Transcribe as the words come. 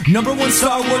Number 1,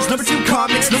 Star Wars. Number 2,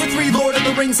 comics. Number 3, Lord of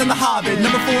the Rings and The Hobbit.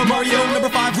 Number 4, Mario. Number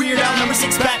 5, Weird Al. Number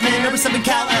 6, Batman. Number 7,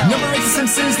 Kal-El. Number 8, The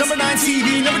Simpsons. Number 9,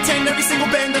 TV. Number 10, every single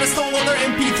band that I stole all their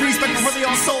MP3s back before they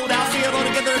all sold out. Say it all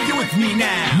together if you with me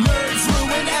now. Nerds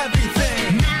ruin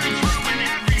everything.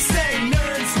 Say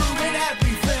nerds ruin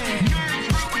everything.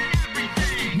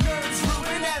 Nerds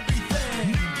ruin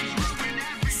everything.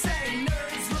 Say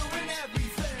nerds ruin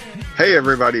everything. Hey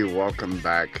everybody, welcome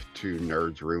back to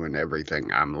Nerds Ruin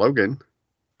Everything. I'm Logan.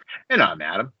 And I'm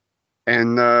Adam.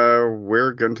 And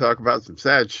we're going to talk about some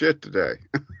sad shit today.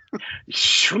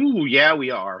 Shoo, yeah,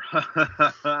 we are.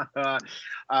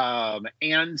 And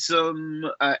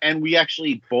we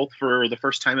actually both, for the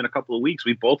first time in a couple of weeks,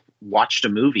 we both watched a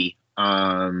movie.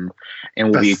 And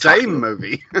we'll the be same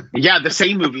movie. Yeah, the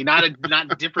same movie, not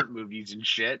different movies and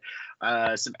shit.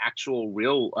 Some actual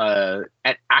real,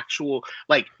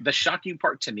 like the shocking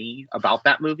part to me about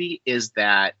that movie is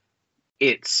that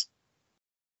it's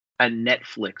a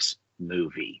Netflix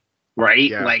movie, right?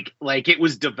 Yeah. Like it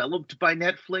was developed by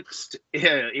Netflix,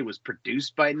 it was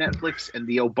produced by Netflix and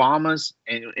the Obamas,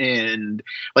 and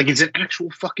like it's an actual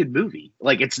fucking movie.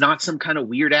 Like it's not some kind of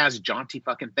weird ass jaunty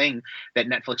fucking thing that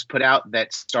Netflix put out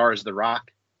that stars The Rock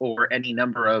or any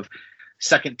number of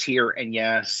second tier. And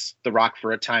yes, The Rock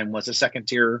for a time was a second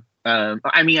tier.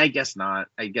 I mean, I guess not.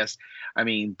 But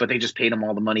they just paid him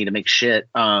all the money to make shit.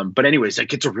 But anyways,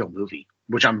 like it's a real movie,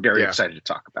 which I'm very excited to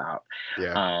talk about.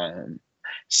 Yeah.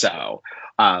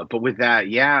 But with that,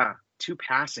 yeah, two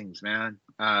passings, man.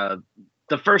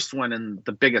 The first one and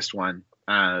the biggest one,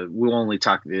 we'll only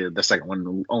talk the second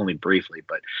one only briefly,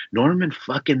 but Norman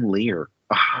fucking Lear,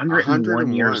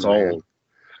 101 years man. old.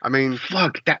 I mean,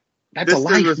 fuck that. That's this a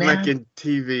life, dude was man. making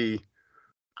TV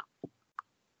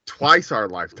twice our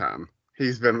lifetime.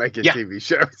 He's been making TV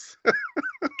shows.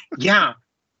 Yeah.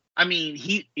 I mean,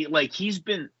 he did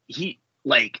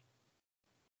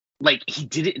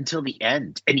it until the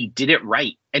end, and he did it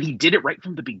right. And he did it right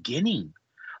from the beginning.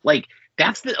 Like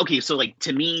so like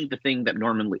to me, the thing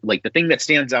that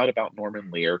stands out about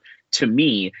Norman Lear to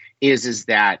me is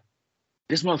that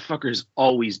this motherfucker's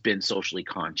always been socially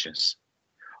conscious.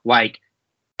 Like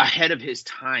ahead of his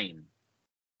time.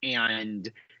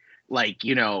 And like,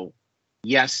 you know,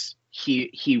 yes,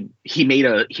 he made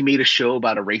a show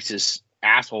about a racist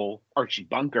asshole, Archie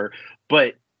Bunker,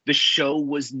 but the show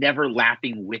was never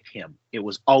laughing with him. It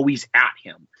was always at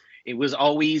him. There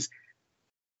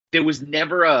was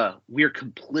never a we're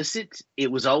complicit.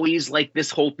 It was always like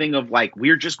this whole thing of like,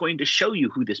 we're just going to show you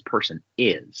who this person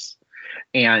is.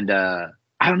 And I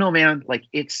don't know, man, like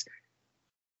it's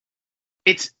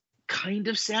kind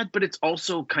of sad, but it's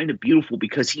also kind of beautiful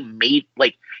because he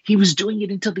was doing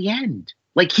it until the end.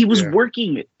 Like he was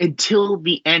working until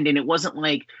the end. And it wasn't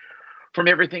like, from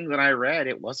everything that I read,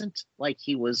 it wasn't like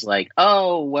he was like,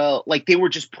 oh, well, like they were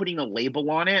just putting a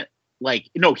label on it. Like,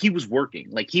 no, he was working.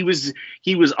 Like he was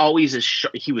always as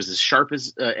sharp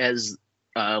as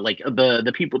like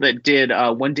the people that did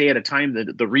One Day at a Time,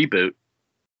 the reboot,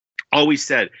 always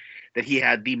said that he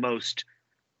had the most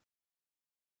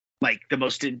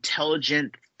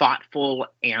intelligent, thoughtful,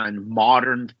 and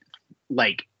modern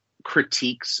like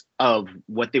critiques of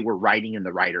what they were writing in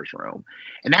the writer's room.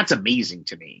 And that's amazing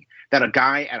to me that a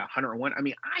guy at 101, I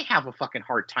mean, I have a fucking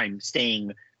hard time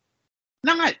staying,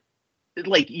 not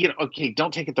like, you know, okay,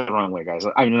 don't take it the wrong way, guys.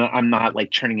 I'm not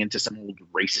like turning into some old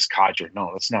racist codger. No,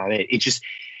 that's not it.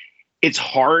 It's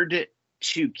hard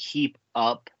to keep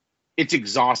up. It's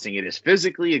exhausting. It is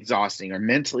physically exhausting or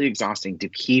mentally exhausting to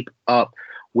keep up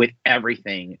with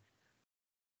everything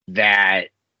and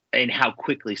how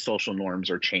quickly social norms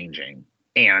are changing.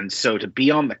 And so to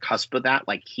be on the cusp of that,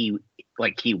 like he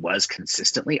was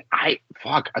consistently,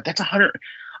 that's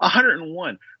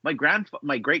 101. My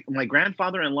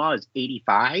grandfather-in-law is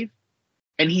 85,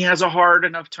 and he has a hard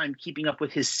enough time keeping up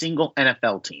with his single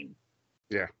NFL team.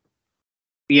 Yeah.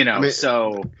 You know, I mean,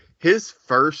 so his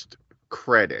first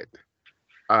credit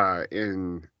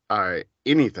in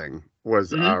anything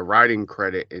was a writing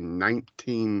credit in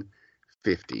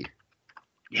 1950.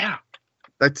 Yeah.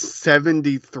 That's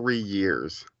 73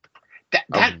 years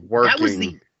of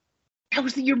working. That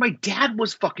was the year my dad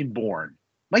was fucking born.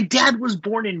 My dad was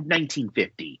born in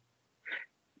 1950.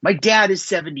 My dad is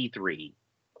 73.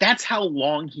 That's how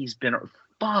long he's been.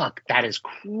 Fuck, that is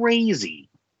crazy.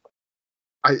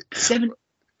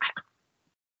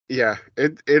 Yeah,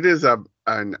 it is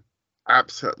an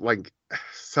absolute, like,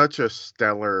 such a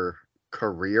stellar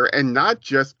career, and not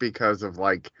just because of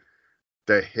like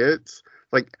the hits.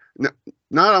 Like,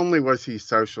 not only was he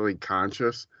socially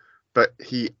conscious, but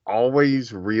he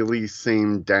always really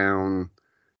seemed down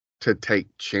to take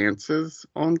chances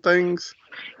on things.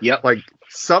 Yep. Like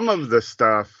some of the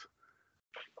stuff,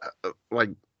 like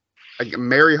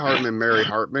Mary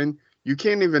Hartman, you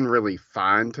can't even really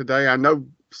find today. I know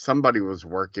somebody was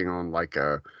working on like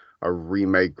a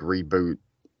remake reboot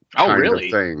kind of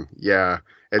thing. Yeah,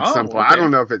 at some point. I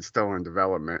don't know if it's still in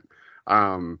development.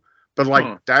 But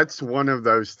like that's one of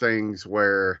those things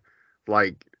where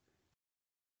like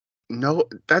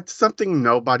that's something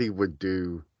nobody would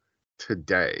do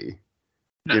today.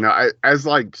 No. You know, as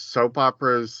like soap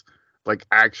operas, like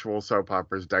actual soap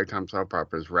operas, daytime soap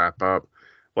operas wrap up,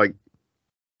 like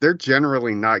they're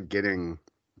generally not getting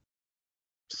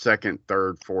second,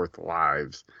 third, fourth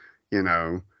lives, you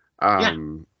know.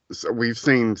 So we've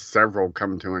seen several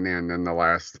come to an end in the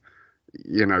last,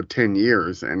 10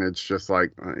 years, and it's just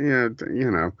like,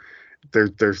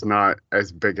 there's not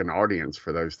as big an audience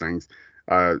for those things.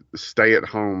 Stay at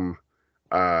home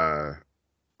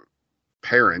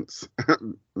parents,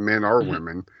 men or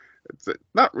women, it's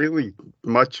not really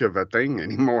much of a thing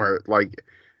anymore. Like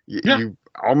you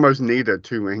almost need a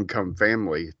 2-income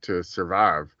family to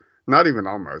survive. Not even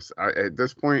almost. At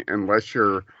this point, unless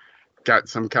you're got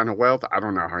some kind of wealth, I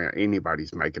don't know how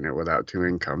anybody's making it without 2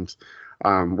 incomes,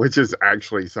 which is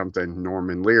actually something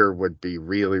Norman Lear would be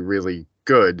really, really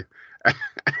good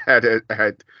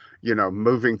at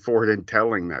moving forward and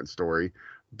telling that story.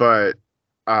 But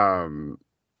things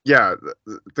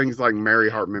like Mary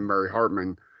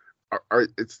Hartman are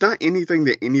it's not anything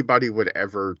that anybody would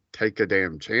ever take a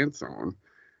damn chance on.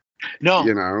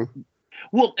 No.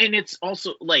 Well, and it's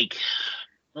also like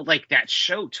that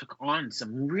show took on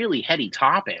some really heady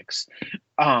topics.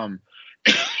 I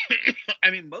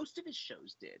mean, most of his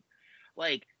shows did.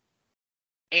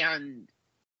 And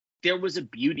there was a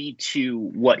beauty to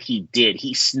what he did.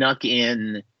 He snuck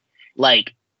in,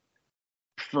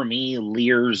 for me,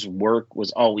 Lear's work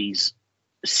was always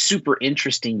super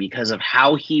interesting because of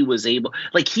how he was able,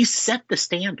 he set the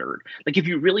standard. If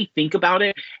you really think about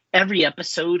it, every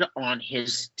episode on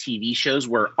his TV shows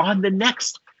were on the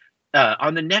next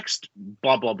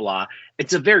blah blah blah,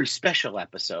 it's a very special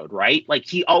episode, right?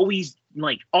 He always,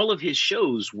 all of his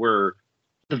shows were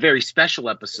the very special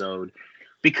episode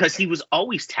because he was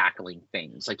always tackling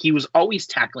things. He was always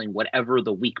tackling whatever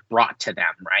the week brought to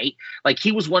them, right?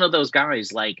 He was one of those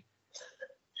guys,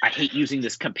 I hate using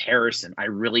this comparison, I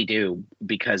really do,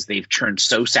 because they've turned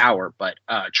so sour, but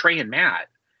Trey and Matt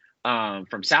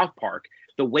from South Park,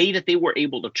 the way that they were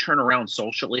able to turn around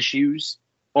social issues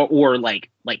or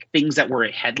things that were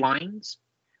headlines,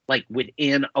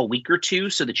 within a week or two,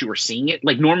 so that you were seeing it,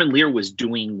 Norman Lear was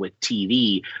doing with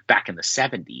TV back in the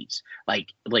 70s.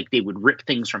 They would rip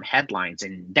things from headlines,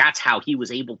 and that's how he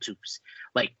was able to,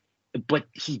 but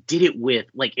he did it with,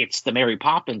 it's the Mary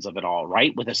Poppins of it all,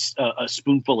 right? With a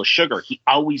spoonful of sugar. He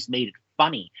always made it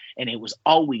funny, and it was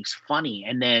always funny.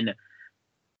 And then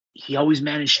he always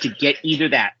managed to get either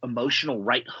that emotional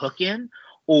right hook in,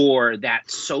 or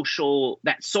that social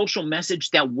message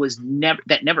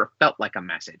that never felt like a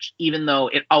message, even though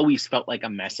it always felt like a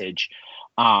message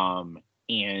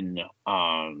in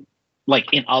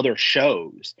other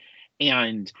shows.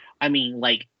 And I mean,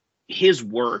 his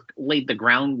work laid the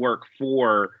groundwork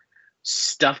for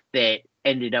stuff that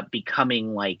ended up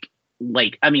becoming I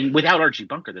mean, without Archie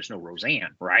Bunker, there's no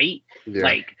Roseanne, right?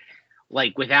 Yeah.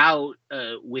 Without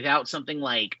something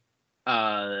like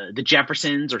the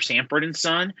Jeffersons or Sanford and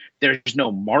Son, there's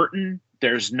no Martin,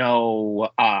 there's no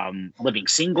Living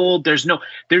Single, there's no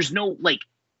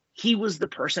he was the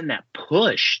person that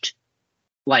pushed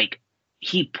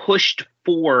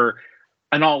for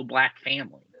an all-black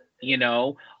family.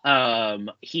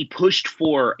 He pushed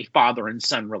for a father and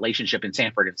son relationship in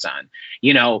Sanford and Son.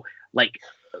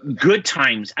 Good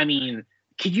Times. I mean,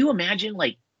 can you imagine?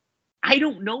 I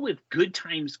don't know if Good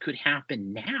Times could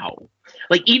happen now.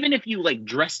 Even if you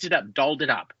dressed it up, dolled it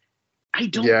up, I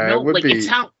don't know. It's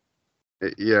how.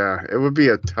 Yeah, it would be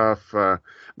a tough. But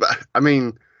I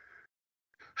mean,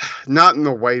 not in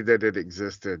the way that it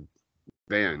existed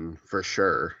then, for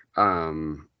sure.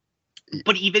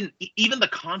 But even the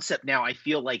concept now, I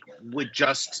feel would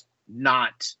just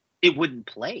not. It wouldn't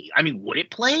play. I mean, would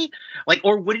it play?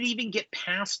 Or would it even get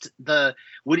past the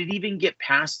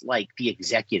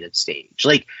executive stage?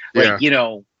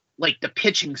 The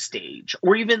pitching stage,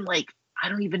 or even I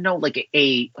don't even know,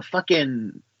 a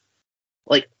fucking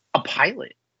a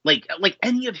pilot,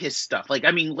 any of his stuff.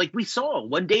 I mean, we saw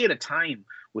One Day at a Time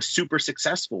was super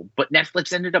successful, but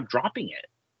Netflix ended up dropping it.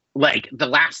 The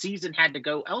last season had to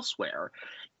go elsewhere,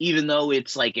 even though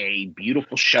it's a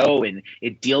beautiful show and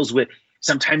it deals with.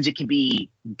 Sometimes it can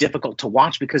be difficult to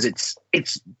watch because it's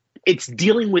it's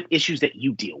dealing with issues that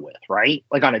you deal with, right?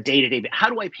 Like on a day-to-day. How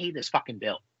do I pay this fucking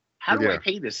bill? How do I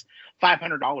pay this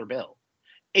 $500 bill?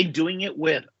 And doing it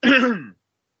with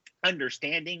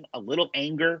understanding, a little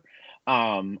anger,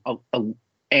 and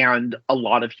a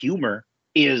lot of humor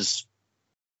is,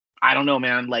 I don't know,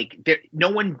 man. Like,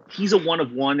 he's a one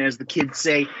of one, as the kids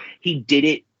say. He did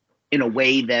it in a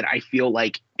way that I feel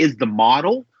like is the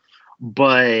model,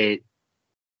 but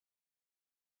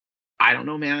I don't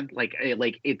know, man. Like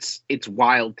it's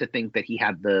wild to think that he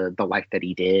had the life that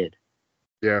he did.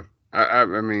 Yeah. I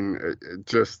mean,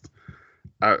 just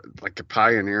like a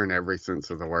pioneer in every sense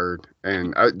of the word.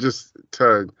 And I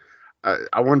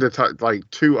wanted to talk like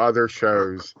two other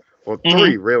shows, well,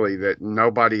 three really, that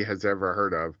nobody has ever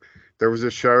heard of. There was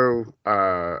a show,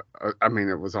 I mean,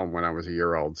 it was on when I was a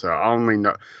year old, so I only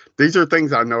know, these are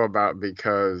things I know about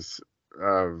because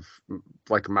of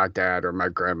like my dad or my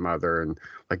grandmother, and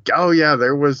like, oh yeah,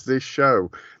 there was this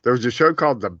show. There was a show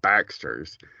called The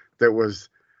Baxters that was,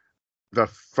 the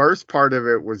first part of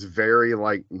it was very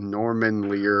like Norman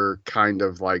Lear kind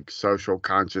of like social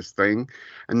conscious thing.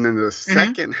 And then the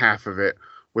second half of it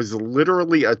was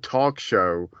literally a talk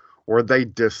show where they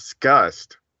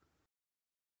discussed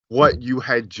what you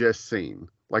had just seen,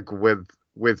 like with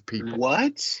people.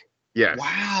 What? Yes.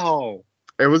 Wow.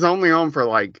 It was only on for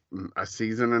like a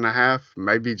season and a half,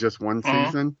 maybe just one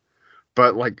season.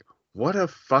 But like, what a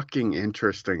fucking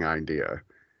interesting idea.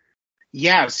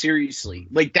 Yeah, seriously.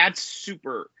 Like, that's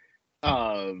super,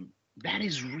 that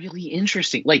is really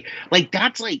interesting. Like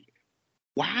that's like,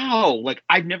 wow. Like,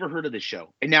 I've never heard of this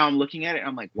show. And now I'm looking at it,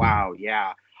 I'm like, wow,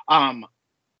 yeah.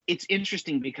 It's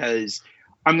interesting because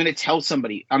I'm going to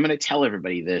tell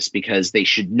everybody this because they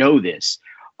should know this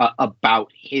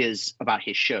about his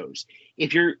shows.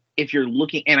 If you're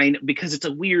looking, and because it's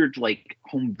a weird like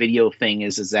home video thing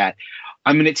is that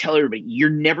I'm going to tell everybody, you're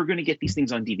never going to get these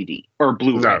things on DVD or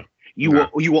Blu-ray. No.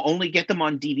 You will only get them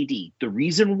on DVD. The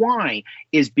reason why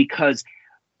is because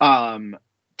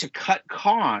to cut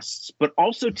costs, but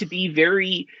also to be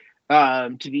very how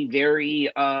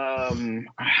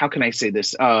can I say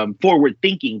this, forward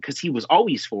thinking, because he was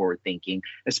always forward thinking,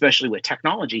 especially with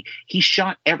technology. He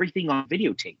shot everything on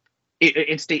videotape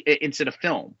instead of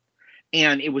film.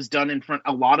 And it was done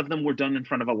a lot of them were done in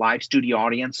front of a live studio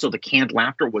audience. So the canned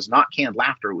laughter was not canned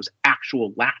laughter, it was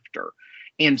actual laughter.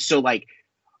 And so like,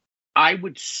 I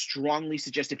would strongly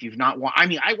suggest, if you've not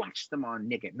I watched them on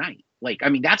Nick at Night. Like, I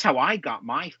mean, that's how I got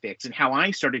my fix and how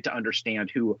I started to understand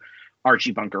who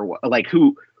Archie Bunker was, like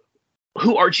who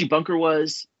Archie Bunker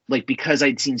was, like, because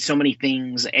I'd seen so many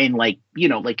things. And like, you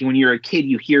know, like when you're a kid,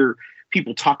 you hear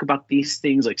people talk about these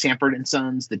things like Sanford and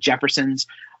Sons, the Jeffersons.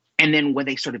 And then when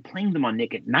they started playing them on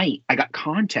Nick at Night, I got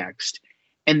context.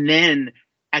 And then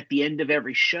at the end of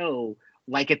every show,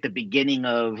 like at the beginning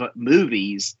of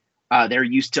movies, there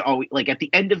used to always, like at the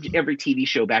end of every TV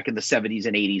show back in the 70s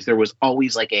and 80s, there was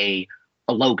always like a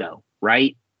logo,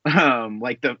 right?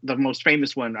 Like the most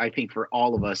famous one, I think, for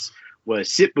all of us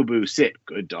was Sit Boo Sit,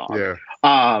 good dog.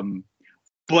 Yeah.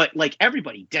 But like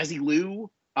everybody, Desi Lou,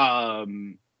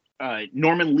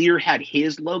 Norman Lear had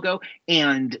his logo,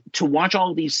 and to watch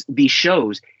all these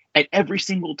shows, at every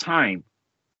single time,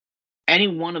 any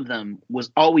one of them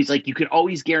was always like, you could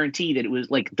always guarantee that it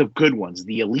was like the good ones,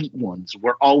 the elite ones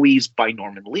were always by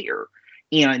Norman Lear.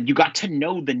 And you got to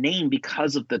know the name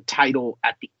because of the title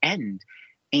at the end.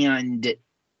 And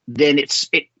then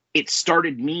it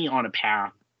started me on a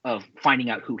path of finding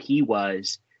out who he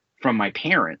was from my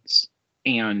parents.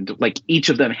 And like each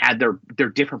of them had their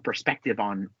different perspective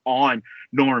on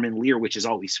Norman Lear, which is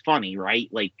always funny, right?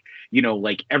 Like, you know,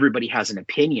 like everybody has an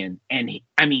opinion. And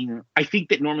I think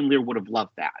that Norman Lear would have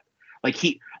loved that. Like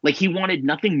he wanted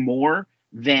nothing more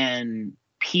than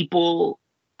people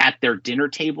at their dinner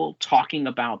table talking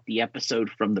about the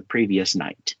episode from the previous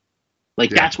night.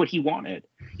 Like, that's what he wanted.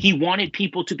 He wanted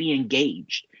people to be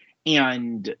engaged.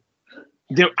 And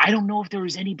I don't know if there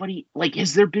was anybody, like,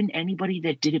 has there been anybody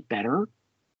that did it better?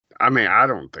 I mean, I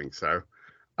don't think so.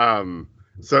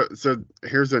 So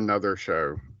here's another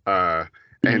show.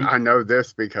 And I know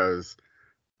this because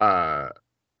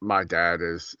my dad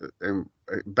is, and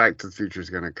Back to the Future is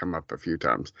going to come up a few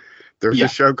times. There's a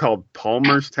show called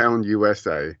Palmerstown,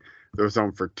 USA that was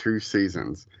on for 2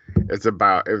 seasons. It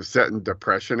was set in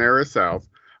Depression era South,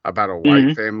 about a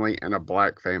white family and a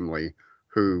black family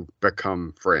who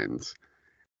become friends.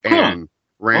 And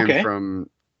ran from,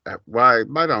 well, it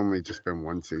might have only just been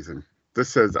 1 season. This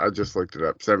says, I just looked it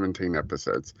up, 17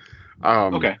 episodes.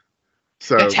 Okay.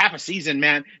 So that's half a season,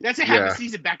 man. That's half a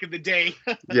season back in the day.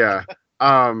 Yeah.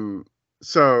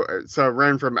 So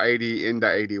ran from 80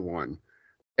 into 81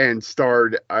 and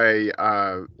starred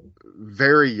a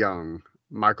very young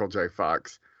Michael J.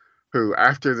 Fox, who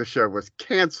after the show was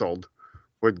canceled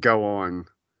would go on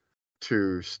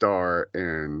to star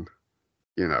in,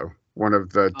 one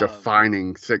of the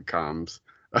defining sitcoms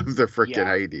of the freaking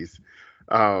 80s.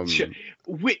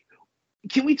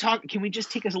 Can we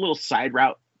just take us a little side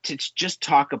route to just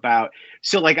talk about,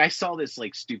 so like I saw this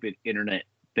like stupid internet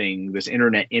thing, this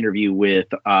internet interview with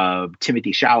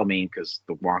Timothy Chalamet, because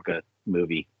the Wonka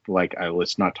movie, like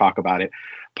let's not talk about it.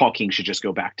 Paul King should just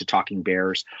go back to Talking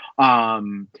Bears.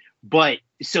 But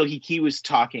so he was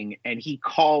talking, and he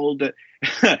called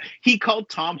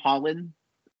Tom Holland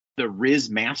the Riz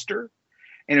Master.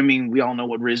 And I mean, we all know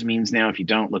what Riz means now. If you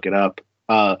don't, look it up.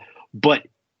 But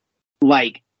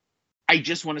like, I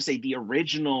just want to say the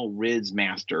original Riz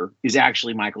Master is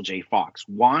actually Michael J. Fox.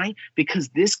 Why? Because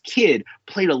this kid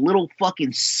played a little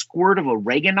fucking squirt of a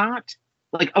Reaganaut.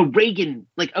 Like a Reagan,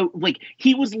 like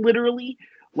he was literally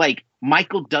like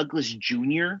Michael Douglas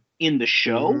Jr. in the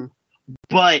show,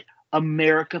 but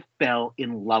America fell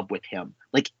in love with him.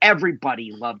 Like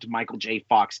everybody loved Michael J.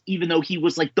 Fox, even though he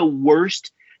was like the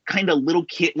worst kind of little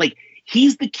kid. Like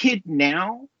he's the kid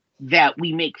now that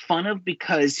we make fun of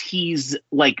because he's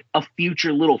like a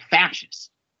future little fascist.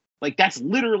 Like that's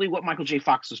literally what Michael J.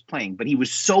 Fox was playing, but he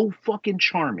was so fucking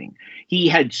charming. He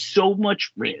had so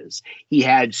much riz. He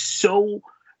had so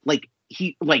like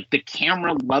the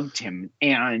camera loved him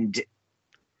and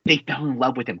they fell in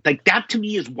love with him. Like that to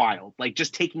me is wild. Like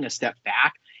just taking a step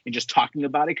back and just talking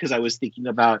about it, because I was thinking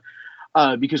about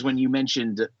because when you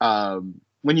mentioned the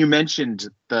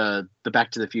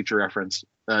Back to the Future reference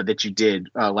that you did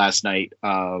last night,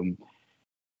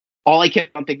 all I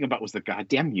kept on thinking about was the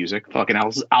goddamn music, fucking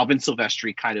Alvin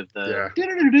Silvestri, kind of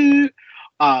the.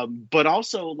 But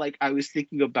also, like I was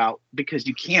thinking about, because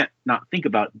you can't not think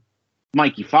about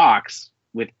Mikey Fox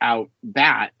without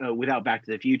Back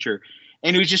to the Future,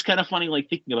 and it was just kind of funny, like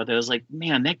thinking about that. I was like,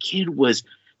 man, that kid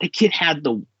had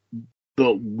the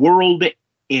world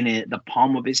in the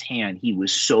palm of his hand. He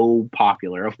was so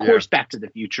popular. Of course, Back to the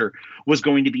Future was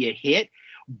going to be a hit,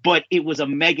 but it was a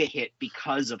mega hit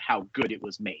because of how good it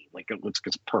was made. Like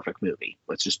it's a perfect movie.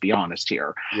 Let's just be honest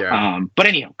here. Yeah. But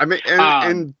anyhow, I mean,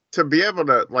 and to be able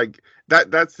to like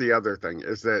that's the other thing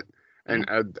is that, and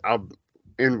I'll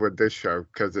end with this show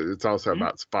because it's also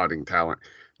about spotting talent.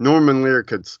 Norman Lear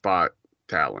could spot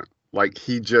talent. Like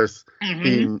he just,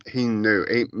 he knew.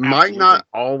 It might not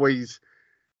always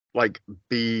like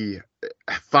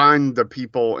find the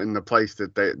people in the place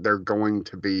that they're going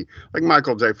to be. Like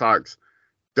Michael J. Fox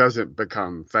doesn't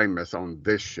become famous on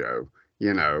this show,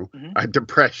 a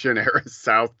Depression era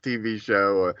South TV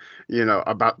show,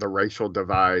 about the racial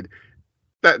divide.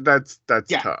 That's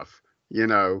tough,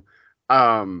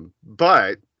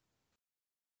 but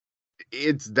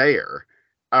it's there.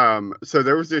 So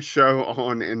there was this show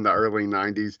on in the early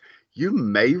 90s. You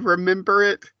may remember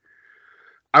it.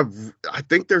 I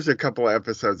think there's a couple of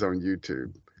episodes on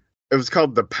YouTube. It was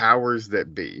called The Powers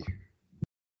That Be.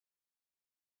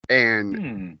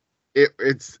 And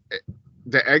it's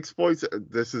the exploits.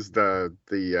 This is the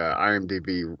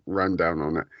IMDb rundown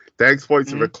on it. The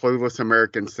exploits of a clueless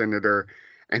American senator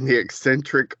and the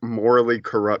eccentric, morally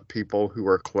corrupt people who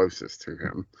are closest to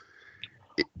him.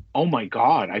 Oh my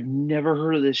God! I've never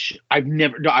heard of this. I've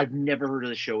never heard of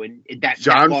the show. And that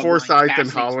John Forsythe and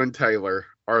Holland Taylor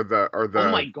are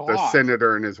the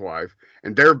senator and his wife,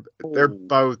 and they're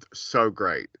both so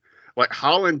great. Like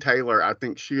Holland Taylor, I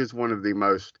think she is one of the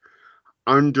most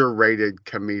underrated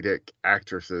comedic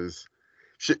actresses.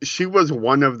 She was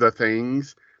one of the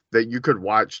things that you could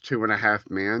watch 2.5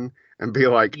 Men and be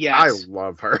like, I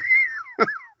love her.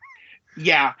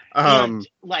 Yeah. And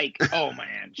like, oh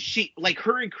man, she like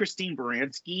her and Christine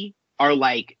Baranski are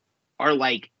like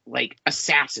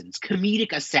assassins,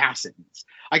 comedic assassins.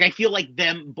 Like I feel like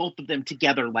both of them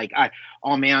together, like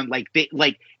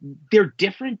they're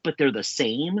different, but they're the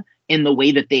same in the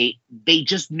way that they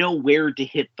just know where to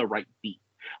hit the right beat.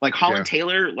 Like Holland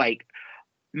Taylor, like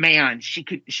man, she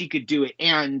could do it.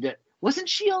 And wasn't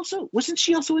she also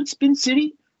in Spin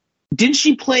City? Didn't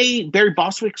she play Barry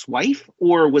Bostwick's wife,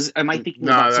 or am I thinking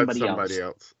about somebody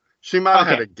else? She might have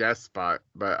had a guest spot,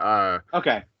 but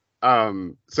okay.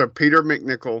 So Peter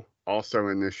McNichol also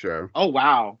in this show. Oh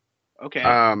wow. Okay.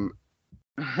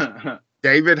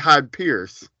 David Hyde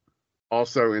Pierce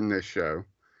also in this show,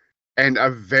 and a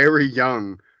very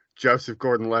young Joseph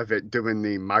Gordon-Levitt doing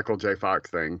the Michael J.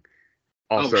 Fox thing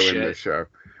also in this show.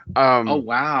 Oh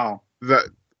wow.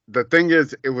 The thing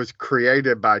is, it was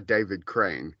created by David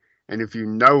Crane. And if you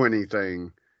know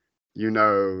anything,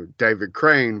 David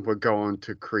Crane would go on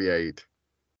to create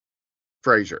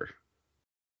Frasier.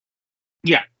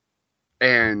 Yeah.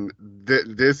 And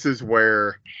this is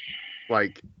where,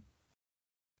 like,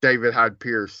 David Hyde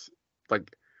Pierce,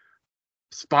 like,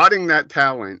 spotting that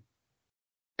talent,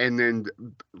 and then,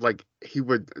 like, he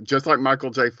would, just like Michael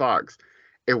J. Fox,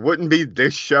 it wouldn't be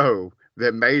this show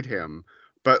that made him,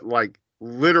 but, like,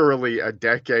 literally a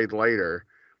decade later,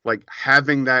 like,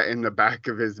 having that in the back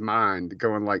of his mind,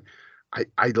 going, like,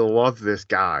 I love this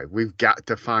guy. We've got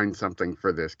to find something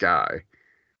for this guy.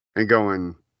 And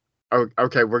going, oh,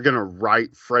 okay, we're going to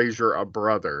write Frasier a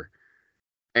brother.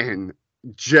 And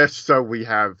just so we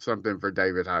have something for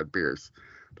David Hyde Pierce.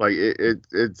 Like,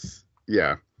 it's,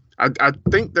 yeah. I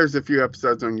think there's a few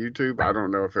episodes on YouTube. I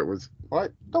don't know if it was,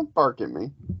 what? Don't bark at me.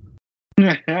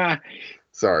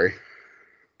 Sorry.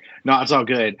 No, it's all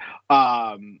good.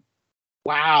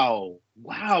 Wow,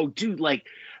 dude, like,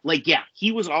 yeah,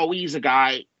 he was always a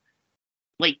guy,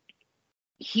 like,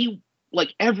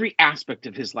 every aspect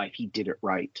of his life, he did it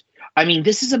right. I mean,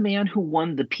 this is a man who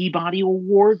won the Peabody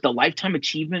Award,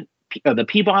 the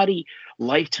Peabody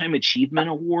Lifetime Achievement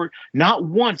Award, not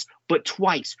once, but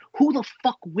twice. Who the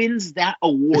fuck wins that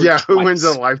award? Yeah, twice? Who wins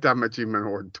the Lifetime Achievement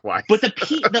Award twice? But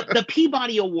the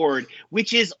Peabody Award,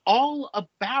 which is all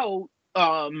about,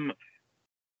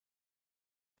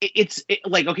 it's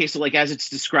like, okay, so, like, as it's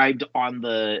described on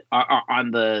the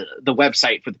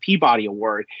website for the Peabody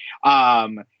Award,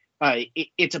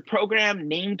 it's a program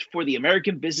named for the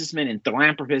American businessman and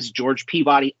philanthropist George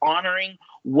Peabody, honoring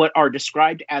what are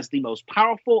described as the most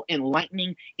powerful,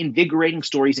 enlightening, invigorating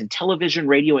stories in television,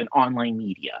 radio, and online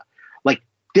media. Like,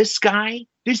 this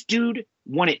dude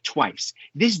won it twice.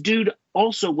 This dude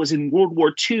also was in World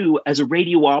War II as a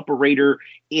radio operator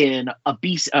in a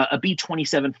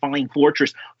B-27 Flying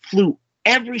Fortress, flew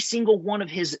every single one of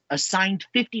his assigned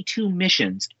 52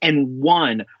 missions, and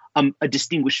won a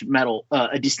distinguished medal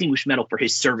for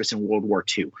his service in World War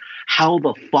II. How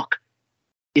the fuck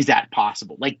is that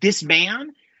possible? Like, this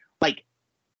man, like,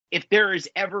 if there is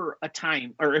ever a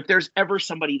time, or if there's ever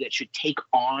somebody that should take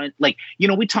on, like, you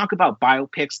know, we talk about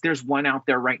biopics. There's one out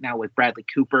there right now with Bradley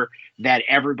Cooper that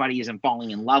everybody isn't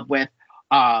falling in love with.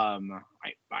 I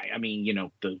mean, you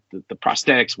know, the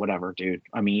prosthetics, whatever, dude.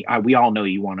 I mean, we all know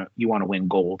you want to win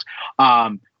gold.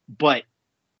 But,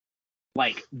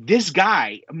 like, this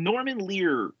guy, Norman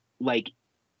Lear, like,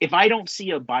 if I don't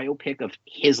see a biopic of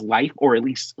his life, or at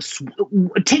least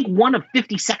take one of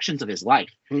 50 sections of his life,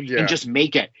 Yeah. and just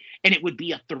make it, and it would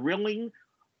be a thrilling,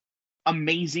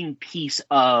 amazing piece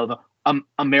of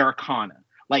Americana.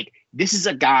 Like, this is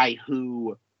a guy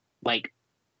who, like,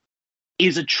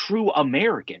 is a true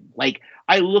American. Like,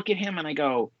 I look at him and I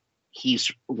go,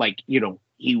 he's, like, you know,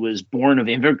 he was born of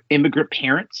immigrant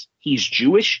parents. He's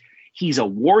Jewish. He's a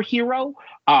war hero.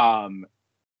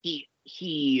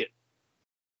 He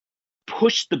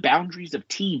pushed the boundaries of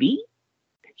TV.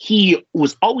 He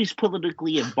was always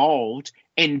politically involved,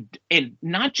 and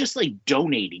not just, like,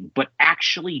 donating, but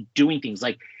actually doing things.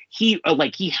 Like, he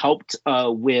helped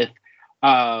with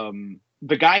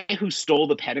the guy who stole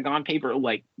the Pentagon paper,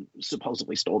 like,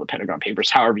 supposedly stole the Pentagon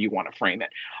papers, however you want to frame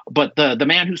it. But the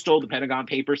man who stole the Pentagon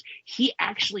papers, he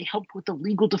actually helped with the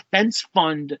legal defense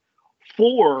fund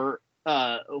for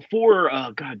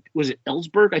God, was it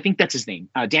Ellsberg? I think that's his name.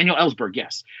 Daniel Ellsberg,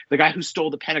 yes. The guy who stole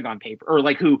the Pentagon paper, or,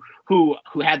 like, who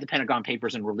had the Pentagon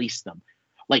papers and released them.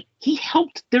 Like, he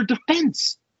helped their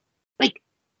defense. Like,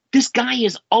 this guy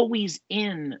is always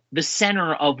in the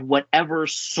center of whatever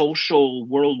social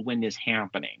whirlwind is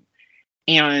happening.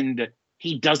 And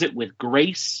he does it with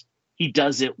grace. He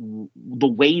does it the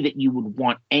way that you would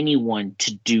want anyone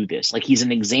to do this. Like, he's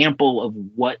an example of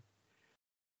what,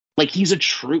 like, he's a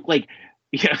true, like,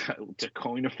 yeah, to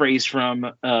coin a phrase from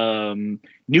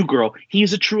New Girl,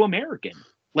 he's a true American.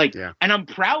 Like, yeah. And I'm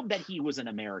proud that he was an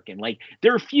American. Like,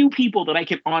 there are few people that I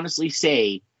can honestly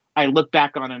say I look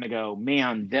back on and I go,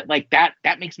 man,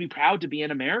 that makes me proud to be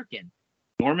an American.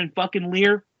 Norman fucking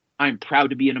Lear, I'm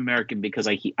proud to be an American because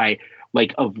I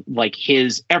like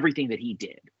his everything that he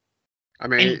did. I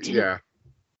mean, yeah,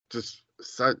 just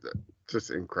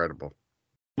incredible,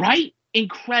 right?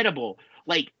 Incredible.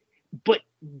 Like, but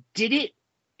did it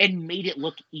and made it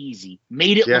look easy,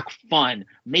 made it look fun,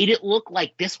 made it look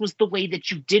like this was the way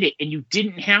that you did it and you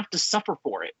didn't have to suffer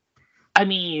for it. I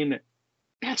mean,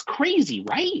 that's crazy,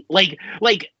 right? Like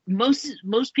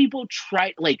most people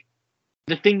try, like,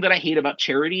 the thing that I hate about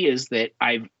charity is that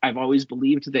I've always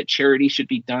believed that charity should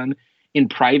be done in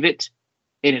private,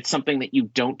 and it's something that you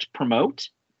don't promote.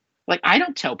 Like, I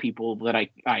don't tell people that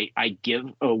I give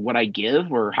what I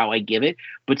give or how I give it,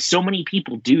 but so many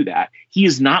people do that. He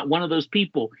is not one of those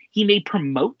people. He may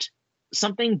promote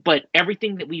something, but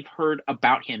everything that we've heard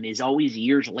about him is always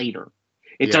years later.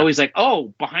 It's always like,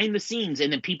 oh, behind the scenes,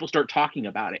 and then people start talking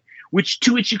about it, which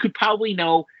you could probably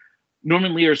know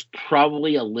Norman Lear's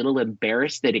probably a little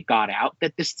embarrassed that it got out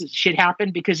that this shit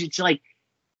happened, because it's like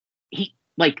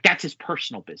that's his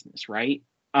personal business, right?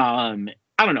 I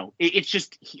don't know. It's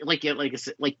just like I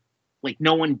said, like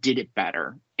no one did it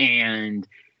better, and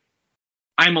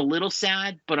I'm a little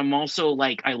sad, but I'm also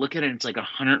like, I look at it and it's like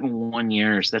 101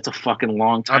 years. That's a fucking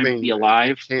long time to be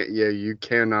alive. You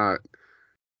cannot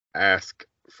ask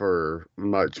for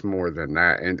much more than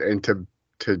that, and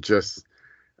to just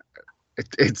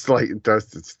it's like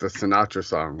it's the Sinatra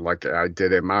song, like I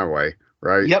did it my way,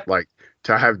 right? Yep. Like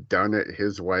to have done it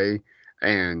his way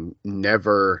and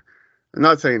never, I'm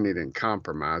not saying he didn't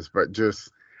compromise, but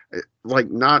just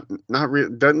like not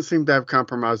really, doesn't seem to have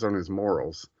compromise on his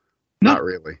morals. No. Not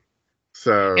really.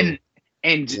 So and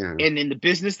in the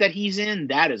business that he's in,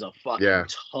 that is a fucking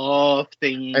tough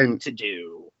thing to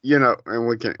do. You know, and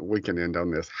we can end on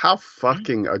this. How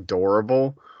fucking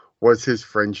adorable was his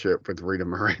friendship with Rita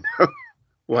Moreno?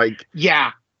 Like,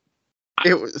 yeah,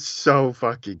 it was so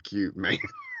fucking cute, man.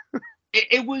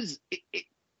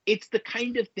 It's the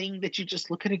kind of thing that you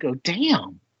just look at and go,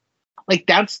 damn. Like,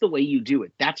 that's the way you do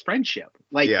it. That's friendship.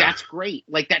 Like, that's great.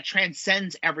 Like, that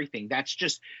transcends everything. That's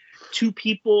just two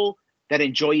people that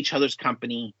enjoy each other's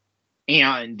company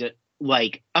and,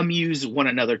 like, amuse one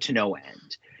another to no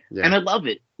end. Yeah. And I love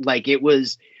it. Like, it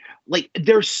was, like,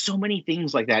 there's so many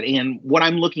things like that. And what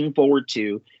I'm looking forward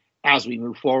to as we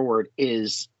move forward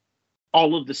is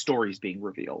all of the stories being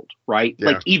revealed, right? Yeah.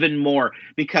 Like, even more,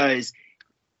 because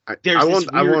I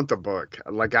want the book.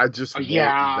 Like, I just want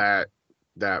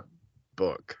that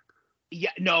book. Yeah,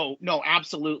 no,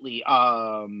 absolutely. Give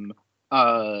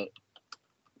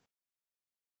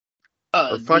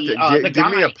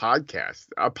me a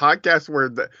podcast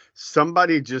where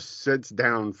somebody just sits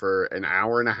down for an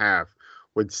hour and a half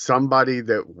with somebody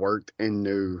that worked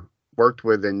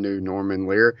with and knew Norman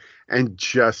Lear and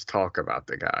just talk about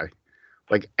the guy,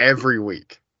 like, every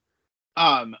week.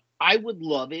 I would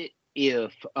love it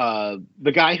if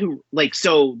the guy who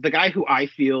I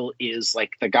feel is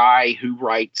like the guy who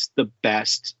writes the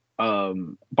best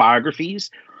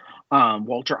biographies,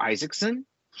 Walter Isaacson.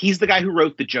 He's the guy who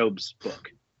wrote the Job's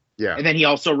book. Yeah. And then he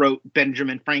also wrote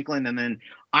Benjamin Franklin. And then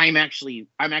I'm actually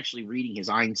reading his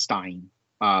Einstein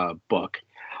book.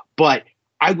 But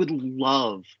I would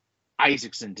love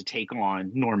Isaacson to take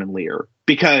on Norman Lear,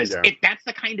 because that's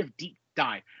the kind of deep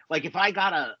dive. Like, if I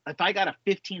got a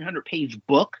 1,500 page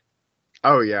book.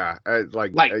 Oh yeah.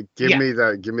 Give me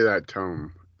that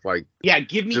tome. Like,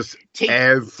 give me just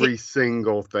every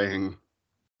single thing.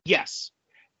 Yes.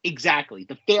 Exactly.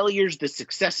 The failures, the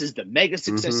successes, the mega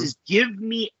successes, give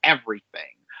me everything.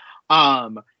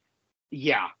 So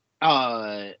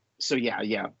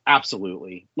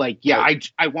absolutely. Like,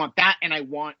 I want that, and I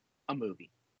want a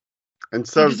movie. And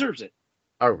so he deserves it.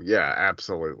 Oh yeah,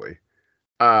 absolutely.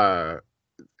 Going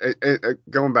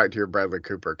back to your Bradley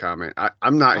Cooper comment,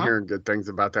 I'm not hearing good things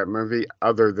about that movie,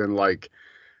 other than, like,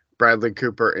 Bradley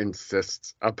Cooper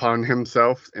insists upon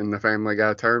himself in the Family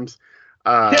Guy terms.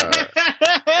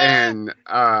 And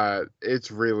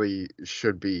it's really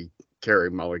should be Carey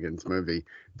Mulligan's movie,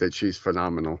 that she's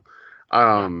phenomenal.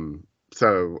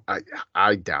 So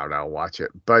I doubt I'll watch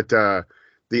it. But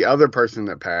the other person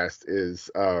that passed is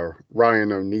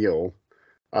Ryan O'Neal,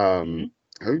 who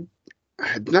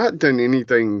had not done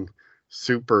anything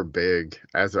super big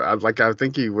I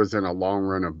think he was in a long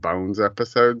run of Bones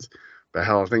episodes, but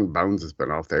hell, I think Bones has been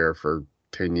off there for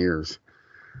 10 years.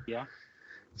 Yeah.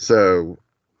 So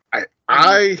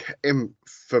I am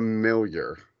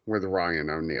familiar with Ryan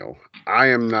O'Neal. I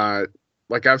am not,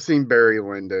 like, I've seen Barry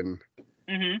Lyndon.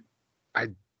 Mm-hmm. I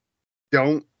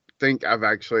don't think I've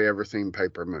actually ever seen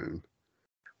Paper Moon.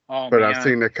 Oh, but man. I've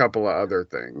seen a couple of other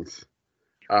things.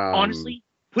 Honestly,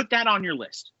 put that on your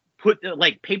list.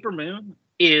 Paper Moon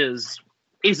is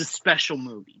a special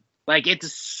movie. Like, it's a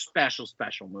special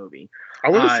movie. I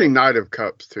want to see Knight of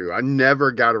Cups too. I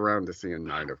never got around to seeing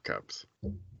Knight of Cups.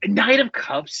 Knight of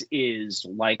Cups is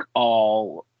like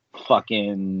all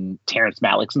fucking Terrence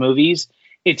Malick's movies.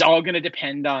 It's all going to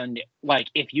depend on, like,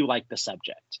 if you like the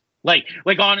subject. Like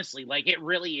honestly, like, it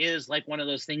really is like one of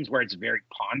those things where it's very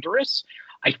ponderous.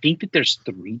 I think that there's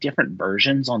 3 different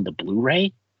versions on the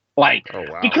Blu-ray. Like, oh,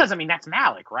 wow. Because, I mean, that's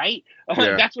Malick, right?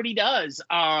 Yeah. That's what he does.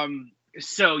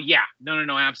 So yeah,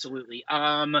 no, absolutely.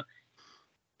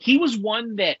 He was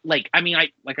one that, like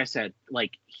I said,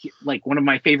 like one of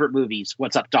my favorite movies,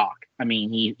 What's Up, Doc? I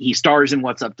mean, he stars in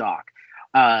What's Up, Doc?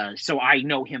 So I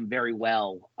know him very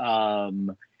well.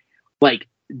 Of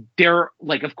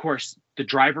course, The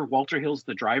Driver, Walter Hill's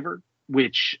The Driver,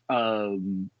 which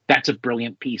that's a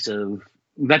brilliant piece of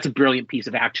That's a brilliant piece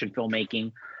of action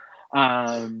filmmaking.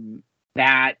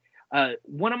 That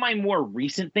one of my more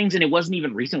recent things, and it wasn't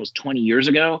even recent, it was 20 years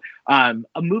ago,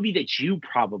 a movie that you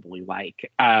probably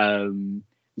like,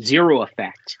 Zero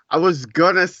Effect. I was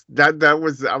gonna I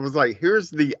was like, here's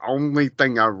the only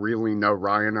thing I really know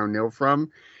Ryan O'Neal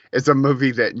from. It's a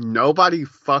movie that nobody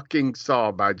fucking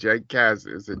saw by Jake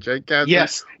Kasdan. Is it Jake Kasdan?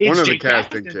 Yes, one of Jake the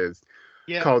Kasdan Kasdan. kids.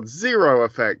 Yeah. Called Zero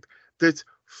Effect. That's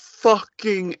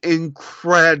fucking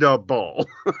incredible.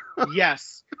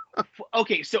 Yes.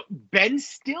 Okay, so Ben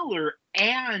Stiller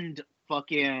and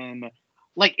fucking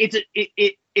like it's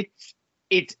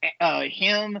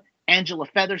him, Angela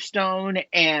Featherstone,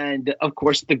 and of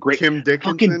course the great Kim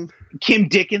Dickinson. Kim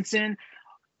Dickinson,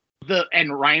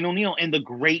 and Ryan O'Neal, and the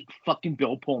great fucking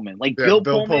Bill Pullman. Like Bill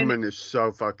Pullman is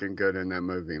so fucking good in that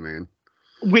movie, man.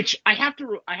 Which I have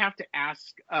to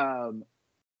ask. I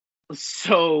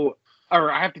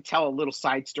have to tell a little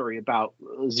side story about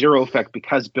Zero Effect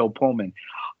because Bill Pullman.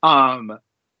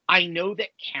 I know that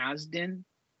Kasdan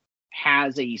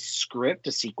has a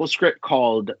sequel script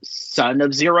called Son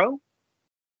of Zero,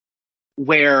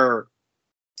 where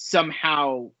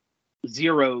somehow he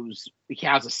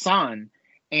has a son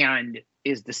and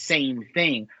is the same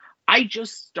thing. I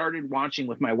just started watching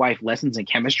with my wife Lessons in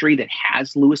Chemistry that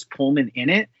has Lewis Pullman in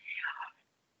it.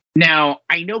 Now,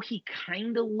 I know he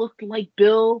kind of looked like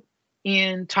Bill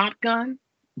in Top Gun,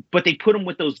 but they put him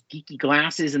with those geeky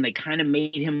glasses and they kind of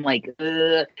made him like,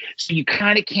 so you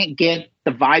kind of can't get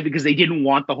the vibe because they didn't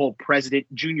want the whole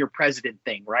junior president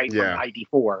thing, right? Yeah. From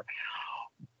ID4.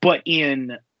 But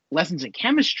in Lessons in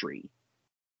Chemistry,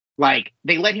 like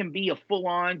they let him be a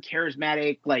full-on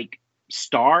charismatic like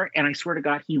star, and I swear to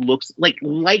God, he looks like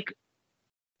Quaid.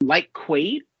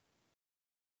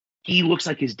 He looks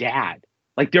like his dad.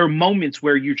 Like there are moments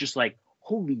where you're just like,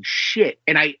 holy shit.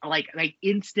 And I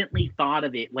instantly thought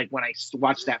of it. Like when I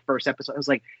watched that first episode, I was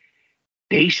like,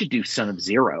 they should do Son of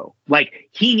Zero. Like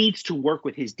he needs to work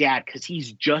with his dad because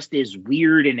he's just as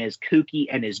weird and as kooky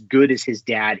and as good as his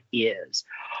dad is.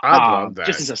 I love that.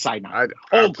 Just as a side note.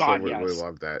 I absolutely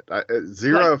love that.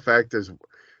 Zero Effect is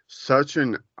such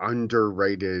an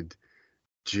underrated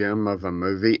gem of a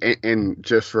movie, and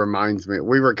just reminds me,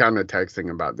 we were kind of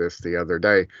texting about this the other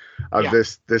day, of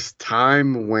this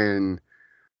time when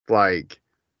like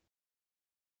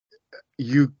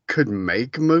you could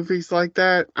make movies like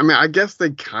that. I mean, I guess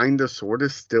they kind of sort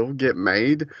of still get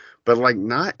made, but like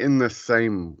not in the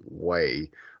same way.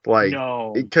 Like,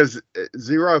 no, because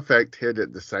Zero Effect hit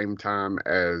at the same time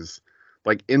as,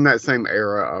 like, in that same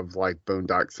era of like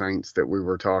Boondock Saints that we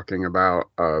were talking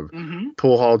about, of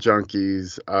Pool Hall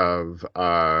Junkies, of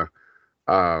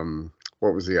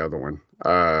what was the other one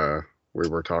we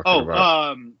were talking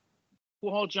about?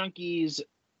 Pool Hall Junkies,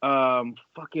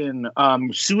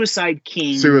 Suicide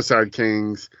Kings,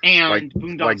 and like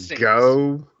Boondock Saints.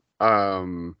 Go,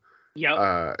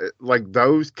 yep. Like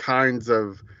those kinds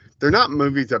of, they're not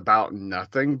movies about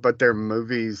nothing, but they're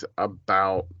movies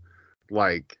about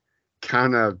like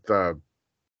kind of the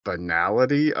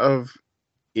banality of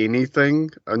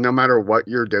anything, no matter what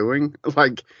you're doing.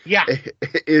 Like,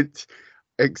 it's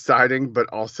exciting,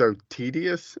 but also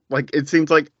tedious. Like, it seems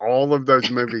like all of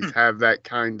those movies have that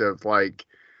kind of like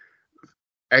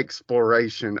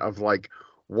exploration of like,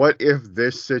 what if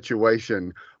this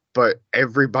situation, but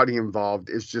everybody involved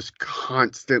is just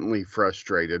constantly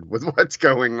frustrated with what's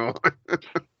going on.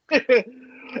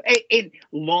 And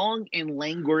long and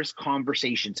languorous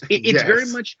conversations. It's very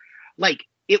much like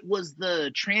it was the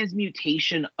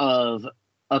transmutation of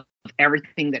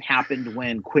everything that happened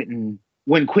when Quentin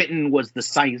was the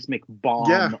seismic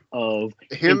bomb of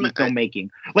indie filmmaking.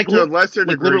 Like to a lesser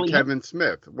degree, literally Kevin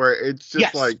Smith, where it's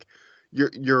just like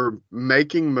you're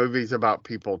making movies about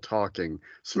people talking.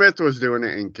 Smith was doing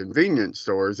it in convenience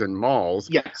stores and malls.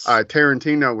 Yes.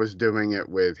 Tarantino was doing it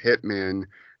with hitmen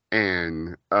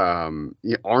and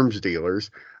arms dealers.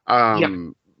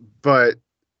 But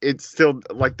it's still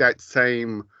like that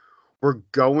same, we're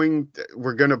going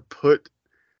to put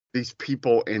these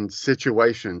people in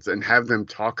situations and have them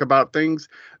talk about things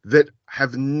that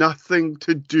have nothing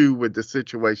to do with the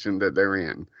situation that they're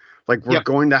in. Like, we're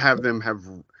going to have them have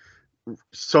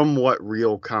somewhat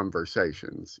real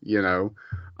conversations, and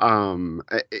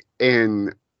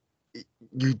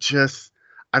you just,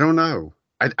 I don't know.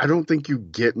 I don't think you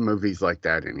get movies like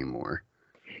that anymore.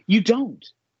 You don't,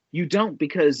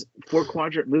 because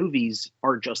 4-quadrant movies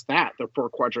are just that. They're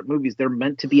 4-quadrant movies. They're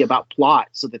meant to be about plot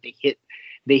so that they hit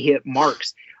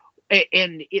marks.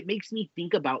 And it makes me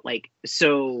think about, like,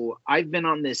 so I've been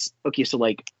on this, okay, so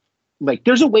like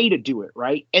there's a way to do it,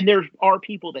 right? And there are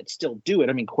people that still do it.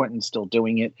 I mean, Quentin's still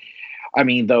doing it. I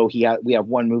mean, we have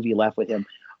one movie left with him.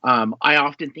 I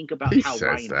often think about He how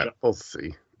says that. We'll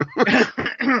see.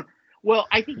 Well,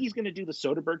 I think he's going to do the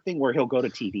Soderbergh thing where he'll go to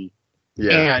TV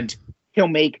Yeah. and he'll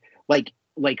make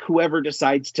like whoever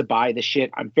decides to buy the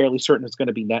shit. I'm fairly certain it's going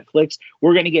to be Netflix.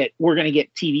 We're going to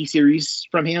get TV series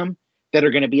from him that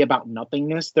are going to be about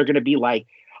nothingness. They're going to be like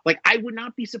I would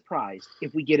not be surprised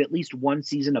if we get at least one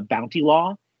season of Bounty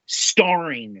Law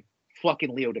starring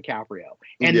fucking Leo DiCaprio,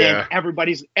 and then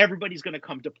everybody's going to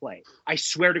come to play. I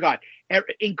swear to God,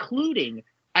 including.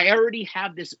 I already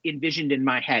have this envisioned in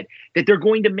my head that they're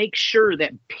going to make sure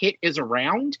that Pitt is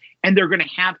around, and they're going to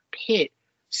have Pitt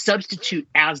substitute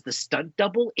as the stunt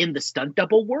double in the stunt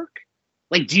double work.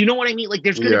 Like, do you know what I mean? Like,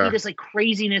 there's going to be this like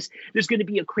craziness. There's going to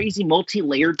be a crazy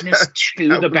multi-layeredness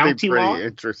to the Bounty Law.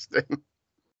 Interesting.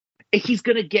 He's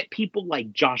going to get people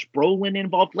like Josh Brolin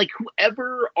involved, like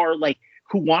whoever are like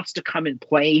who wants to come and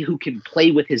play, who can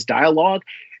play with his dialogue.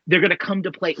 They're going to come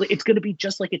to play. It's going to be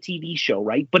just like a TV show,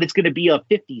 right? But it's going to be a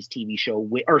 50s TV show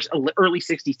or early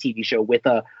 60s TV show with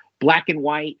a black and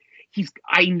white.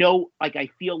 I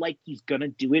feel like he's going to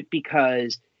do it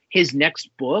because his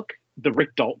next book, the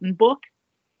Rick Dalton book,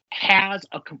 has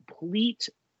a complete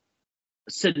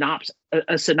synopsis,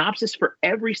 a synopsis for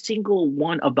every single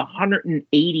one of the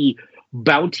 180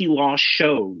 Bounty Law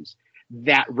shows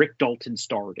that Rick Dalton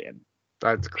starred in.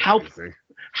 That's crazy.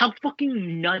 How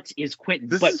fucking nuts is Quentin?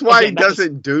 This is why he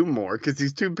doesn't do more, because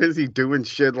he's too busy doing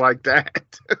shit like that.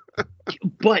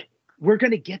 But we're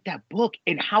going to get that book,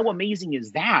 and how amazing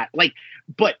is that?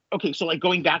 So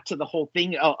going back to the whole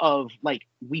thing of like,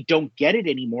 we don't get it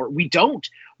anymore. We don't,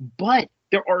 but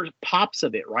there are pops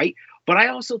of it, right? But I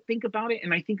also think about it,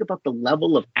 and I think about the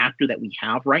level of actor that we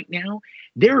have right now.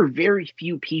 There are very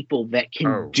few people that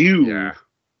can do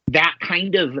that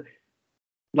kind of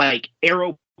like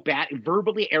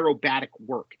verbally aerobatic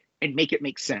work and make it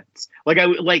make sense.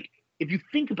 If you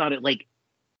think about it, like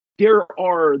there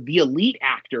are the elite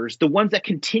actors, the ones that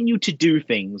continue to do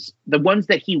things, the ones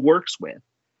that he works with,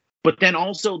 but then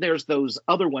also there's those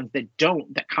other ones that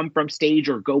don't, that come from stage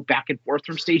or go back and forth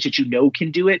from stage that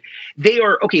can do it. They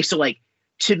are okay. So like,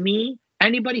 to me,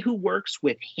 anybody who works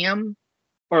with him,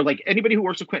 or like anybody who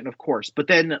works with Quentin, of course, but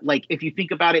then like if you think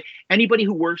about it, anybody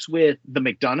who works with the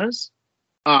McDonoughs,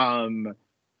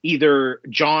 either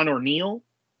John or Neil,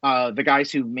 the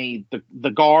guys who made the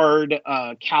Guard,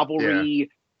 Cavalry,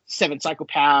 Seven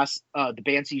Psychopaths, the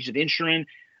Banshees of Inisherin,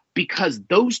 because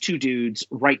those two dudes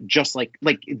write just like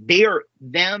they're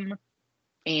them.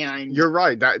 And you're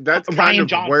right. That's kind of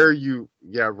Johnson.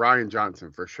 Ryan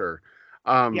Johnson for sure.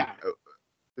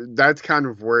 That's kind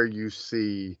of where you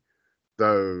see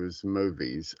those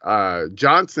movies.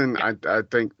 Johnson, I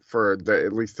think for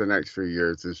at least the next few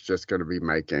years is just going to be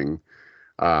making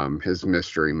his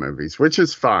mystery movies, which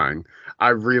is fine. I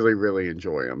really, really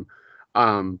enjoy them.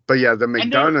 But yeah, the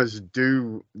McDonoughs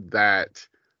do that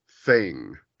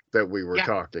thing that we were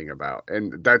talking about.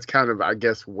 And that's kind of, I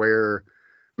guess, where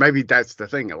maybe that's the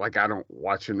thing. Like, I don't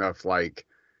watch enough like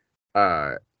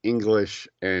English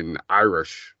and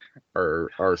Irish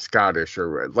or Scottish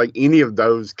or like any of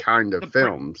those kind of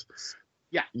films.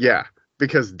 Yeah.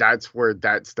 Because that's where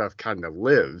that stuff kind of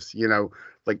lives,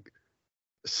 like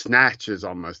Snatch is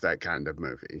almost that kind of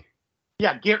movie.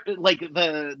 Yeah, like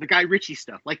the Guy Ritchie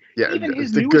stuff. Like, even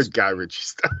his the good Guy Ritchie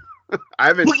stuff. I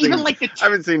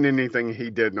haven't seen anything he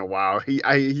did in a while.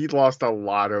 He lost a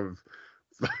lot of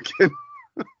fucking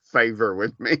favor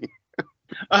with me.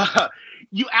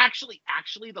 You actually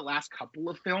the last couple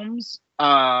of films,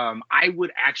 I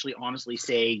would actually honestly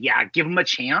say, give him a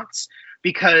chance,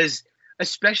 because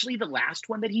especially the last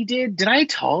one that he did. Did I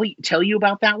tell you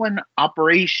about that one?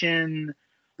 Operation.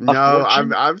 No,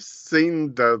 I've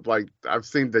seen the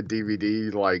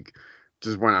DVD, like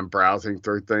just when I'm browsing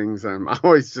through things, and I'm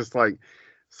always just like,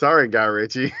 sorry, Guy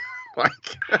Ritchie,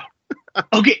 like,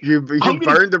 okay, you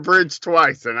burned the bridge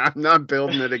twice, and I'm not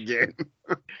building it again.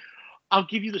 I'll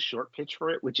give you the short pitch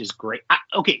for it, which is great.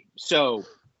 So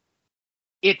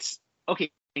it's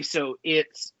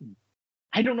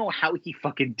I don't know how he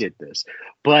fucking did this,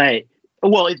 but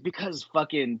it's because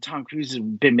fucking Tom Cruise has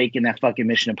been making that fucking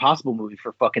Mission Impossible movie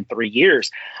for fucking 3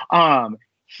 years.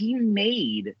 He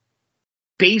made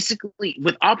basically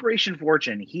with Operation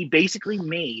Fortune, he basically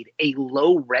made a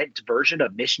low rent version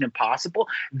of Mission Impossible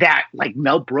that, like,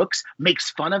 Mel Brooks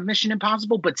makes fun of Mission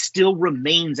Impossible, but still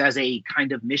remains as a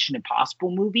kind of Mission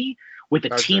Impossible movie with a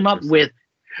team up with.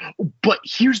 But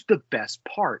here's the best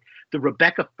part: the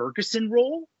Rebecca Ferguson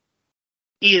role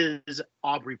is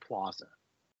Aubrey Plaza.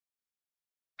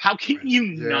 How can you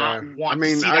not want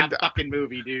to see that fucking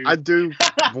movie, dude? I do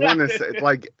want to say,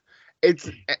 like, it's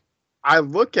I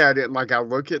look at it, like I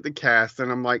look at the cast,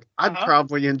 and I'm like, I'd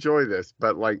probably enjoy this,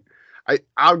 but like,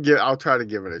 I'll try to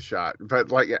give it a shot.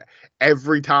 But like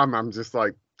every time, I'm just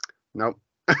like, nope.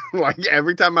 Like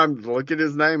every time I look at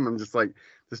his name, I'm just like,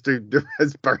 this dude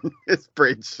has burned his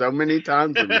bridge so many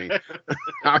times with me.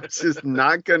 I'm just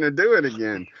not gonna do it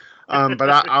again. But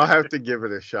I'll have to give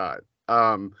it a shot.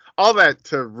 All that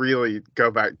to really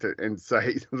go back to and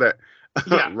say that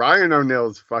Ryan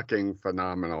O'Neill's fucking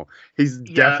phenomenal. He's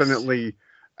definitely.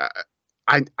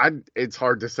 It's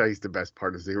hard to say he's the best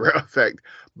part of Zero Effect,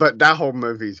 but that whole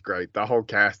movie's great. The whole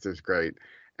cast is great,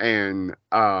 and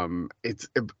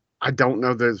I don't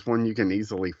know there's one you can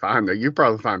easily find. You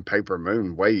probably find Paper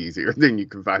Moon way easier than you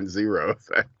can find Zero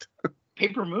Effect.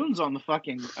 Paper Moon's on the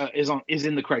fucking is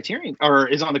in the Criterion, or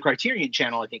is on the Criterion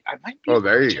channel. I think I might be. Oh,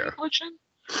 there you go. Collection.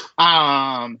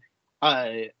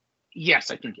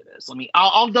 Yes, I think it is.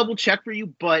 I'll double check for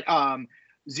you, but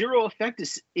Zero Effect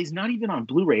is not even on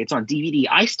Blu-ray. It's on DVD.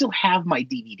 I still have my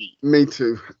DVD. Me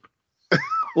too.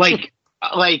 Yeah.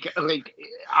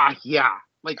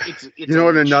 Like it's you know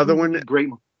what? Another one. Great.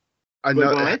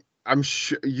 I'm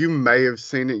sure you may have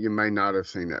seen it. You may not have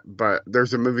seen it, but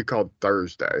there's a movie called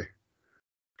Thursday.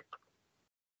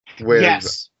 With,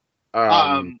 yes.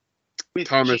 With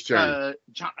Thomas Jane.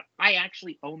 I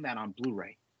actually own that on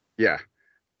Blu-ray. Yeah.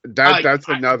 That's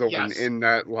another one in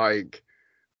that like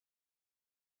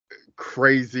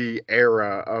crazy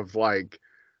era of like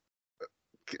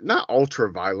not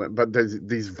ultra violent, but there's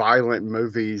these violent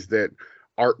movies that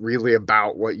aren't really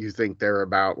about what you think they're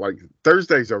about. Like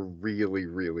Thursday's a really,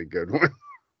 really good one.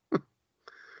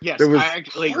 Yes, it was hard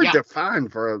to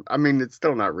find I mean, it's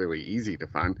still not really easy to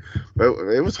find, but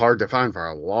it was hard to find for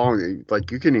a long,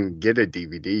 like you couldn't even get a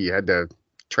DVD. You had to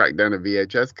track down a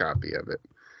VHS copy of it.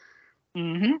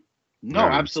 Mm-hmm. No,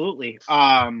 absolutely.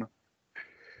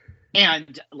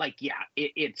 And like, yeah,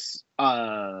 it's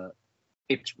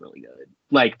really good.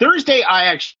 Like Thursday,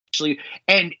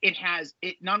 and it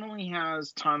not only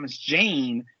has Thomas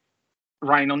Jane,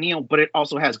 Ryan O'Neil, but it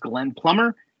also has Glenn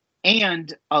Plummer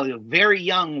and a very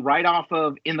young, right off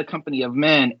of In the Company of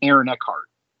Men, Aaron Eckhart.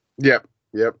 Yep.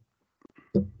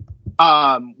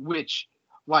 Which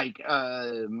like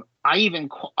I even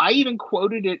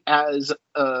quoted it as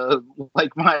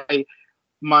like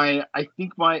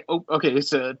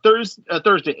it's a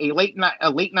Thursday, a late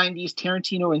 90s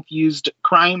Tarantino infused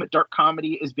crime dark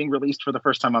comedy is being released for the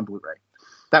first time on Blu-ray.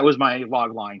 That was my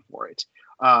log line for it.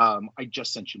 I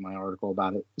just sent you my article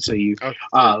about it, so you.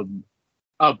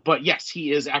 But yes,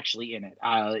 he is actually in it.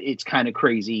 It's kind of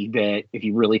crazy that if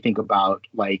you really think about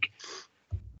like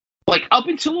up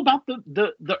until about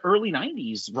the early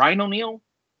 90s, Ryan O'Neil,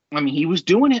 I mean, he was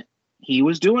doing it.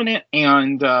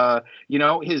 And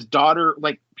his daughter,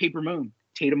 like Paper Moon,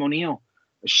 Tatum O'Neil,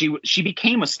 she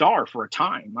became a star for a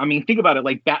time. I mean, think about it,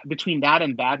 like between that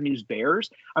and Bad News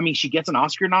Bears, I mean, she gets an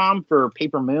Oscar nom for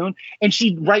Paper Moon, and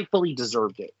she rightfully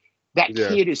deserved it. That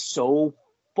kid is so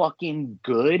fucking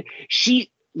good.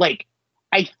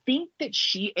 I think that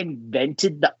she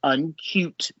invented the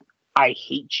uncute I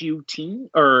hate you teen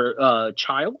or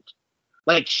child.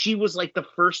 Like she was like the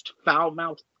first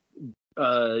foul-mouthed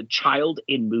child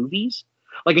in movies.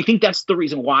 Like I think that's the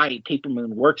reason why Paper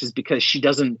Moon works, is because she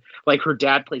doesn't, like, her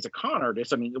dad plays a con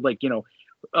artist. I mean, like, it's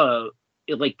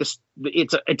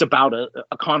about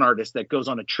a con artist that goes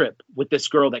on a trip with this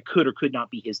girl that could or could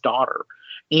not be his daughter.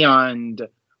 And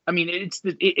I mean, it's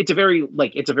a very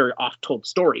oft-told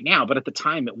story now, but at the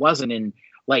time it wasn't. And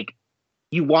like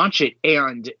you watch it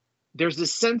and there's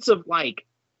this sense of like,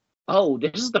 oh,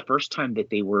 this is the first time that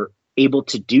they were able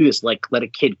to do this, like let a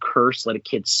kid curse, let a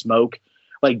kid smoke,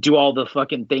 like do all the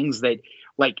fucking things that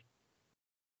like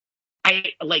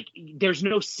there's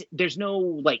no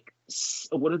like,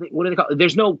 what do they call it?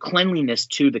 There's no cleanliness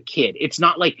to the kid. It's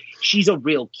not like she's a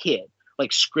real kid,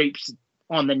 like scrapes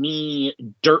on the knee,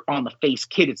 dirt on the face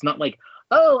kid. It's not like,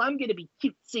 oh, I'm gonna be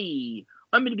cutesy,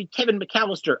 I'm gonna be Kevin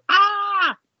McAllister.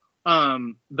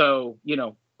 Though,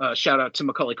 shout out to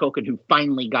Macaulay Culkin, who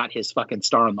finally got his fucking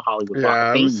star on the Hollywood Walk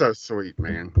of Fame. It was so sweet,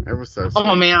 man. It was so sweet.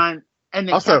 Oh man. And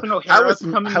then also, Catherine O'Hara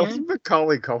coming in.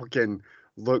 Macaulay Culkin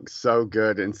looks so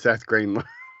good, and Seth Green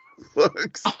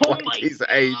looks like he's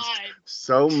aged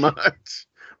so much.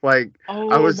 Like,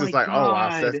 I was just like, oh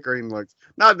wow, Seth Green looks,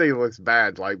 not that he looks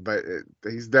bad, like, but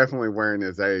he's definitely wearing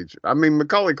his age. I mean,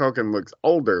 Macaulay Culkin looks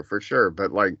older for sure,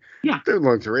 but like, dude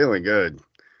looks really good.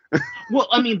 Well,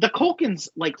 I mean, the Culkins,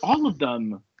 like all of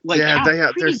them, like,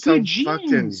 they're so genes.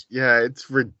 fucking, it's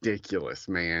ridiculous,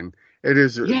 man. It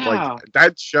is like,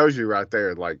 that shows you right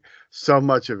there, like, so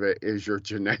much of it is your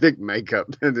genetic makeup.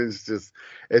 And it's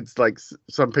like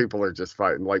some people are just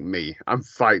fighting, like me. I'm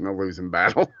fighting a losing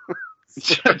battle.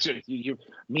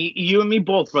 you and me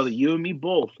both, brother. You and me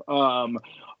both.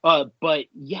 But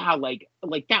yeah, like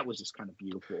that was just kind of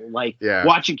beautiful. Like Yeah.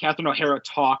 watching Catherine O'Hara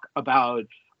talk about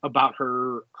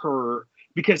her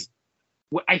because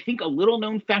what I think a little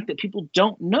known fact that people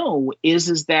don't know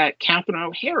is that Catherine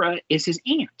O'Hara is his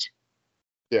aunt.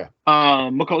 Yeah.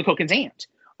 Macaulay Culkin's aunt.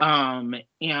 And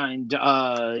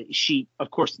she,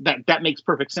 of course, that makes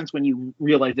perfect sense when you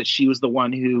realize that she was the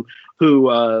one who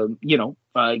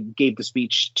gave the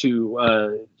speech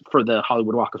for the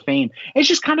Hollywood Walk of Fame. And it's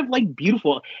just kind of like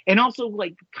beautiful, and also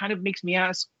like kind of makes me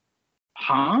ask,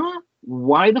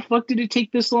 why the fuck did it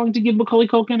take this long to give Macaulay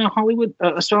Culkin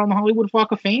a star on the Hollywood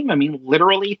Walk of Fame? I mean,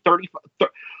 literally 30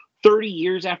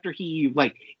 years after he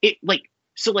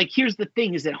So, like, here's the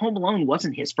thing: is that Home Alone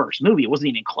wasn't his first movie. It wasn't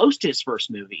even close to his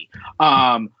first movie.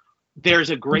 There's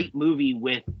a great movie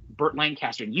with Burt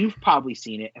Lancaster. You've probably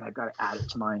seen it, and I've got to add it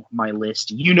to my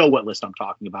list. You know what list I'm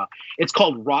talking about. It's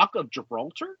called Rock of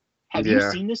Gibraltar. Have you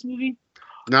seen this movie?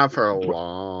 Not for a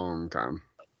long time.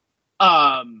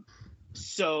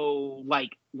 So, like,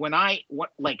 when I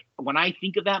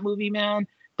think of that movie, man,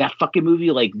 that fucking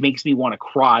movie, like, makes me want to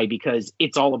cry because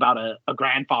it's all about a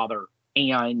grandfather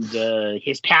and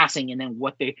his passing, and then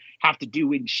what they have to do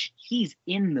when he's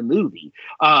in the movie.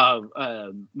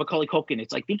 Macaulay Culkin,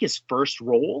 it's I think his first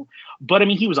role, but I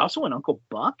mean he was also in Uncle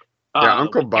Buck.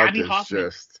 Uncle Buck Abby is Hoffman.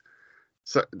 just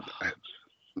so.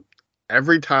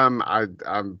 Every time I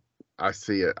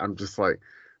see it, I'm just like,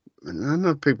 I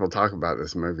know people talk about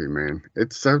this movie, man.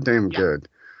 It's so damn good.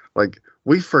 Like,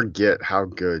 we forget how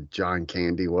good John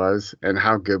Candy was and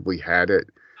how good we had it.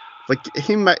 Like,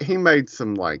 he made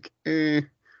some, like,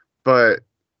 but,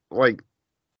 like,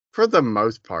 for the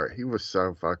most part, he was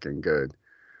so fucking good.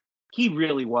 He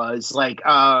really was. Like,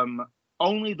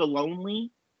 Only the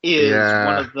Lonely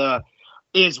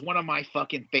is one of my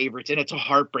fucking favorites, and it's a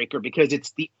heartbreaker because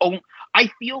it's the only. I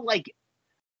feel like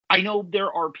I know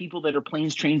there are people that are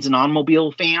planes, trains, and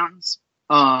automobile fans.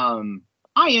 I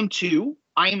am too.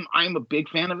 I'm a big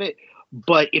fan of it.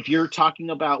 But if you're talking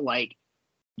about like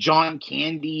John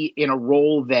Candy in a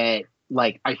role that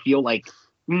like I feel like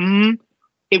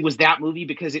it was that movie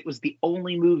because it was the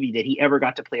only movie that he ever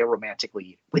got to play a romantic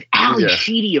lead with Ali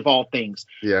Sheedy of all things,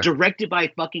 directed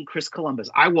by fucking Chris Columbus.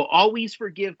 I will always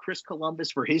forgive Chris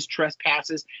Columbus for his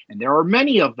trespasses, and there are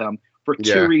many of them for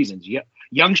two reasons: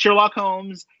 Young Sherlock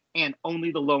Holmes and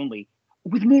Only the Lonely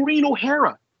with Maureen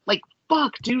O'Hara. Like,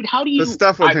 fuck, dude, how do you? The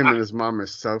stuff with him and his mom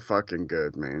is so fucking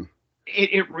good, man.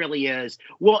 It really is.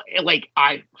 Well, like,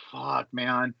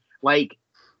 man. Like,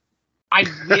 I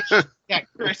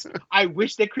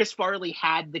wish that Chris Farley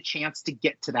had the chance to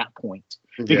get to that point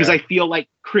because I feel like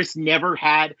Chris never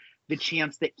had the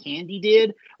chance that Candy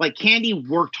did. Like, Candy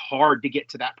worked hard to get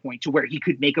to that point to where he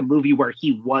could make a movie where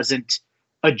he wasn't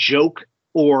a joke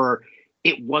or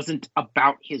it wasn't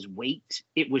about his weight.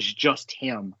 It was just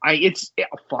him.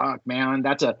 Fuck, man.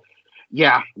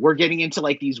 We're getting into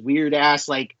like these weird ass,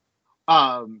 like,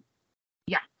 I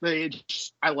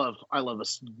love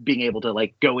us being able to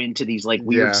like go into these like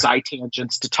weird side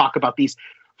tangents to talk about these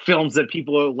films that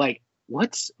people are like,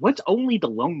 what's Only the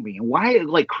Lonely and why,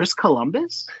 like, Chris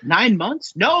Columbus 9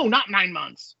 months? No, not 9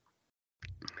 months.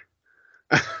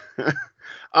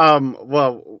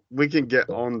 Well, we can get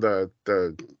on the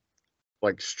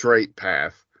like straight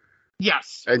path.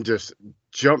 Yes. And just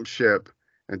jump ship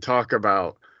and talk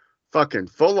about fucking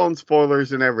full-on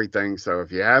spoilers and everything. So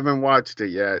if you haven't watched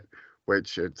it yet,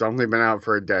 which it's only been out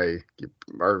for a day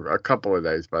or a couple of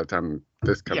days by the time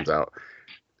this comes out,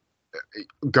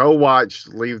 go watch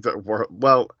Leave the World.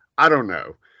 Well, I don't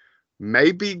know.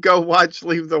 Maybe go watch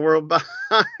Leave the World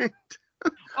Behind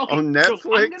on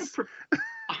Netflix. So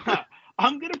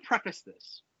I'm gonna preface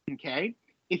this, okay?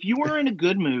 If you are in a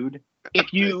good mood,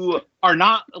 if you are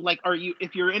not like,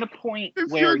 if you're in a point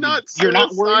where you're not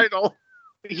worried.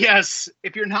 Yes,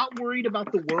 if you're not worried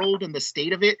about the world and the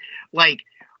state of it, like,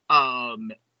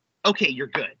 okay, you're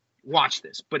good. Watch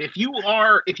this. But if you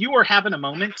are having a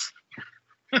moment,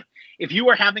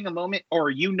 or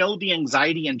you know the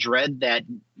anxiety and dread that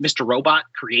Mr. Robot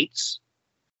creates,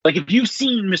 like if you've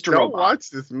seen Mr. Robot, don't watch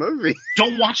this movie.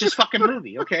 Don't watch this fucking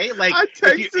movie, okay? Like, I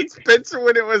texted Spencer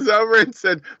when it was over and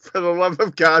said, "For the love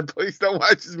of God, please don't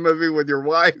watch this movie with your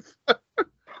wife."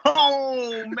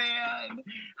 Oh man.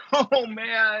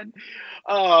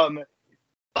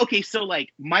 Okay, so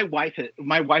like my wife read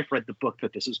the book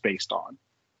that this is based on.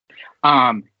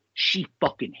 She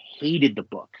fucking hated the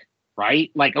book, right?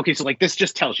 Like, okay, so like this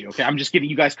just tells you, okay, I'm just giving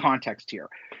you guys context here.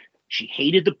 She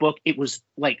hated the book. It was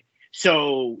like,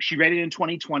 so she read it in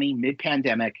 2020,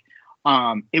 mid-pandemic.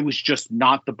 It was just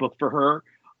not the book for her.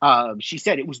 She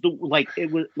said it was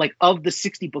of the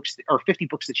 60 books or 50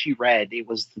 books that she read, it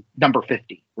was number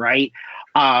 50, right?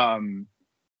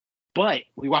 But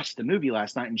we watched the movie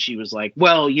last night and she was like,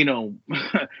 well,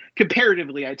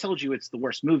 comparatively, I told you it's the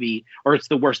worst movie or it's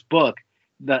the worst book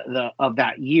of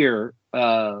that year.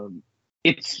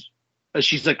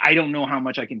 She's like, I don't know how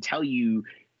much I can tell you.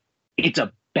 It's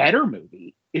a better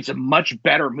movie. It's a much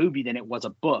better movie than it was a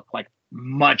book, like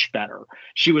much better.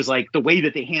 She was like, the way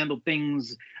that they handled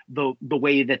things, the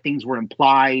way that things were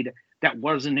implied, that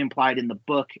wasn't implied in the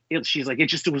book. She's like,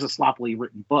 it was a sloppily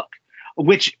written book,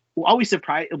 which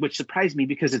surprised me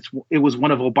because it was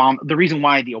one of Obama. The reason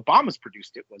why the Obamas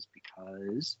produced it was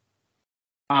because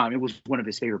it was one of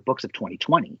his favorite books of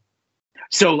 2020.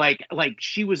 So like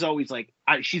she was always like,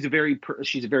 she's very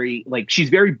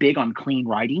big on clean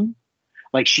writing.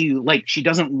 She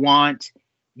doesn't want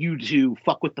you to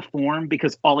fuck with the form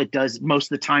because all it does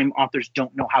most of the time, authors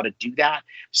don't know how to do that.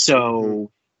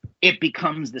 So it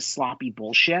becomes this sloppy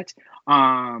bullshit.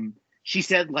 She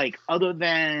said like, other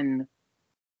than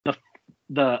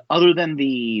the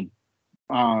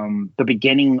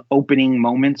beginning opening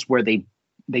moments where they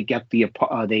get the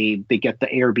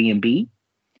Airbnb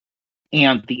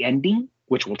and the ending,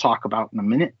 which we'll talk about in a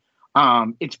minute,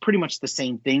 it's pretty much the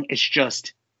same thing. It's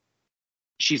just,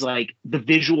 she's like, the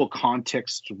visual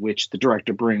context which the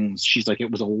director brings, she's like,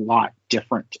 it was a lot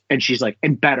different. And she's like,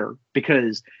 and better,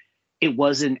 because it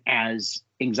wasn't as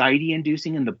anxiety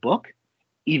inducing in the book,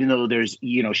 even though there's,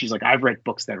 she's like, I've read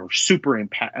books that are super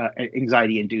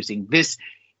anxiety inducing. This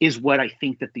is what I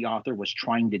think that the author was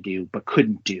trying to do, but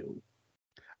couldn't do.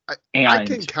 I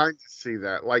can kind of see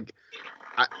that. Like,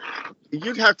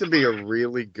 you'd have to be a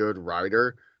really good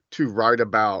writer to write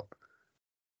about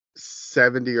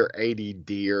 70 or 80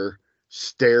 deer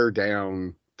stare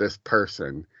down this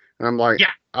person. And I'm like,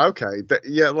 okay.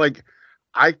 Like,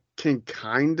 I can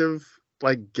kind of,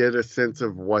 like, get a sense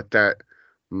of what that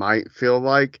might feel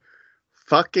like.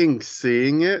 Fucking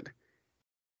seeing it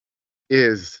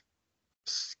is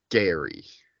scary.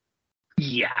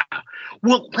 Yeah.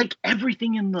 Well, like,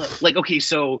 everything in the, like, okay,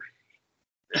 so,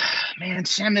 man,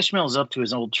 Sam Ishmael's up to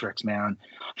his old tricks, man.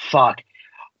 Fuck.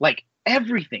 Like,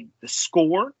 everything. The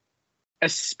score,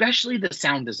 especially the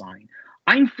sound design.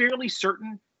 I'm fairly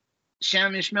certain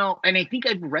Sam Ishmael, and I think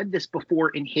I've read this before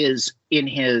in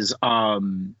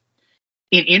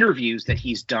interviews that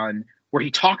he's done, where he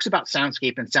talks about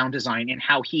soundscape and sound design and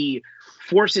how he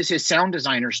forces his sound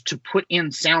designers to put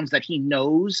in sounds that he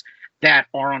knows that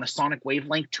are on a sonic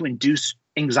wavelength to induce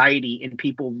anxiety in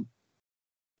people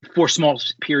for small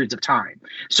periods of time.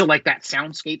 So like that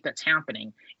soundscape that's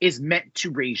happening is meant to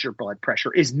raise your blood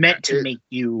pressure, is meant to make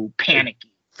you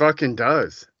panicky. Fucking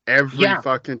does. Every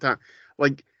fucking time.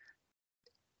 Like,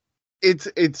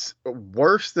 it's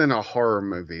worse than a horror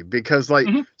movie because, like,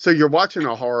 so you're watching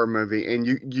a horror movie and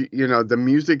you know the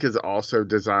music is also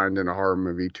designed in a horror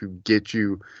movie to get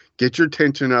your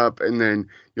tension up, and then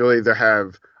you'll either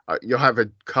have you'll have a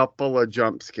couple of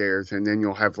jump scares and then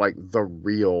you'll have like the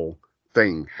real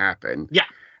thing happen.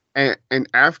 And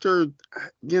after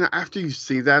you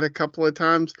see that a couple of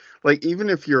times, like, even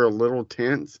if you're a little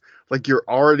tense, like, you're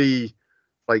already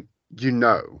like,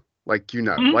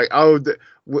 like, oh,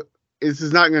 this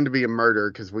is not going to be a murder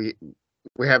because we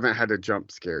haven't had a jump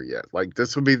scare yet. Like,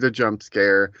 this will be the jump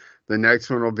scare. The next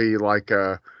one will be like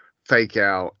a fake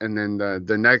out. And then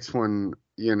the next one,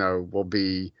 will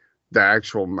be the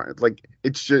actual, like,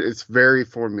 it's very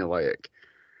formulaic.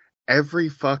 Every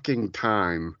fucking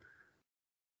time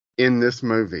in this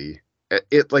movie,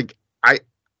 it like,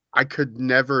 I could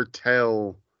never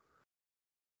tell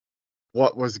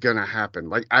what was going to happen.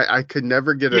 Like, I could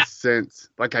never get a sense,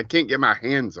 like, I can't get my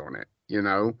hands on it,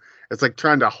 It's like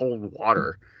trying to hold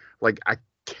water. Like, I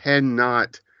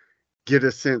cannot get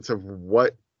a sense of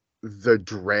what the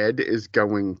dread is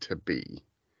going to be.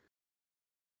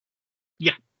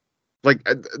 Yeah. Like,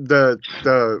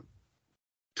 the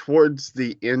towards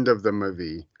the end of the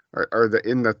movie, or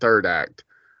in the third act,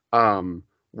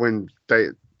 when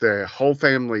the whole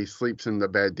family sleeps in the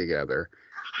bed together,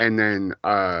 and then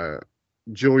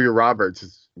Julia Roberts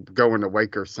is going to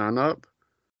wake her son up.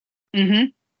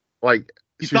 Like,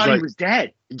 you thought he was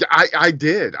dead. Yeah, I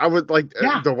did. I was like,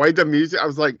 the way the music, I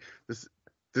was like,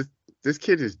 this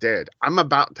kid is dead. I'm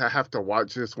about to have to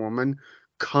watch this woman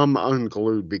come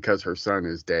unglued because her son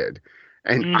is dead.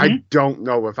 And I don't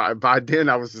know if by then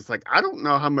I was just like, I don't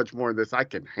know how much more of this I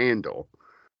can handle.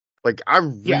 Like, I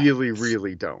really,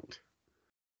 really don't.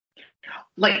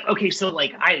 Like, okay, so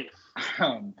like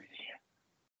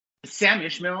Sam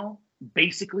Ishmael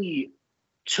basically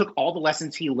took all the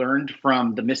lessons he learned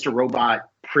from the Mr. Robot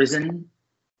prison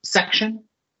section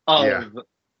of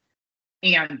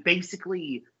and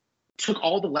basically took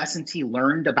all the lessons he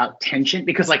learned about tension.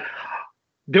 Because like,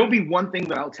 there'll be one thing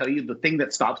that I'll tell you, the thing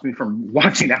that stops me from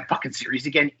watching that fucking series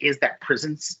again is that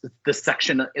prison, the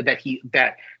section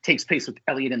that takes place with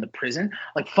Elliot in the prison.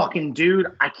 Like, fucking dude,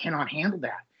 I cannot handle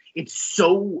that. It's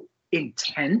so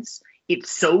intense. It's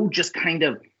so just kind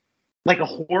of like a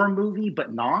horror movie,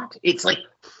 but not. It's like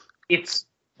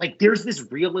there's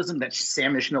this realism that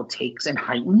Sam Ishmael takes and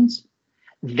heightens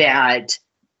that,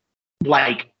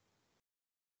 like,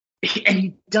 and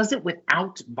he does it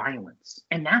without violence.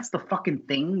 And that's the fucking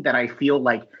thing that I feel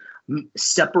like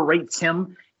separates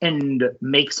him and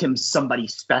makes him somebody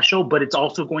special, but it's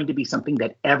also going to be something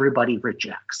that everybody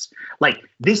rejects. Like,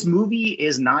 this movie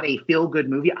is not a feel-good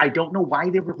movie. I don't know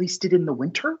why they released it in the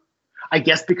winter. I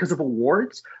guess because of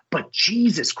awards, but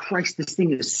Jesus Christ, this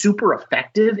thing is super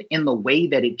effective in the way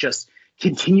that it just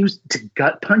continues to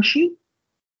gut punch you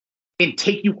and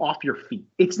take you off your feet.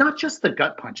 It's not just the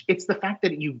gut punch. It's the fact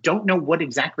that you don't know what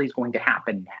exactly is going to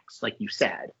happen next, like you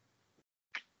said.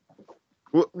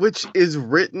 Which is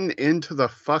written into the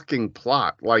fucking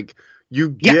plot. Like, you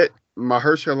get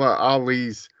Mahershala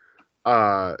Ali's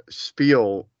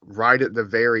spiel right at the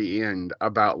very end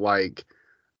about, like,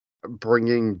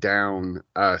 bringing down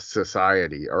a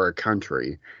society or a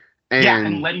country.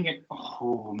 And letting it,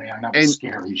 oh man, that was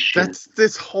scary shit. That's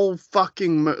this whole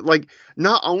fucking, like,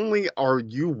 not only are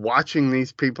you watching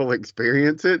these people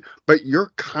experience it, but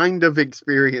you're kind of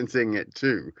experiencing it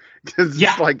too. Because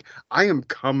it's like, I am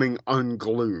coming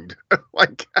unglued.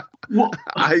 Like, well,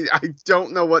 I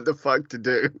don't know what the fuck to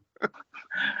do.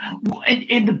 Well,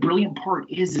 and the brilliant part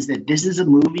is that this is a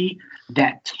movie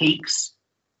that takes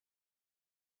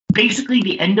basically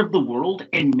the end of the world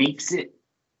and makes it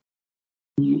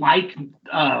like,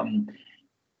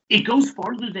 it goes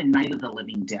farther than Night of the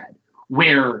Living Dead,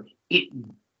 where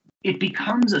it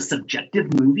becomes a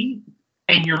subjective movie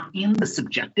and you're in the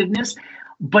subjectiveness,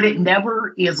 but it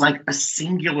never is like a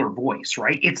singular voice,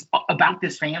 right? It's about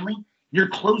this family. You're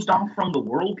closed off from the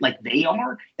world like they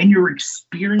are, and you're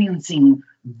experiencing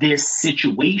this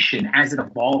situation as it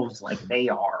evolves like they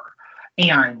are.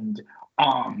 And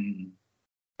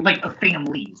like a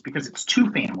families, because it's two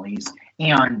families,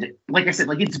 and like I said,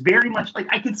 like, it's very much like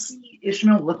I could see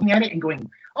Ishmael looking at it and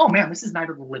going, "Oh man, this is Night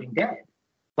of the Living Dead."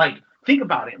 Like, think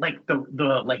about it. Like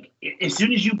the like, as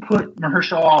soon as you put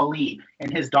Mahershala Ali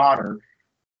and his daughter,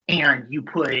 and you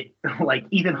put like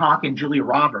Ethan Hawke and Julia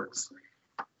Roberts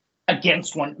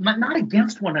against not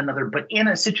against one another, but in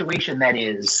a situation that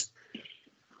is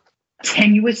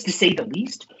tenuous to say the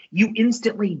least, you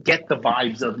instantly get the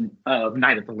vibes of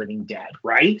Night of the Living Dead,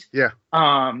 right? Yeah.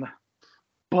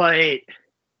 But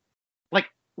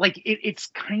it's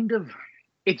kind of,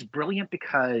 it's brilliant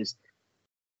because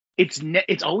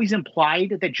it's always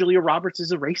implied that Julia Roberts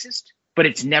is a racist, but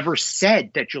it's never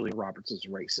said that Julia Roberts is a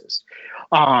racist.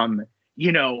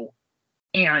 You know,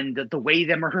 and the way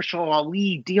that Mahershala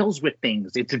Ali deals with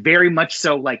things, it's very much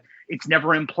so like, it's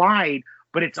never implied,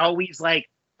 but it's always like,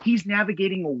 he's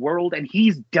navigating a world and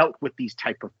he's dealt with these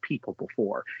type of people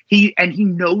before. He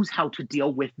knows how to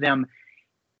deal with them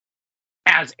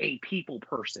as a people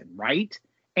person, right?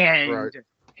 And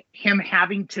him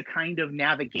having to kind of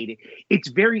navigate it. It's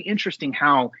very interesting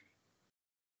how,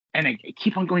 and I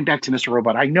keep on going back to Mr.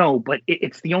 Robot, I know, but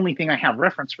it's the only thing I have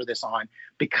reference for this on,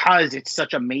 because it's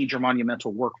such a major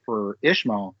monumental work for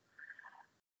Ishmael.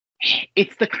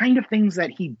 It's the kind of things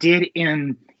that he did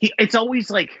it's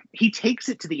always like, he takes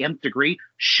it to the nth degree.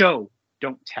 Show,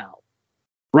 don't tell,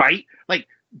 right? Like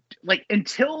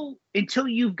until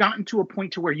you've gotten to a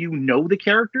point to where you know the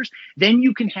characters, then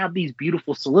you can have these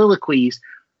beautiful soliloquies,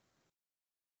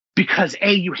 because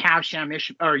you have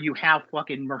you have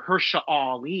fucking Mahershala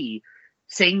Ali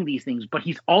saying these things, but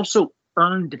he's also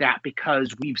earned that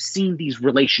because we've seen these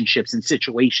relationships and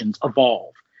situations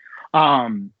evolve.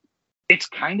 It's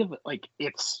kind of like,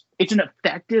 it's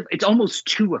almost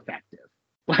too effective.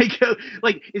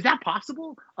 Like, is that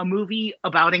possible? A movie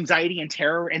about anxiety and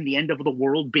terror and the end of the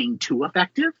world being too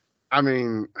effective? I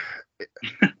mean,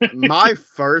 my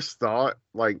first thought,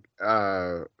 like,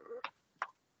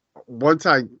 once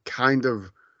I kind of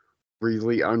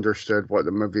really understood what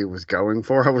the movie was going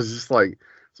for, I was just like,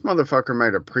 this motherfucker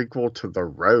made a prequel to The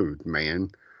Road,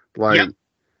 man. Like, yep.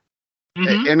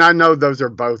 Mm-hmm. And I know those are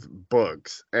both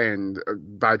books and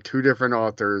by two different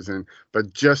authors,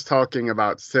 but just talking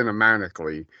about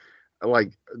cinematically,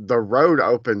 like, The Road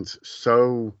opens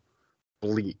so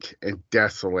bleak and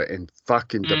desolate and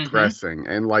fucking depressing,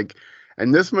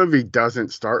 and this movie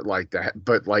doesn't start like that,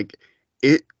 but like,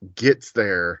 it gets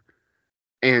there,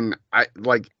 and I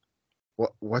like,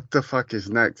 what the fuck is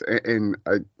next? And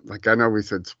like, I know we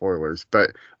said spoilers,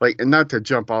 but like, and not to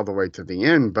jump all the way to the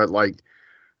end, but like,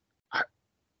 I,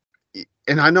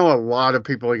 and I know a lot of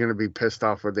people are going to be pissed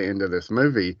off with the end of this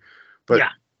movie, but Yeah.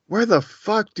 where the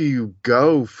fuck do you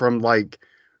go from like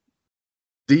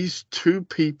these two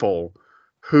people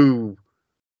who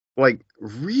like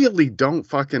really don't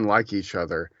fucking like each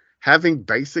other, having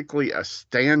basically a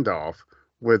standoff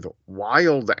with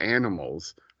wild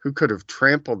animals who could have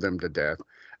trampled them to death,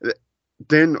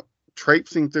 then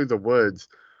traipsing through the woods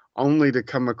only to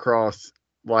come across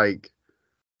like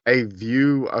a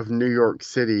view of New York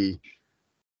City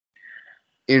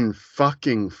in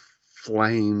fucking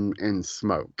flame and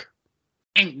smoke.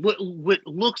 And what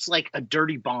looks like a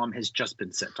dirty bomb has just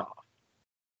been set off.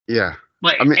 Yeah.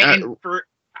 Like, I mean,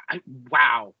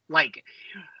 wow. Like,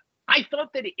 I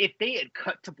thought that if they had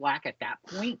cut to black at that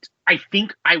point, I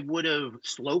think I would have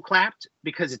slow clapped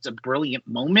because it's a brilliant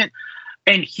moment.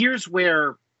 And here's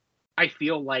where I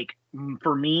feel like,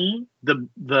 for me,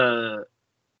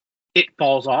 it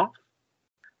falls off.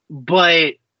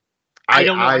 But I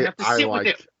don't know. I have to sit with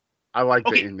it. I like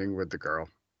the ending with the girl.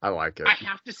 I like it. I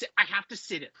have to sit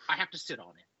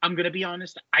on it. I'm gonna be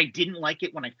honest. I didn't like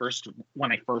it when I first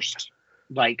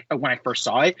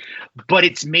saw it, but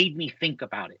it's made me think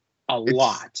about it a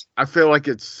lot. I feel like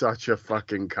it's such a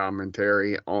fucking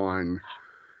commentary on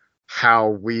how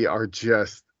we are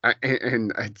just,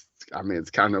 and it's, I mean,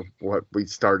 it's kind of what we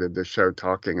started the show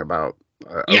talking about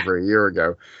over a year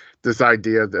ago. This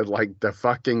idea that like the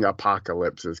fucking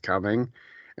apocalypse is coming,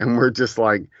 and we're just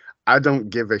like, I don't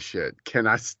give a shit. Can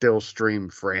I still stream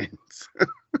Friends?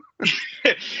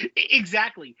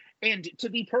 Exactly. And to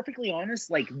be perfectly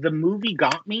honest, like the movie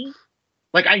got me.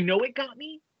 Like I know it got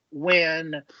me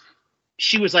when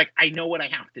she was like, I know what I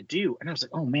have to do. And I was like,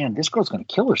 oh man, this girl's going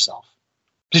to kill herself.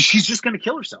 She's just going to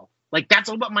kill herself. Like that's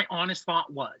what my honest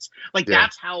thought was. Like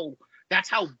that's how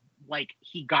like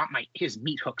he got his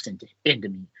meat hooks into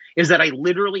me, is that I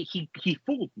literally, he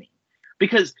fooled me,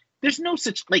 because there's no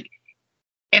such like,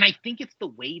 and I think it's the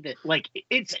way that like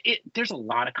there's a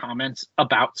lot of comments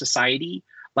about society,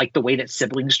 like the way that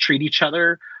siblings treat each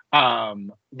other, the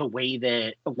way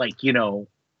that like, you know,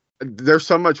 there's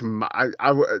so much.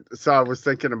 So I was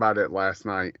thinking about it last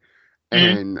night,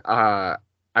 and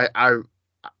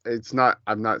it's not.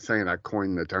 I'm not saying I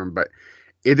coined the term, but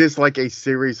it is like a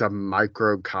series of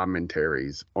micro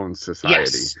commentaries on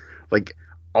society, like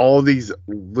all these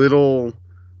little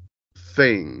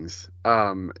things,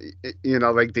 you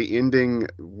know, like the ending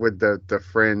with the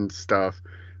friend stuff,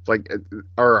 like,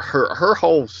 or her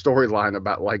whole storyline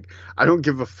about like, I don't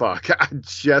give a fuck, I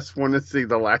just want to see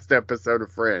the last episode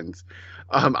of Friends,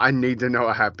 I need to know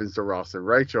what happens to Ross and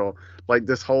Rachel, like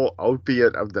this whole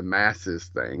opiate of the masses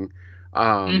thing.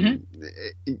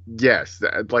 Yes,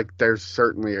 like there's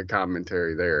certainly a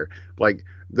commentary there, like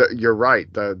you're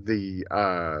right, the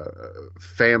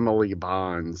family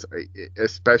bonds,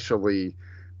 especially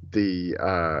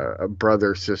the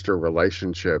brother sister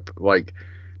relationship, like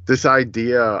this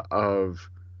idea of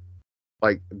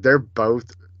like they're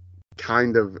both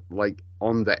kind of like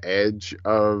on the edge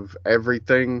of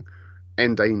everything,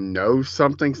 and they know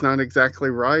something's not exactly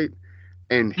right,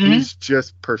 and he's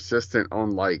just persistent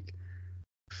on like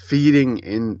feeding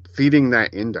that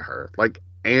into her, like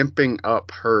amping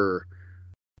up her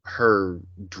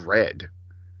dread.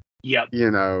 Yep.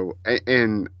 You know,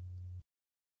 and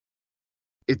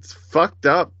it's fucked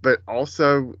up, but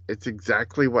also it's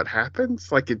exactly what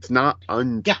happens. Like it's not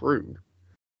untrue.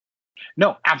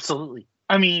 No, absolutely.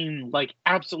 I mean, like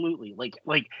absolutely. Like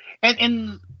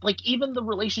and like even the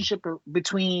relationship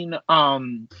between GH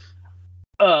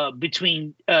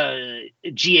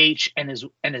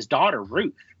and his daughter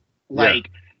Ruth, like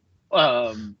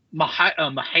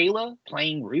Mahala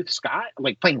playing Ruth Scott,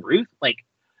 like playing Ruth, like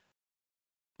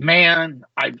man,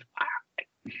 I've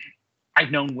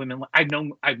known women, I've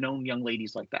known young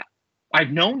ladies like that.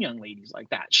 I've known young ladies like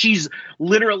that. She's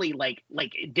literally like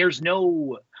there's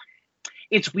no,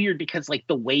 it's weird because like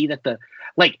the way that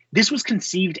this was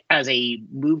conceived as a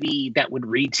movie that would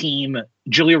reteam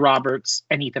Julia Roberts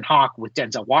and Ethan Hawke with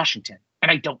Denzel Washington.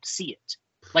 And I don't see it.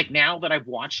 Like now that I've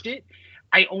watched it,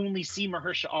 I only see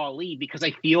Mahershala Ali because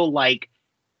I feel like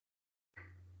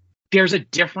there's a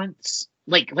difference.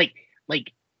 Like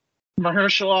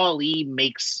Mahershala Ali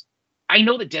makes, I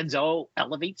know that Denzel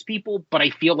elevates people, but I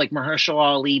feel like Mahershala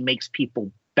Ali makes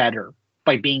people better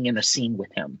by being in a scene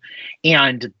with him.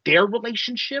 And their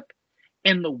relationship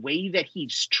and the way that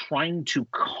he's trying to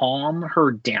calm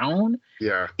her down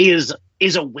is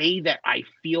a way that I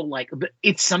feel like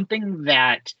it's something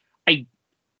that I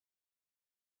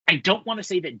I don't want to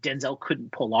say that Denzel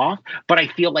couldn't pull off, but I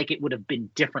feel like it would have been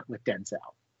different with Denzel.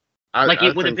 Like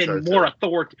it would have been more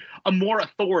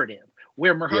authoritative.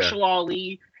 Where Mahershala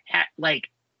Ali had, like,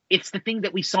 it's the thing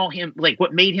that we saw him, like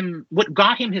what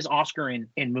got him his Oscar in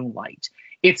Moonlight.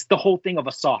 It's the whole thing of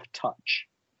a soft touch,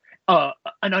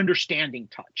 an understanding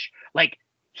touch. Like,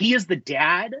 he is the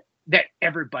dad that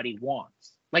everybody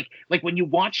wants. Like when you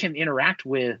watch him interact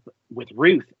with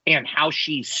Ruth and how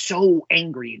she's so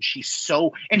angry and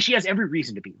she has every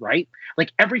reason to be, right?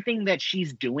 Like, everything that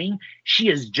she's doing, she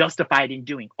is justified in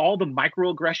doing. All the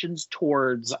microaggressions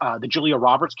towards the Julia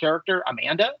Roberts character,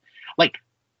 Amanda, like,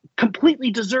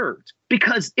 completely deserved,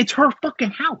 because it's her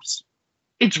fucking house.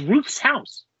 It's Ruth's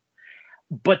house.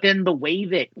 But then the way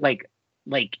that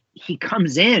like he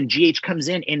comes in, GH comes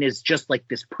in and is just like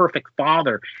this perfect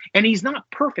father, and he's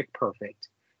not perfect.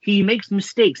 He makes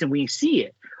mistakes and we see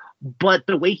it, but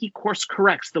the way he course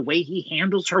corrects, the way he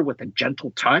handles her with a gentle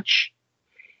touch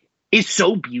is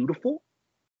so beautiful.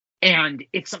 And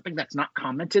it's something that's not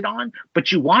commented on,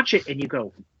 but you watch it and you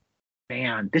go,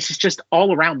 man, this is just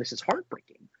all around. This is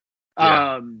heartbreaking.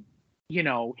 Yeah. And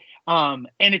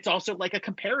it's also like a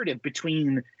comparative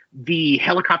between the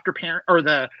helicopter parent or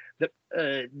the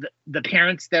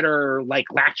parents that are like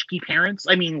latchkey parents.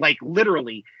 I mean, like,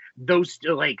 literally those,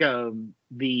 like,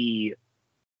 the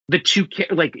two,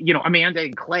 like, Amanda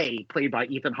and Clay, played by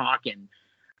Ethan Hawke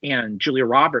and Julia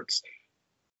Roberts.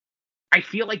 I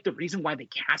feel like the reason why they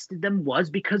casted them was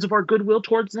because of our goodwill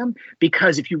towards them.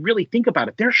 Because if you really think about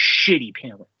it, they're shitty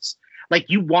parents. Like,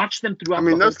 you watch them throughout. I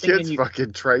mean, those kids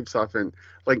fucking traipse off, and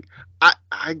like,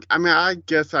 I mean, I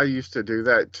guess I used to do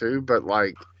that too, but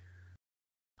like,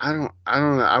 I don't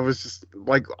know. I was just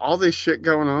like, all this shit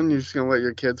going on, you're just gonna let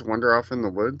your kids wander off in the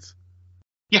woods?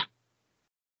 Yeah.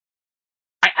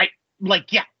 Like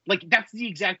that's the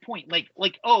exact point.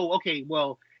 Like, oh, okay,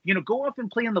 well, go off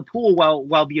and play in the pool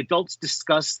while the adults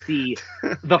discuss the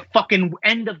fucking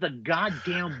end of the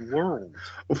goddamn world.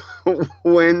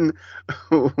 When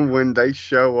they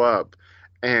show up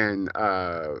and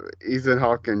Ethan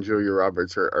Hawke and Julia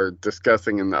Roberts are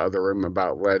discussing in the other room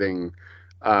about letting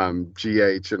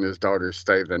GH and his daughter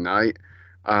stay the night,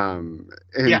 and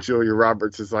Julia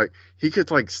Roberts is like, he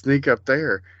could like sneak up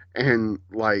there and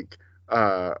like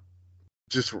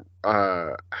just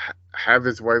have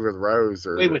his way with Rose,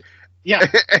 or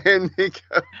and he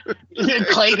goes,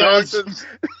 Clay goes,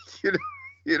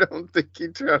 you don't think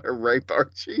he'd try to rape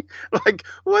Archie? Like,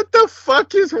 what the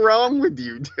fuck is wrong with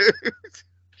you, dude?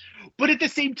 But at the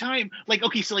same time, like,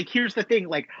 okay, so like, here's the thing.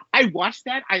 Like, I watched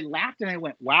that, I laughed, and I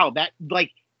went, wow,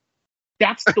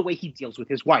 that's the way he deals with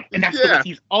his wife. And that's the way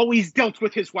he's always dealt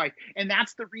with his wife. And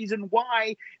that's the reason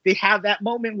why they have that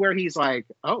moment where he's like,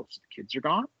 oh, so the kids are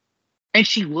gone? And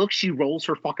she rolls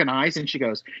her fucking eyes, and she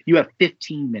goes, you have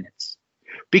 15 minutes.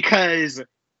 Because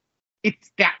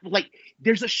it's that, like,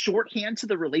 there's a shorthand to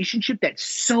the relationship that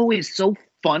is so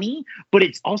funny, but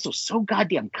it's also so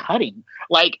goddamn cutting.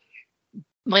 Like,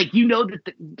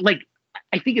 that,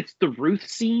 I think it's the Ruth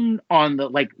scene on the,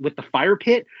 like, with the fire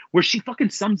pit, where she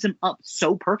fucking sums him up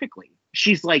so perfectly.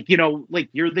 She's like, like,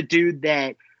 you're the dude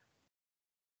that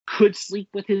could sleep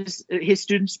with his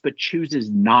students, but chooses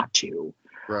not to.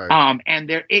 Right.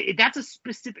 And that's a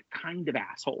specific kind of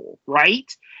asshole, right?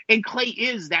 And Clay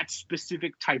is that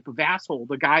specific type of asshole,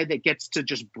 the guy that gets to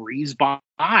just breeze by,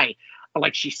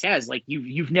 like she says, like,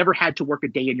 you've never had to work a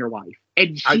day in your life,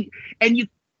 and you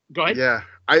go ahead. Yeah,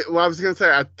 I was gonna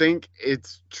say, I think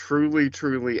it's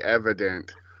truly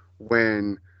evident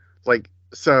when, like,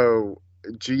 so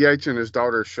GH and his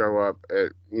daughter show up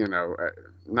at,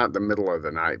 not the middle of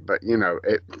the night, but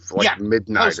it's like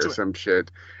midnight or some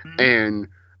shit, and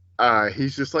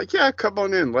he's just like, yeah, come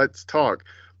on in, let's talk.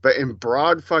 But in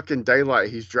broad fucking daylight,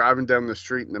 he's driving down the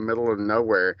street in the middle of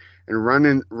nowhere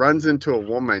and runs into a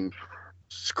woman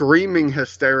screaming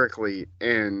hysterically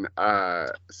in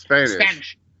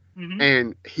Spanish. Mm-hmm.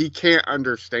 And he can't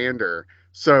understand her.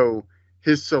 So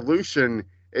his solution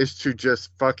is to just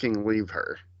fucking leave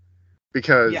her.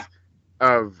 Because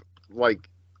of, like,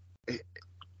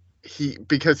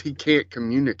 because he can't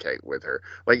communicate with her.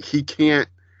 Like, he can't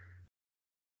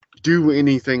do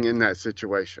anything in that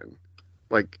situation.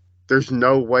 Like, there's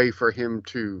no way for him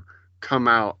to come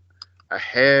out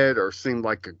ahead or seem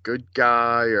like a good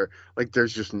guy, or, like,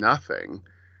 there's just nothing.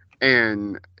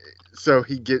 And so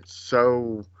he gets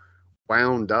so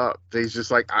wound up that he's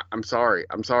just like, I'm sorry,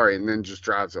 and then just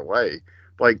drives away.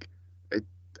 Like,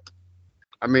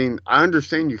 I mean, I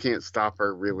understand you can't stop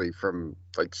her really from,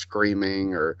 like,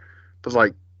 screaming, but,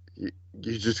 like, you're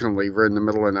just gonna leave her in the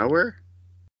middle of nowhere?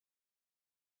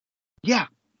 Yeah.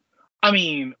 I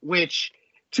mean, which,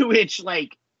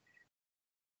 like,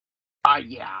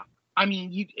 Yeah. I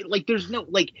mean, you like. There's no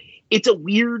like. It's a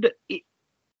weird.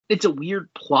 It's a weird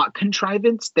plot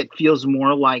contrivance that feels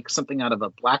more like something out of a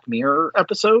Black Mirror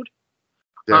episode.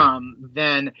 Yeah.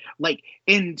 Then like,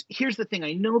 and here's the thing.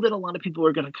 I know that a lot of people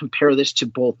are going to compare this to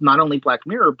both not only Black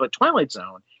Mirror but Twilight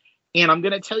Zone. And I'm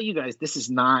going to tell you guys, this is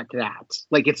not that.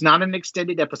 Like, it's not an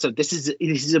extended episode. This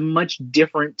is a much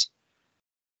different.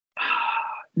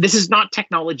 This is not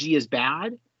technology is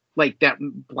bad, like that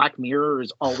Black Mirror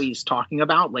is always talking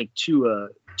about, like to a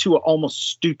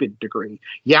almost stupid degree.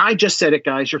 Yeah, I just said it,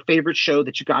 guys. Your favorite show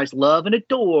that you guys love and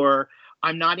adore,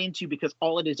 I'm not into because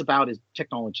all it is about is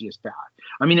technology is bad.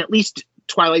 I mean, at least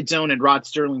Twilight Zone and Rod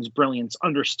Serling's brilliance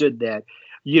understood that,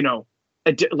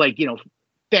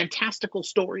 fantastical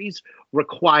stories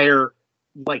require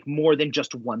like more than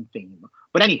just one theme.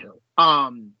 But anywho,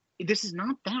 this is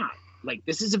not that. Like,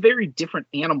 this is a very different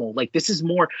animal. Like, this is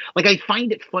more like, I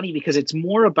find it funny because it's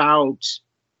more about,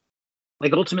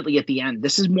 like, ultimately at the end,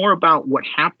 this is more about what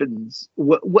happens,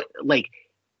 what like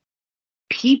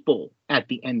people at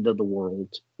the end of the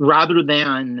world rather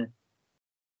than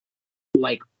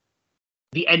like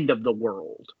the end of the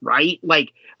world, right?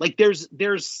 Like there's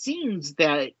scenes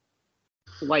that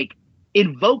like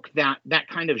invoke that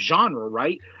kind of genre,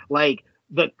 right? Like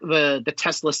the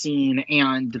Tesla scene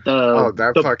and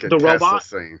that fucking the Tesla robot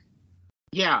scene.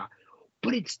 Yeah,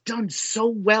 but it's done so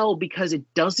well because it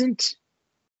doesn't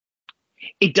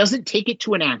take it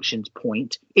to an action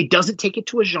point. It doesn't take it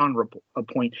to a genre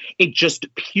point. It just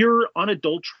pure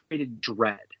unadulterated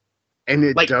dread. And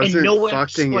it doesn't and no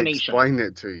fucking explanation. explain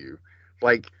it to you.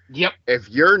 Like, yep. If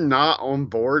you're not on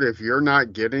board, if you're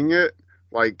not getting it,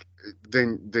 like,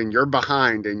 then you're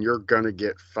behind and you're gonna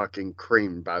get fucking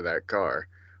creamed by that car.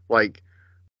 Like,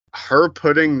 her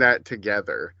putting that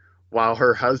together while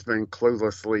her husband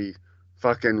cluelessly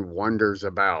fucking wanders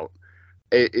about.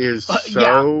 It is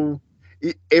so...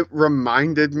 Yeah. It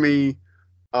reminded me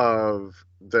of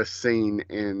the scene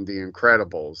in The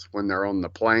Incredibles when they're on the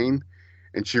plane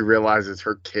and she realizes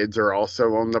her kids are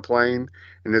also on the plane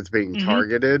and it's being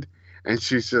targeted. And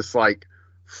she's just like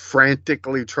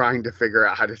frantically trying to figure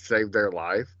out how to save their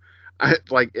life.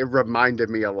 It reminded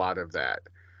me a lot of that.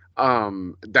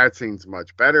 That scene's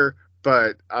much better,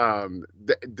 but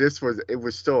it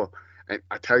was still, and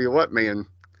I tell you what, man,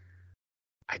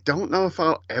 I don't know if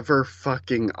I'll ever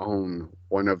fucking own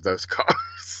one of those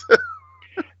cars.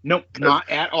 Nope, not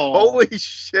at all. Holy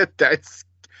shit, and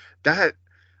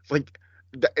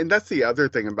that's the other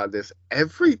thing about this.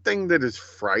 Everything that is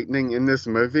frightening in this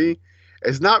movie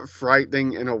is not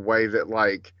frightening in a way that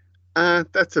like,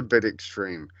 that's a bit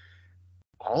extreme.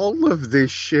 All of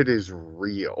this shit is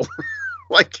real.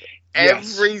 Like,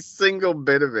 yes. Every single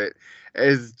bit of it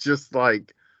is just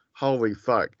like, holy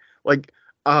fuck. Like,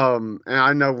 and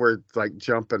I know we're like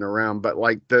jumping around, but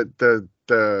like the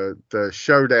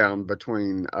showdown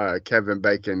between Kevin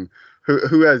Bacon,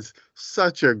 who has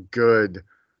such a good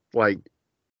like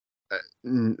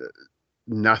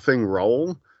nothing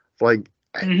role. Like,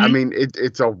 I mean,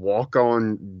 it's a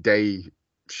walk-on day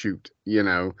shoot. You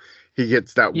know, he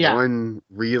gets that one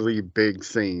really big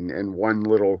scene and one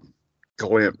little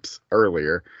glimpse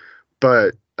earlier,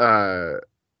 but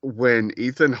when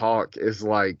Ethan Hawke is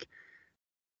like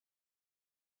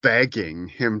begging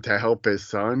him to help his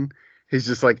son, he's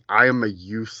just like, I am a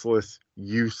useless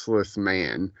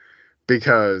man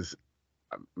because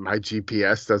my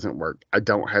GPS doesn't work. I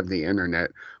don't have the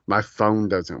internet. My phone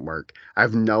doesn't work. I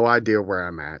have no idea where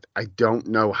I'm at. I don't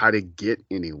know how to get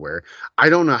anywhere. I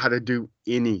don't know how to do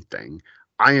anything.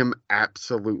 I am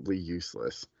absolutely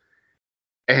useless.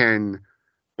 And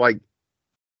like,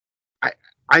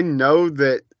 I know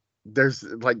that there's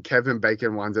like Kevin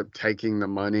Bacon winds up taking the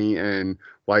money and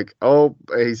like, oh,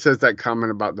 he says that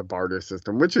comment about the barter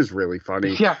system, which is really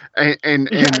funny. Yeah. And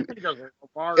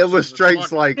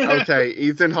illustrates like, okay,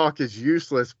 Ethan Hawke is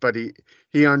useless, but he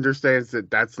understands that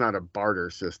that's not a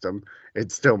barter system.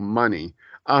 It's still money.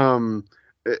 But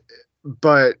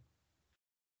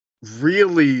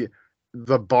really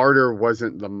the barter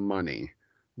wasn't the money.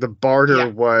 The barter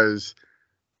was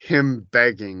him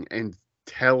begging and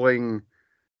telling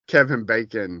Kevin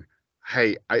Bacon,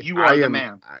 hey, you are the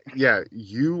man. Yeah,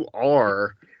 you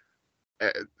are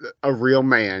a real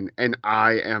man and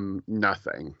I am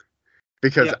nothing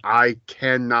because I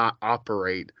cannot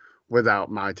operate without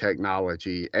my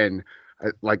technology. And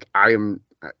like, I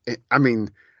mean,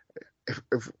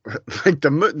 if like the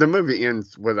movie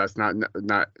ends with us not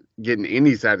getting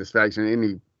any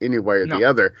satisfaction any way or the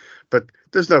other, but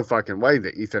there's no fucking way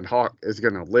that Ethan Hawke is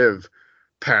going to live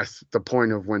past the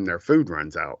point of when their food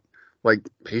runs out. Like,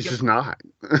 he's just not.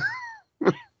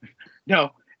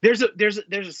 No, there's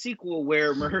a sequel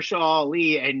where Mahershala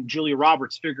Ali and Julia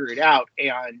Roberts figure it out,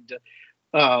 and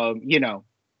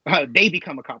they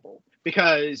become a couple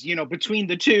because between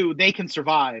the two they can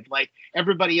survive. Like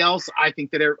everybody else, I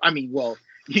think that we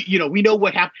know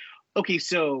what happened. Okay,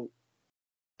 so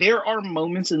there are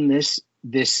moments in this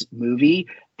movie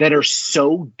that are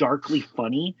so darkly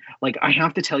funny. Like I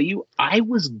have to tell you, I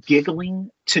was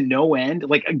giggling to no end,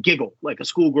 like a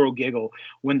schoolgirl giggle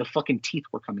when the fucking teeth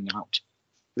were coming out.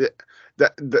 Yeah,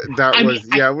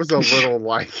 it was a little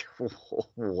like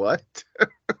what?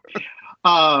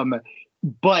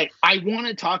 But I want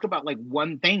to talk about like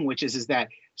one thing, which is that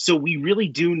so we really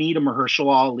do need a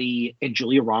Mahershala Ali and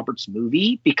Julia Roberts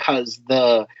movie because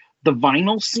the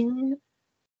vinyl scene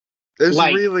is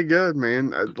really good, man.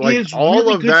 Like is all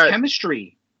really of good that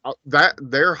chemistry. That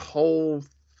their whole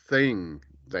thing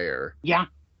there,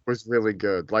 was really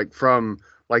good. Like from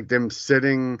like them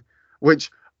sitting,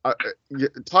 which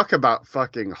talk about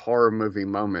fucking horror movie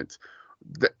moments.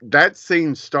 That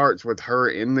scene starts with her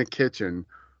in the kitchen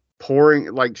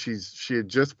pouring, like she had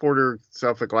just poured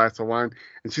herself a glass of wine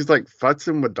and she's like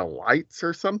futzing with the lights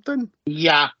or something.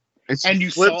 Yeah. And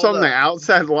she flips on the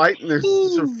outside light and there's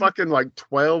just fucking like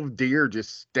 12 deer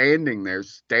just standing there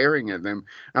staring at them.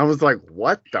 And I was like,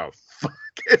 what the fuck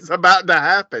is about to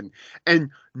happen?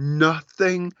 And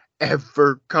nothing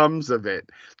ever comes of it.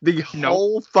 The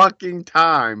whole fucking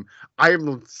time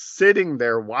I'm sitting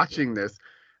there watching this,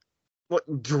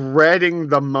 dreading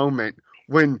the moment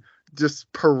when this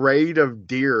parade of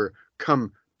deer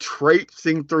come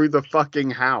traipsing through the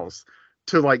fucking house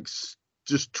to like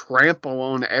just trample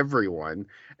on everyone,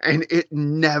 and it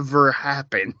never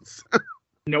happens.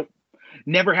 Nope,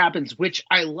 never happens, which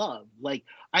I love. Like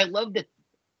I love that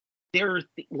there are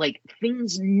like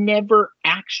things never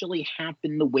actually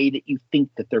happen the way that you think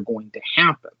that they're going to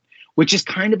happen, which is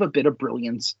kind of a bit of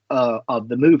brilliance of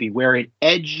the movie, where it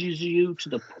edges you to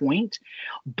the point,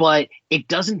 but it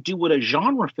doesn't do what a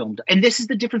genre film does. And this is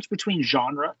the difference between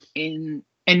genre and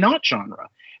not genre,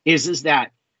 is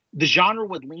that the genre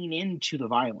would lean into the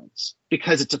violence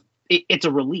because it's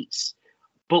a release.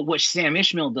 But what Sam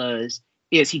Ishmael does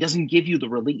is he doesn't give you the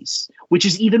release, which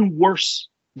is even worse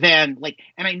than like,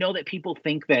 and I know that people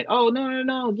think that, oh,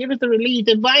 no, give us the release.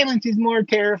 The violence is more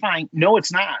terrifying. No,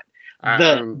 it's not.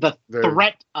 The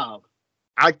threat of.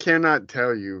 I cannot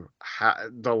tell you how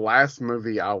the last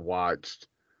movie I watched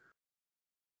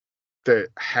that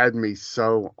had me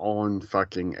so on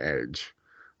fucking edge.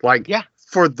 Like,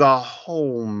 for the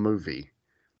whole movie.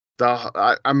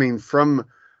 I mean, from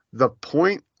the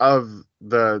point of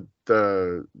the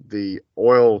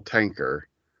oil tanker,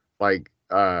 like,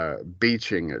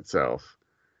 beaching itself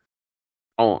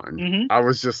on, I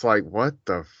was just like, what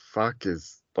the fuck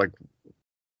is, like,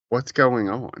 what's going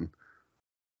on?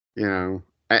 You know?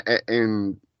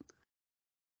 And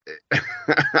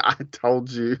I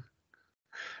told you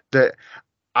that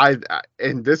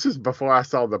and this is before I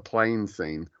saw the plane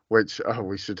scene, which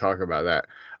we should talk about that.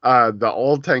 The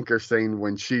oil tanker scene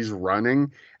when she's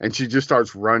running and she just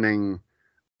starts running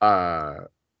like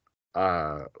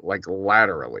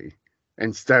laterally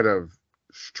instead of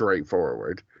straight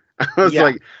forward. I was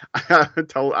like,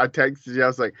 I texted you, I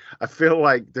was like, I feel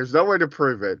like there's no way to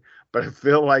prove it, but I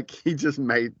feel like he just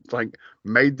made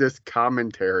this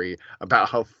commentary about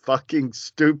how fucking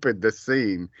stupid the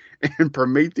scene in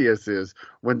Prometheus is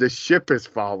when the ship is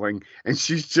falling and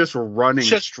she's just running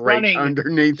straight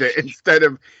underneath it instead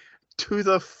of to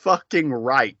the fucking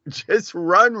right. Just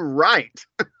run right.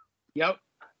 Yep.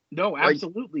 No,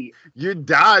 absolutely. Like, you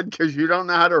died because you don't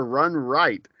know how to run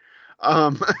right.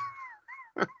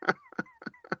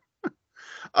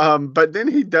 But then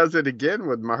he does it again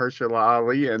with Mahershala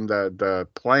Ali and the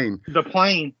plane. The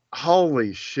plane.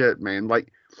 Holy shit, man!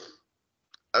 Like,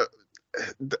 I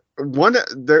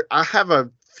have a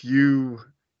few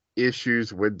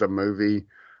issues with the movie.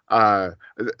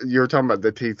 You were talking about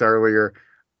the teeth earlier.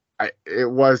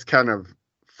 It was kind of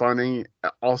funny.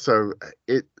 Also,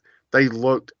 they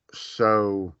looked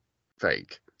so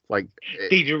fake. Like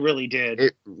they really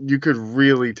did. You could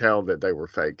really tell that they were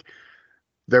fake.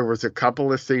 There was a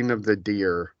couple of scenes of the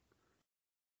deer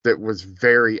that was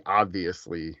very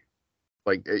obviously,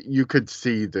 like, you could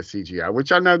see the CGI,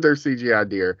 which I know they're CGI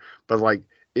deer, but like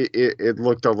it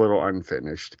looked a little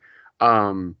unfinished.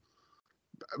 But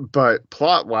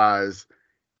plot wise,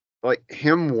 like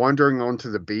him wandering onto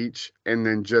the beach and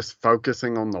then just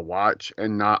focusing on the watch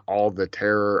and not all the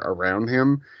terror around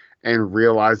him and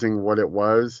realizing what it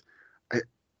was,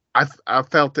 I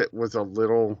felt it was a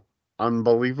little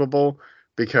unbelievable.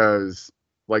 Because,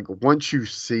 like, once you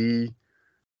see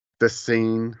the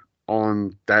scene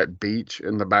on that beach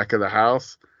in the back of the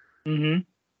house,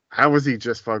 How was he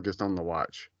just focused on the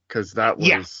watch? Because that was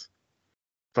Yeah.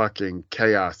 fucking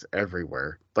chaos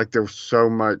everywhere. Like there was so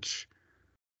much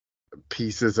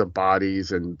pieces of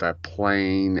bodies and that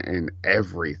plane and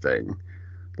everything.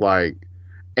 Like,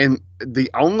 and the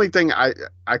only thing I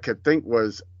could think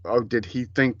was, oh, did he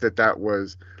think that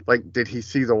was like, did he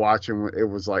see the watch and it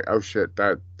was like, oh shit,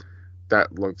 that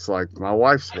looks like my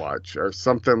wife's watch or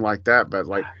something like that? But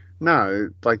like, no,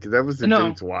 like that was the No.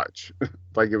 dude's watch.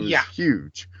 Like it was Yeah.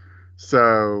 huge.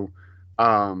 So,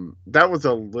 that was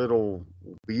a little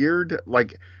weird.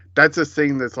 Like that's a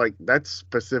scene that's like that's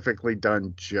specifically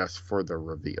done just for the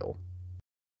reveal.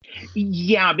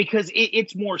 Yeah, because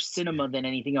it's more cinema than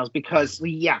anything else. Because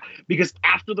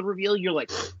after the reveal, you're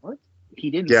like, what? He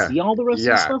didn't Yeah. see all the rest of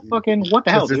the Yeah. stuff? Fucking what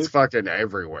the hell, Because it's dude? fucking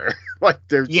everywhere. Like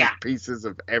there's Yeah. just pieces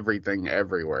of everything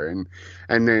everywhere,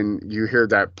 and then you hear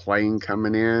that plane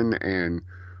coming in, and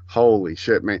holy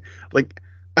shit, man! Like,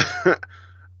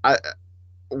 I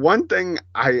one thing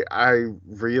I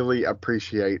really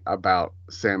appreciate about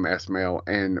Sam Esmail,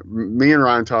 and me and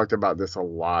Ryan talked about this a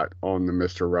lot on the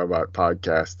Mr. Robot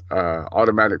podcast,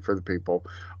 Automatic for the People.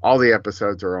 All the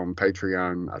episodes are on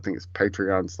Patreon. I think it's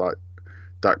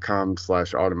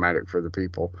patreon.com/automatic for the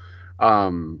people,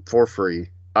 for free.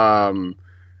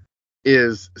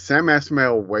 Is Sam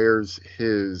Esmail wears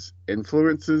his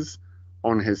influences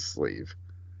on his sleeve.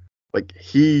 Like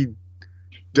he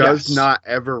does Yes. not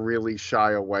ever really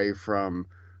shy away from,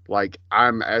 like,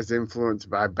 I'm as influenced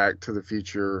by Back to the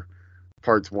Future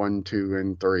parts 1, 2,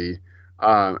 and 3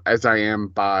 as I am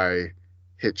by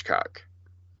Hitchcock,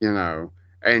 you know.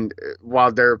 And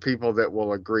while there are people that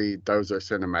will agree those are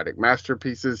cinematic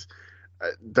masterpieces,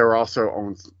 they're also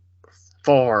on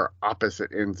far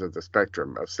opposite ends of the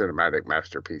spectrum of cinematic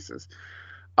masterpieces.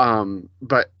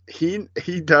 But he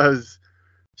does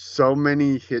so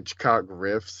many Hitchcock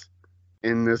riffs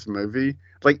in this movie.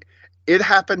 Like it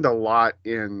happened a lot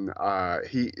in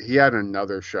he had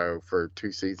another show for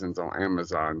 2 seasons on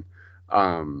Amazon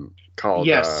called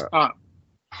Yes.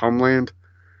 Homeland,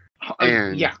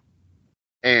 and Yeah.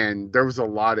 and there was a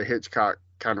lot of Hitchcock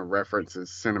kind of references,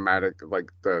 cinematic,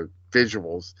 like the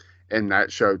visuals in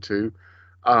that show too.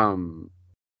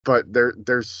 But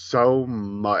there's so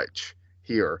much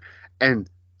here, and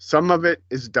some of it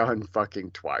is done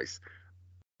fucking twice,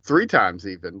 3 times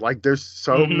even. Like there's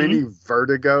so many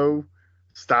Vertigo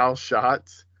style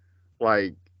shots.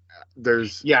 Like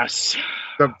there's Yes.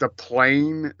 the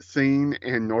plane scene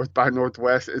in North by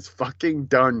Northwest is fucking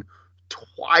done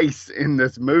twice in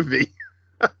this movie.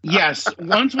 Yes.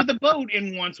 Once with the boat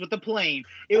and once with the plane.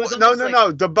 It was No,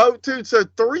 the boat too. So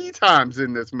 3 times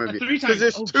in this movie 3 because times.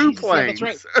 the's Oh, 2 Jesus, yeah, planes.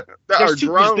 that's that There's are 2.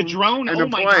 There's the drone drone. and Oh a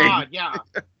my plane. god. Yeah.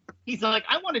 He's like,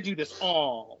 I want to do this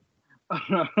all.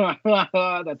 That's funny.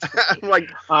 Like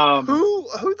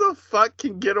who the fuck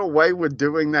can get away with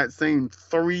doing that scene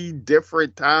 3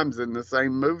 different times in the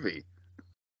same movie?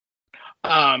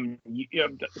 Sam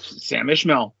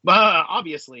Ishmael,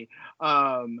 obviously.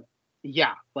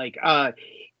 Yeah, like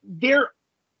they're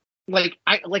like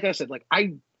I said, like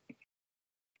I'm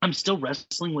still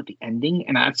wrestling with the ending,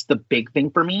 and that's the big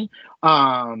thing for me.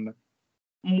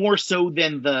 More so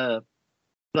than the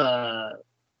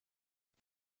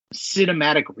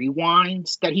cinematic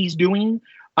rewinds that he's doing,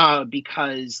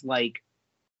 because like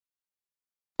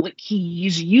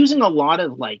he's using a lot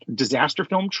of like disaster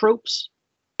film tropes,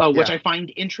 which I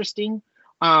find interesting.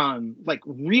 Like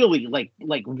really like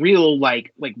real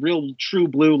true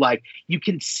blue, like you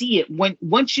can see it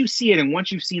once you see it, and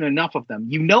once you've seen enough of them,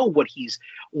 you know what he's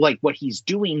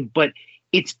doing. But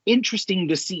it's interesting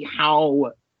to see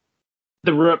how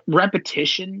the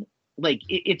repetition, like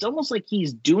it's almost like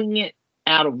he's doing it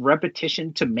out of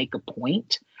repetition to make a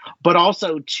point, but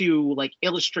also to like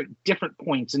illustrate different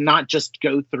points and not just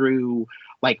go through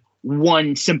like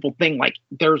one simple thing. Like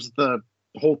there's the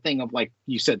whole thing of, like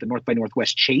you said, the North by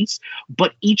Northwest chase,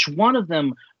 but each one of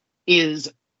them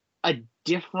is a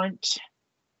different,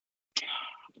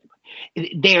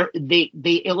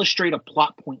 they illustrate a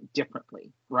plot point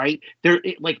differently, right?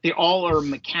 They all are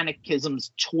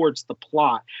mechanicisms towards the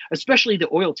plot, especially the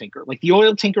oil tanker. Like the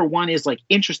oil tanker one is like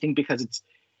interesting because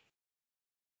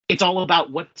it's all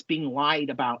about what's being lied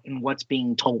about and what's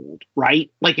being told, right?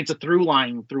 Like it's a through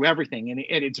line through everything, and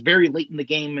it's very late in the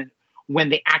game when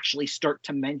they actually start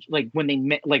to mention, like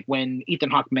when Ethan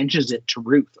Hawke mentions it to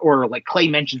Ruth, or like Clay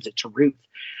mentions it to Ruth.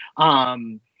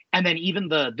 And then even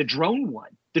the drone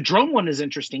one is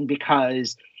interesting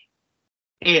because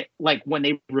it, like when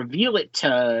they reveal it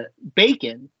to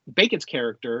Bacon's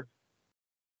character,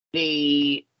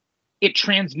 it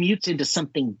transmutes into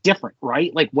something different,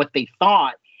 right? Like what they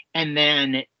thought, and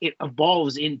then it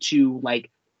evolves into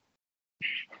like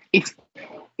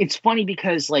it's funny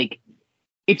because like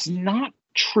it's not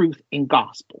truth and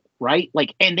gospel, right?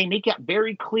 Like, and they make it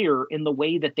very clear in the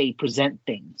way that they present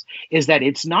things is that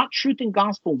it's not truth and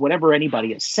gospel, whatever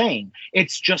anybody is saying.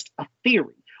 It's just a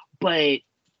theory. But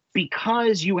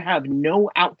because you have no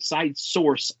outside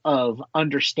source of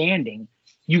understanding,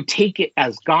 you take it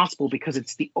as gospel because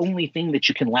it's the only thing that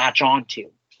you can latch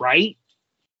onto, right?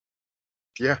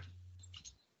 Yeah.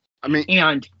 I mean,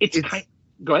 and it's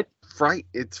go ahead.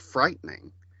 It's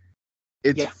frightening.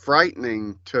 It's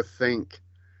frightening to think.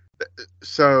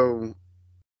 So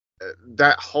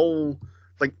that whole,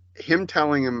 like him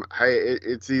telling him, hey,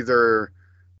 it's either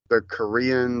the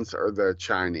Koreans or the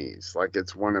Chinese. Like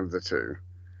it's one of the two.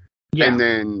 Yeah. And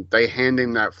then they hand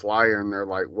him that flyer and they're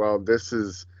like, well, this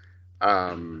is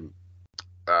some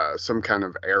kind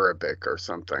of Arabic or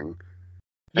something.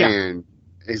 Yeah. And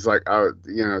he's like, oh,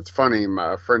 it's funny.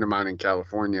 A friend of mine in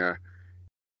California,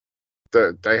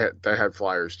 they had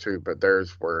flyers too, but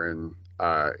theirs were in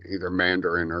either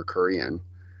Mandarin or Korean.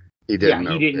 He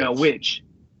didn't know which.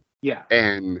 Yeah.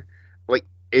 And like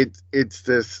it's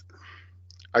this,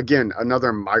 again,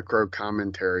 another micro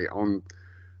commentary on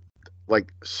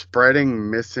like spreading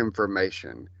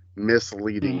misinformation,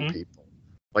 misleading people.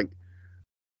 Like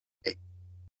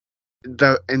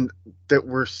that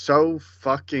we're so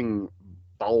fucking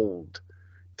bold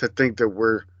to think that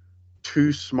we're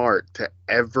too smart to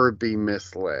ever be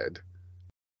misled.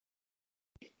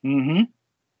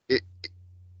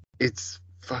 It's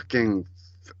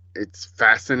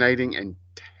fascinating and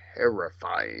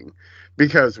terrifying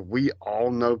because we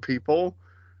all know people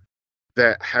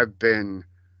that have been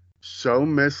so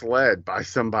misled by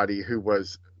somebody who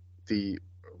was the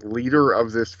leader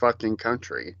of this fucking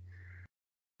country,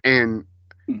 and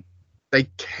they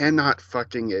cannot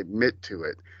fucking admit to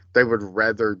it. They would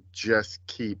rather just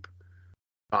keep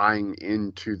buying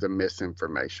into the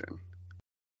misinformation.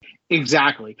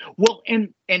 Exactly. Well,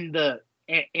 and the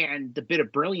bit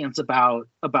of brilliance about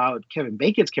Kevin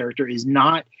Bacon's character is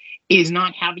not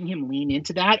having him lean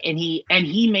into that, and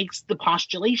he makes the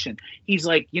postulation. He's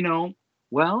like, we've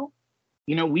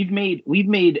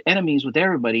made enemies with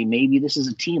everybody. Maybe this is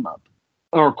a team up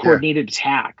or a coordinated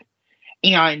attack,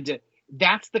 and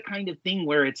that's the kind of thing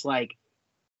where it's like,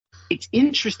 it's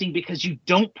interesting because you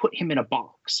don't put him in a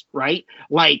box, right?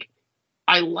 Like,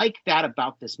 I like that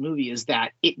about this movie is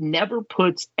that it never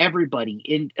puts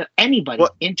anybody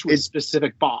into a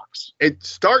specific box. It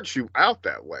starts you out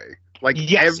that way. Like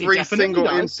every single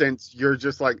instance, you're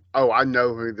just like, oh, I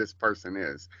know who this person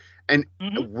is. And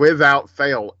without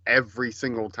fail, every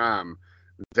single time,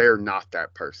 they're not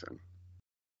that person.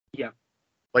 Yeah.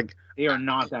 Like they are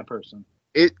not that person.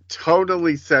 It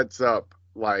totally sets up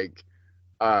like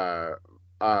GH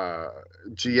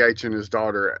and his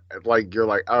daughter, like you're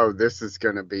like, oh, this is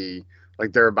gonna be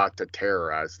like they're about to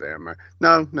terrorize them.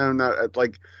 No.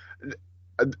 Like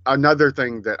another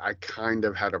thing that I kind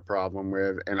of had a problem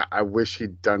with, and I wish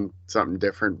he'd done something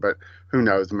different, but who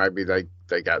knows? Maybe they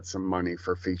got some money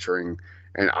for featuring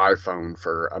an iPhone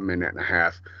for a minute and a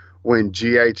half. When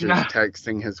GH is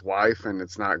texting his wife and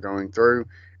it's not going through,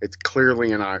 it's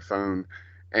clearly an iPhone.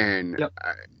 And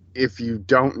if you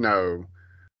don't know,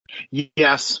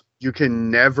 yes, you can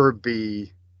never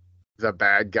be the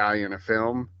bad guy in a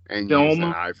film and use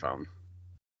an iPhone.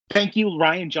 Thank you,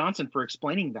 Ryan Johnson, for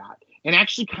explaining that and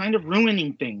actually kind of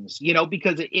ruining things,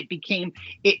 because it became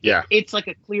it's like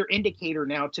a clear indicator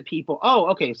now to people. Oh,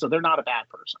 okay, so they're not a bad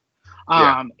person.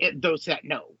 Those that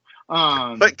know.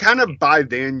 But kind of by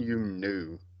then you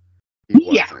knew he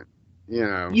wasn't.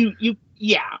 You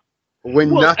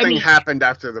When nothing happened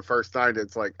after the first night,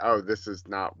 it's like, oh, this is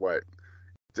not what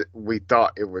we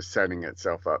thought it was setting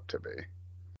itself up to be.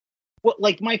 Well,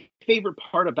 like my favorite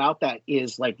part about that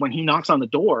is like when he knocks on the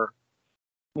door,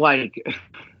 like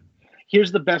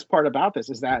here's the best part about this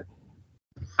is that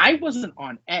I wasn't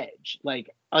on edge.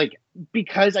 Like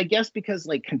because like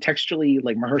contextually,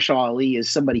 like Mahershala Ali is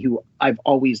somebody who I've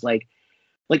always like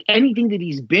anything that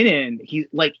he's been in,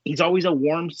 he's always a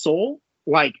warm soul.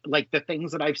 Like the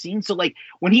things that I've seen. So like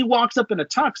when he walks up in a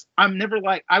tux, I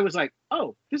was like,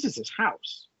 oh, this is his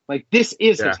house. Like this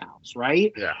is his house,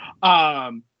 right?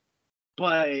 Yeah.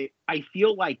 But I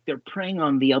feel like they're preying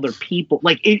on the other people.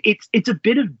 Like it's a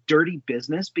bit of dirty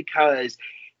business because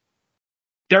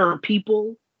there are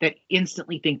people that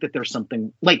instantly think that there's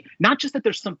something, like not just that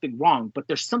there's something wrong, but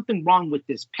there's something wrong with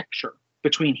this picture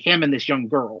between him and this young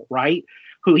girl, right?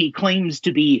 Who he claims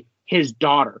to be his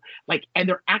daughter, like, and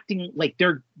they're acting like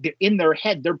they're in their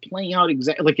head, they're playing out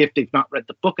exactly like if they've not read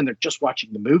the book and they're just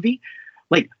watching the movie.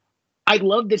 Like, I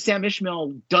love that Sam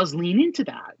Ishmael does lean into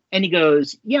that, and he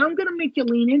goes, "Yeah, I'm gonna make you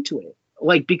lean into it,"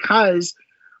 like because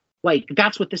Like,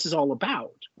 that's what this is all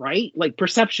about, right? Like,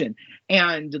 perception.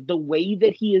 And the way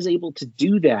that he is able to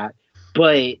do that,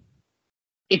 but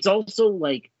it's also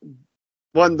like,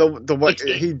 Well, the way it's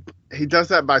it, he does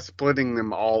that by splitting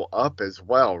them all up as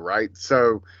well, right?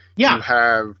 So you yeah,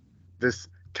 have this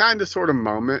kind of sort of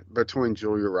moment between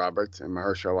Julia Roberts and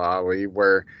Mahershala Ali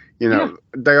where, yeah,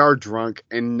 they are drunk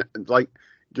and like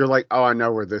you're like, oh, I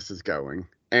know where this is going.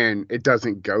 And it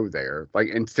doesn't go there. Like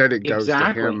instead it goes to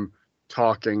exactly. him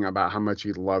talking about how much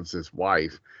he loves his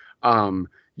wife.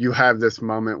 You have this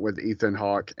moment with Ethan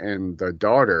Hawke and the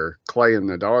daughter, Clay and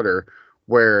the daughter,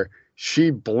 where she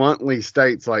bluntly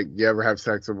states, like, you ever have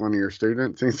sex with one of your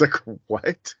students? And he's like,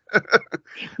 what?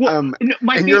 Well,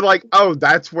 my And you're favorite, like, oh,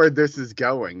 that's where this is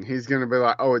going. He's going to be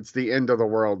like, oh, it's the end of the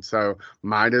world, so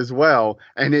might as well.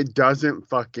 And it doesn't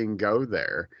fucking go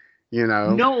there, you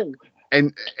know? no,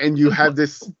 And you have but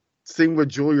this scene with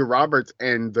Julia Roberts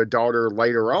and the daughter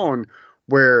later on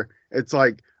where it's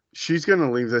like, she's going to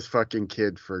leave this fucking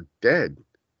kid for dead.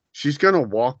 She's going to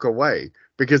walk away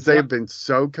because yeah, they've been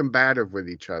so combative with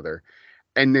each other.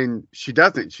 And then she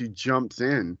doesn't. She jumps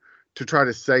in to try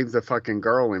to save the fucking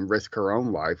girl and risk her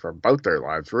own life or both their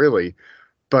lives, really.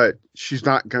 But she's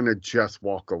not going to just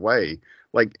walk away.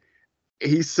 Like,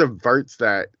 he subverts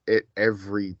that at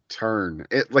every turn.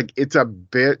 It's a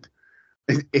bit,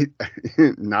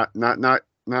 not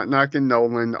knocking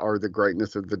Nolan or the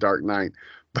greatness of The Dark Knight,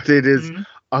 but it is mhm,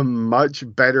 a much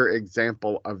better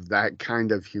example of that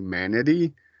kind of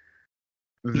humanity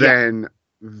yeah, than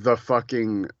the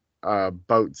fucking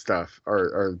boat stuff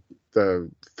or the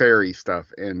ferry stuff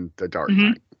in The Dark mhm.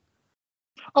 Knight.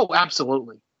 Oh,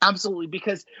 absolutely, absolutely.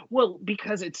 Because, well,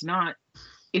 because it's not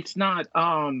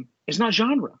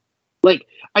genre. Like,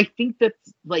 I think that,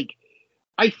 like,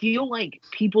 I feel like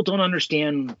people don't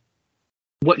understand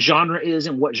what genre is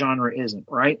and what genre isn't,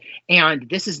 right? And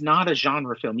this is not a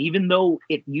genre film, even though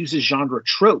it uses genre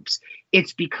tropes.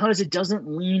 It's because it doesn't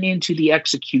lean into the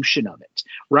execution of it,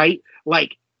 right?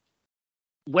 Like,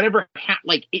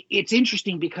 it's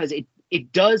interesting because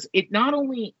it does it not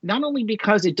only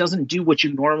because it doesn't do what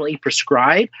you normally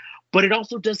prescribe, but it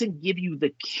also doesn't give you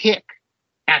the kick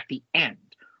at the end,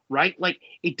 right? Like,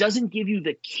 it doesn't give you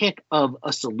the kick of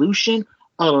a solution,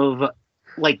 of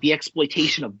like the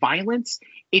exploitation of violence.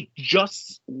 It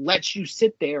just lets you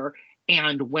sit there,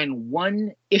 and when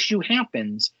one issue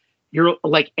happens, you're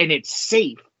like, and it's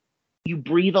safe, you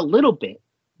breathe a little bit,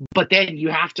 but then you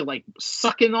have to like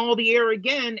suck in all the air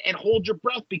again and hold your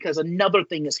breath because another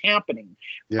thing is happening.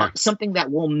 Yeah. Something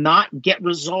that will not get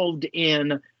resolved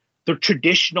in the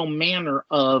traditional manner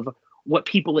of what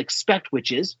people expect,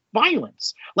 which is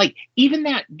violence. Like, even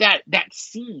that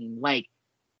scene, like,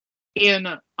 in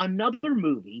another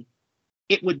movie,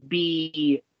 it would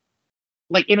be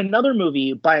like, in another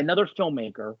movie by another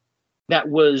filmmaker that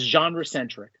was genre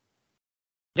centric,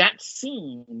 that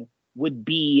scene would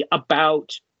be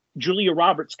about Julia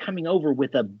Roberts coming over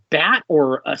with a bat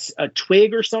or a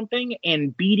twig or something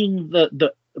and beating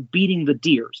the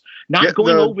deers, Yeah, not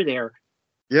going over there.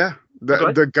 the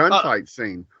But the gunfight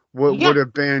scene would yeah,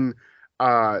 have been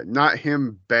not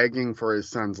him begging for his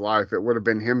son's life. It would have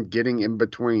been him getting in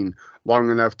between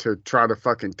long enough to try to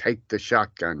fucking take the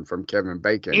shotgun from Kevin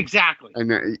Bacon. exactly.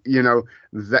 And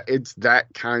that it's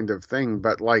that kind of thing,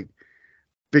 but like,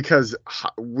 because I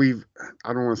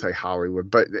don't want to say Hollywood,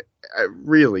 but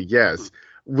really, yes,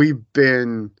 we've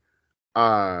been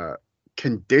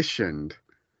conditioned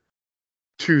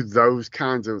to those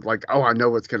kinds of, like, oh, I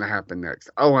know what's going to happen next.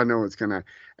 Oh, I know what's going to,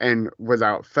 and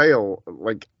without fail,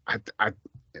 like, I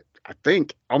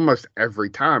think almost every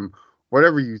time,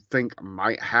 whatever you think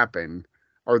might happen,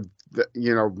 or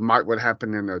might would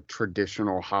happen in a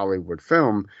traditional Hollywood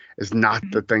film, is not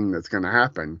the thing that's going to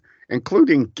happen,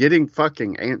 including getting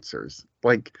fucking answers.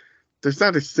 Like, there's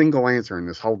not a single answer in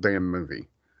this whole damn movie,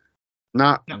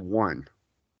 not No, one.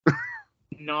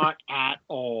 not at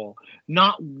all.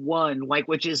 Not one. Like,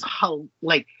 which is how,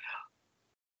 like,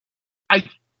 I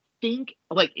think,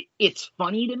 like, it's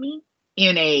funny to me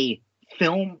in a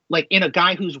film, like, in a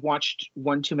guy who's watched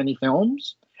one too many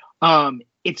films.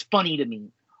 It's funny to me,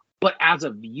 but as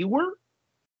a viewer,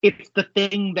 it's the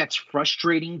thing that's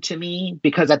frustrating to me,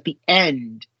 because at the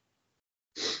end,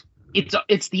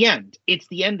 it's the end. It's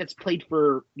the end that's played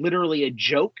for literally a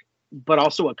joke, but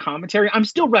also a commentary. I'm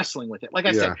still wrestling with it. Like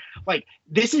I said, Yeah, like,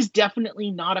 this is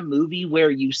definitely not a movie where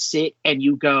you sit and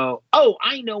you go, "Oh,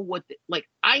 I know what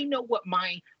I know what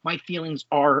my feelings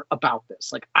are about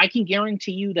this." Like, I can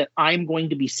guarantee you that I'm going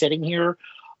to be sitting here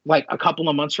like a couple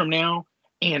of months from now,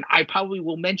 and I probably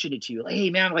will mention it to you. Like, "Hey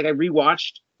man, like, I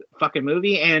rewatched fucking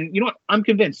movie, and you know what? I'm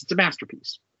convinced it's a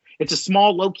masterpiece. It's a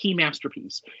small, low-key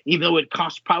masterpiece. Even though it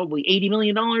costs probably $80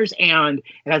 million and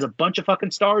it has a bunch of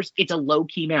fucking stars, it's a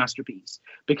low-key masterpiece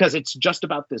because it's just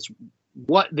about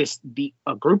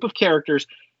a group of characters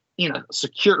in a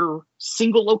secure,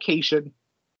 single location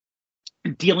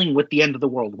dealing with the end of the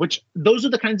world, which those are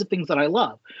the kinds of things that I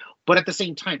love. But at the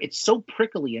same time, it's so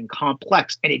prickly and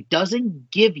complex, and it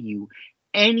doesn't give you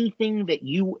anything that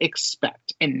you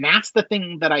expect. And that's the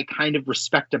thing that I kind of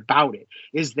respect about it,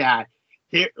 is that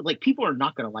people are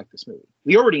not going to like this movie.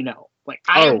 We already know.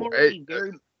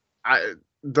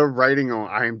 The rating on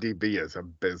IMDb is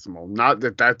abysmal. Not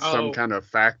that that's some kind of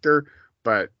factor,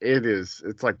 but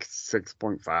it's like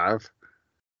 6.5.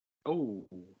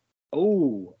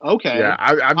 Oh, okay. Yeah,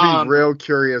 I'd be real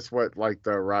curious what like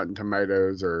the Rotten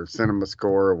Tomatoes or Cinema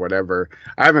Score or whatever.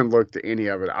 I haven't looked at any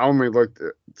of it. I only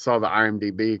saw the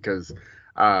IMDb because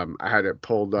I had it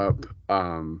pulled up.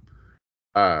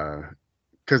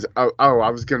 Because I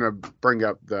was gonna bring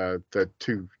up the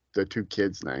two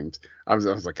kids' names. I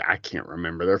was like, I can't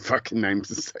remember their fucking names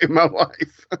to save my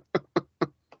life.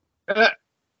 It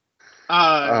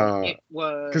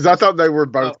was because I thought they were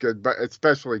both good, but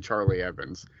especially Charlie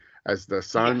Evans as the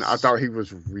son. Yes. I thought he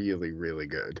was really, really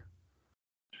good.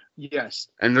 Yes.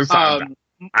 And this, I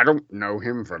don't know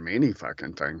him from any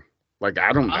fucking thing. Like,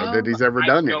 I don't know that he's ever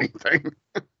done anything.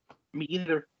 Me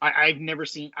either. I've never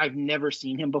seen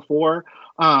him before.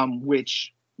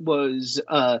 Which was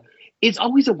it's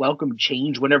always a welcome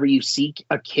change whenever you seek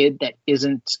a kid that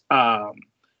isn't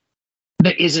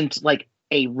like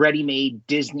a ready-made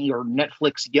Disney or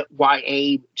Netflix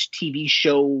YA TV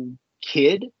show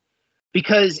kid,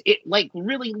 because it like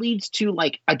really leads to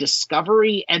like a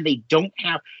discovery, and they don't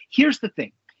have. Here's the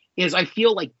thing: is I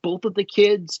feel like both of the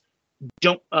kids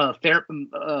don't. Farrah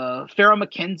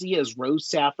McKenzie as Rose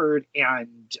Safford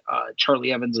and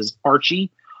Charlie Evans as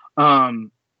Archie.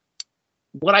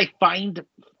 What I find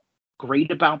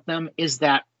great about them is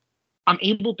that I'm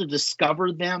able to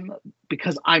discover them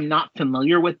because I'm not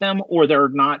familiar with them, or they're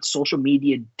not social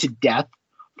media to death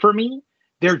for me.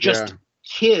 They're just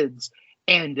kids,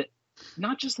 and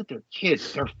not just that they're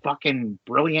kids, they're fucking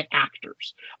brilliant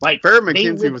actors. Like Farrah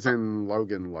McKenzie was in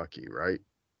Logan Lucky, right?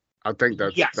 I think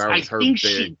that was her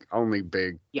only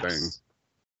big thing.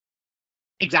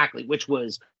 Exactly, which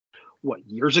was what,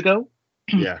 years ago?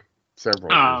 Yeah, several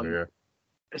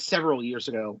years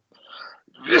ago.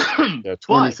 Yeah,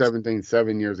 2017,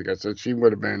 7 years ago. So she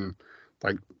would have been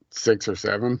like 6 or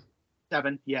 7.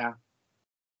 7, yeah.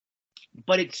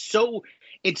 But it's so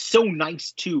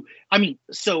nice to. I mean,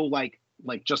 so like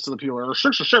just to the people who are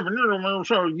 6 or 7,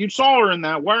 you saw her in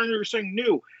that. Why aren't you saying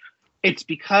new? It's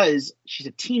because she's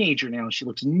a teenager now. She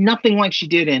looks nothing like she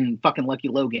did in fucking Lucky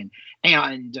Logan,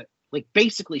 and like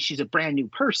basically she's a brand new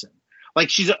person. Like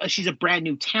she's a brand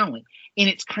new talent, and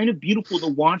it's kind of beautiful to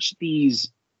watch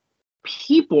these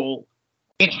people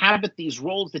inhabit these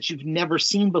roles that you've never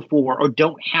seen before or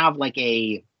don't have like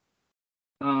an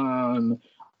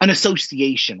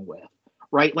association with,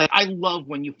 right? Like I love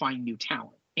when you find new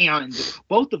talent, and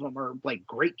both of them are like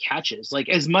great catches. Like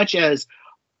as much as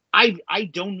I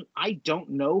don't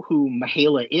know who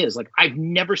Mahala is. Like I've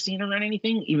never seen her in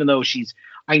anything, even though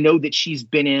I know that she's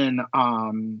been in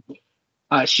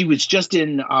she was just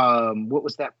in what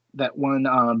was that one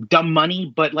Dumb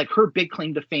Money, but like her big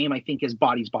claim to fame I think is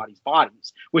Bodies,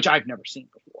 which I've never seen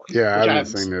before. Yeah, I haven't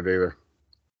seen it either.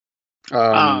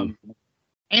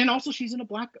 And also she's in a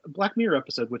Black Mirror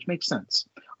episode, which makes sense.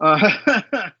 But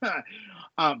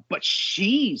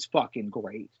she's fucking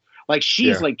great. Like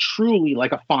she's like truly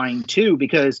like a find too,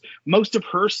 because most of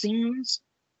her scenes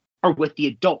are with the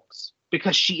adults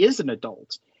because she is an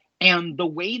adult. And the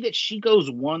way that she goes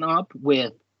one up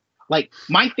with, like,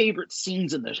 my favorite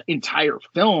scenes in the entire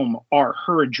film are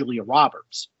her and Julia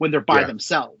Roberts when they're by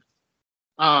themselves.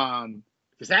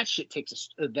 Because that shit takes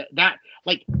that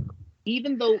like,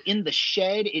 even though in the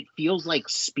shed it feels like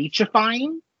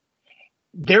speechifying,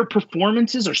 their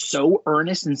performances are so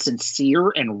earnest and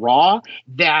sincere and raw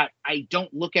that I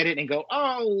don't look at it and go,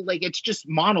 oh, like it's just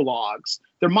monologues.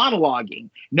 They're monologuing.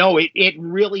 No, it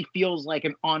really feels like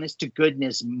an honest to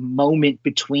goodness moment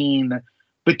between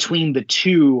the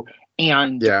two,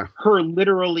 and her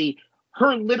literally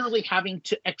having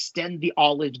to extend the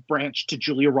olive branch to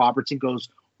Julia Roberts and goes,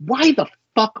 why the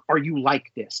fuck are you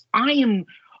like this? I am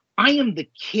the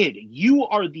kid. You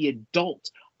are the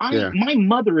adult. My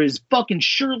mother is fucking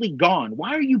surely gone.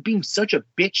 Why are you being such a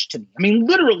bitch to me? I mean,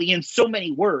 literally in so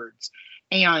many words.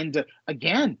 And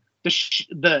again,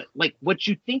 the like what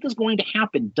you think is going to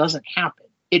happen doesn't happen.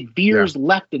 It veers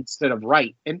left instead of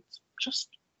right. And just,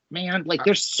 man, like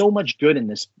there's so much good in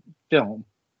this film.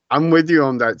 I'm with you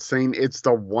on that scene. It's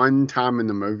the one time in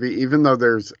the movie, even though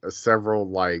there's several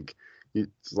like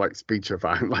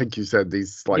speechifying, like you said,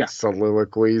 these like Yeah.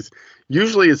 soliloquies.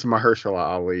 Usually it's Mahershala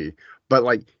Ali, but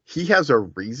like he has a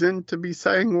reason to be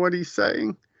saying what he's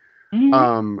saying.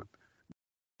 Mhm.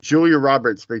 Julia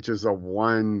Roberts' speech is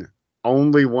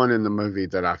only one in the movie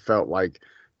that I felt like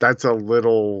that's a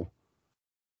little.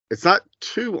 It's not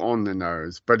too on the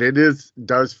nose, but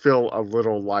does feel a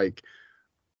little like.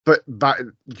 But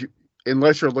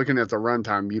unless you're looking at the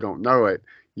runtime, you don't know it.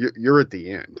 You're at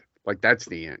the end. Like that's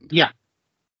the end. Yeah,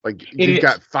 Like it you've is.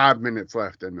 got 5 minutes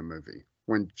left in the movie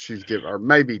when she's giving, or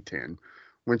maybe 10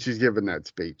 when she's giving that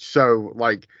speech. So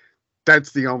like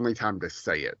that's the only time to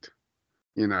say it.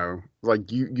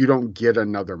 Like you don't get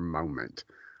another moment.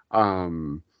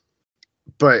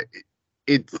 But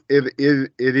it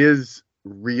is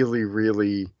really,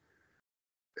 really,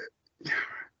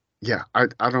 yeah. I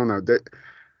don't know that.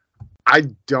 I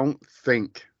don't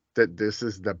think that this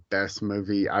is the best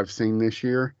movie I've seen this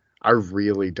year. I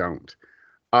really don't.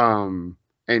 And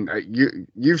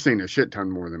you've seen a shit ton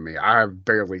more than me. I've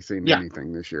barely seen Yeah.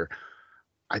 anything this year.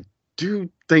 I do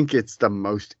think it's the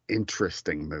most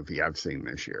interesting movie I've seen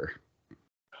this year.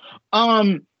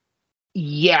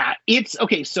 Yeah, it's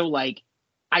okay. So like,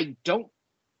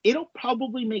 it'll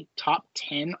probably make top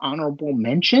 10 honorable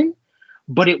mention,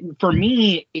 but for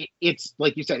me, it's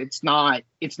like you said, it's not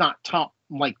top,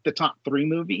 like the top 3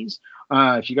 movies.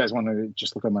 If you guys want to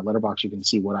just look at my letterbox, you can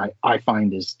see what I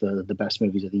find is the best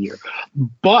movies of the year.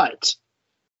 But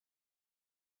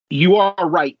you are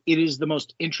right. It is the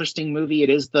most interesting movie. It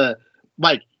is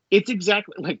it's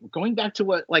exactly like going back to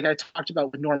what like I talked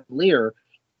about with Norman Lear.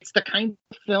 It's the kind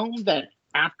of film that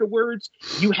afterwards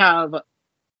you have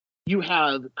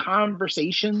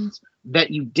conversations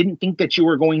that you didn't think that you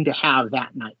were going to have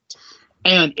that night.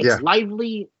 And it's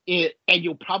lively, and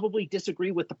you'll probably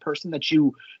disagree with the person that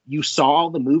you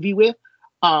saw the movie with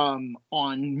on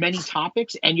many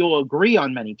topics, and you'll agree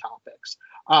on many topics.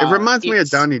 It reminds me of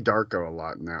Donnie Darko a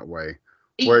lot in that way,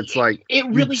 where it's like it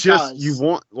really does. You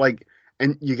want like,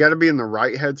 and you got to be in the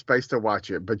right headspace to watch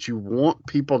it, but you want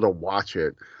people to watch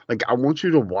it. Like, I want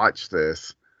you to watch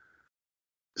this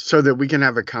so that we can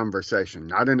have a conversation,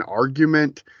 not an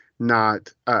argument,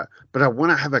 but I want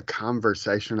to have a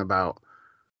conversation about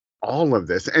all of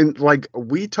this. And like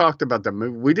we talked about the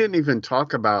movie, we didn't even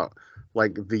talk about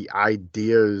like the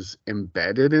ideas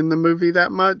embedded in the movie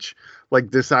that much.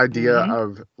 Like this idea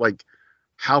of like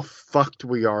how fucked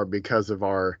we are because of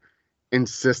our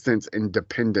insistence and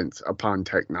dependence upon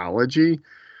technology.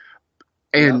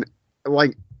 And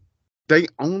like they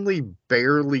only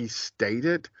barely state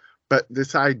it, but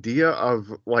this idea of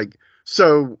like,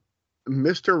 so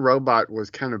Mr. Robot was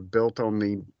kind of built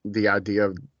on the idea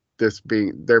of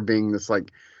there being this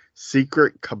like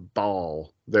secret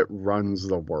cabal that runs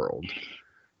the world.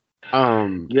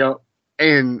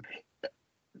 And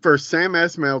for Sam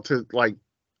Esmail to like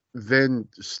then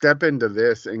step into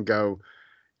this and go,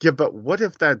 yeah, but what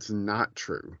if that's not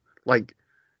true? Like,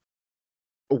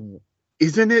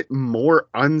 isn't it more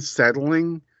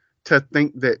unsettling to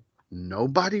think that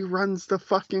nobody runs the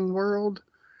fucking world?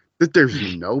 That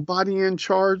there's nobody in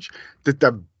charge? That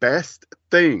the best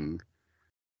thing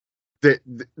that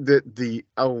the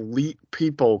elite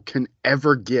people can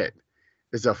ever get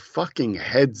is a fucking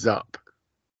heads up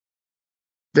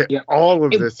that all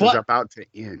of this is about to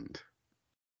end.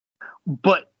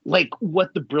 But like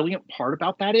what the brilliant part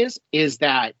about that is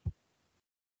that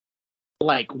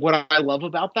like what I love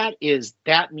about that is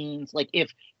that means like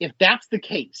if that's the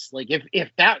case, like if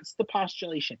that's the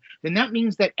postulation, then that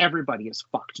means that everybody is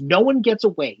fucked. No one gets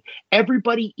away.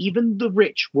 Everybody, even the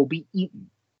rich, will be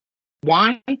eaten.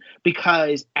 Why?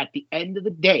 Because at the end of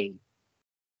the day,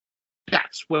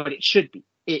 that's what it should be.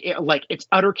 Like it's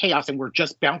utter chaos, and we're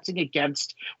bouncing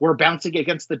against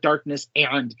the darkness,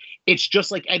 and it's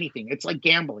just like anything. It's like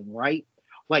gambling, right?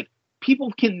 Like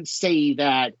people can say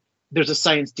that there's a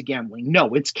science to gambling.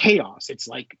 No, it's chaos. It's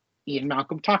like Ian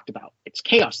Malcolm talked about. It's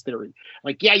chaos theory.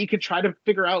 Like, yeah, you can try to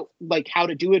figure out like how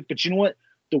to do it, but you know what?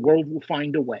 The world will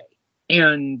find a way.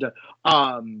 And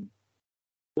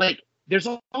like there's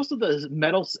also the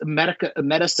meta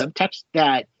subtext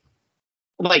that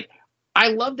like I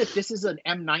love that this is an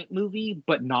M. Night movie,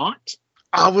 but not.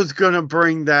 I was going to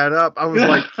bring that up. I was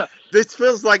like, this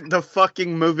feels like the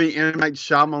fucking movie M. Night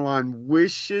Shyamalan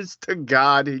wishes to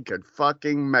God he could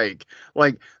fucking make.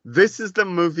 Like, this is the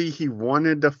movie he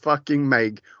wanted to fucking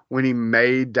make when he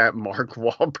made that Mark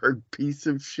Wahlberg piece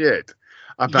of shit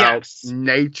about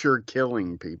nature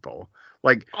killing people.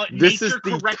 Like, this is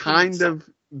the kind of...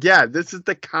 Yeah, this is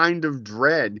the kind of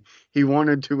dread he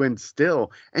wanted to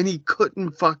instill, and he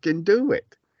couldn't fucking do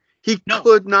it. He No.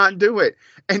 could not do it.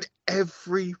 And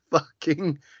every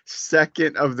fucking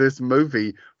second of this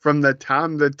movie, from the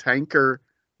time the tanker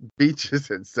beaches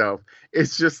itself,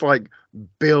 it's just like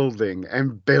building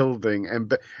and building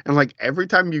and like every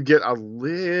time you get a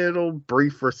little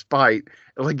brief respite,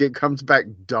 like it comes back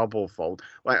double fold.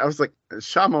 Like I was like,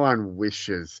 Shyamalan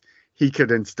wishes he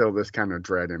could instill this kind of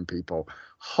dread in people.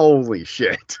 Holy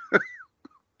shit.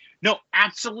 No,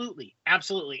 absolutely.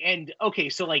 Absolutely. And okay,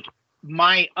 so like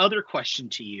my other question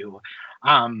to you,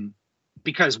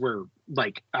 because we're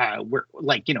like,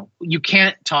 you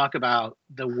can't talk about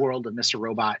the world of Mr.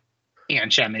 Robot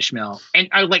and Sam Ishmael, and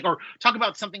I like, or talk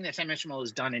about something that Sam Ishmael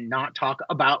has done and not talk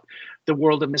about the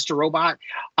world of Mr. Robot.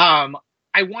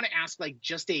 I want to ask like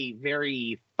just a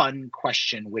very fun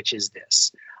question, which is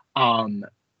this.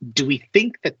 Do we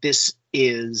think that this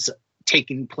is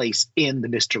taking place in the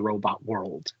Mr. Robot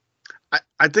world?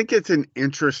 I think it's an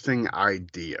interesting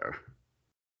idea.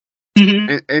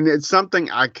 Mm-hmm. And it's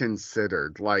something I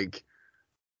considered. Like,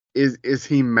 is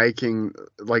he making,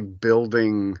 like,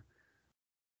 building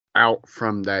out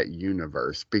from that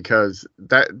universe? Because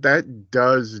that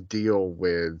does deal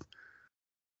with,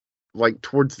 like,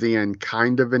 towards the end,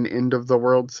 kind of an end of the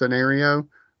world scenario.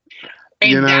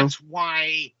 And that's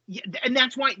why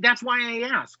I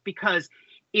ask, because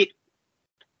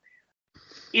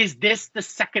is this the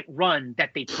second run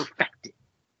that they perfected?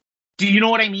 Do you know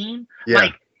what I mean? Yeah.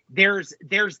 Like there's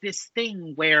this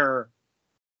thing where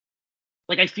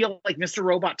like I feel like Mr.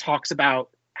 Robot talks about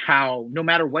how no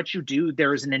matter what you do,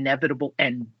 there is an inevitable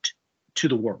end to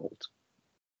the world.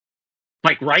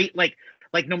 Like, right? Like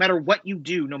no matter what you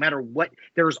do, no matter what,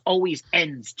 there's always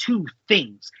ends to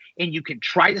things. And you can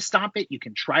try to stop it, you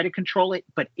can try to control it,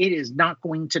 but it is not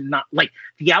going to not like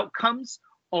the outcomes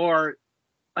are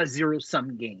a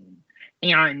zero-sum game.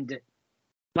 And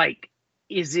like,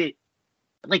 is it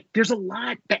like there's a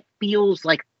lot that feels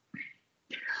like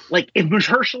if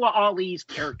Mahershala Ali's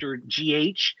character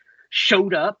GH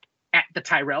showed up at the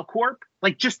Tyrell Corp,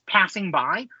 like just passing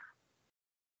by,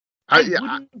 I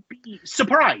wouldn't be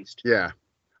surprised. Yeah.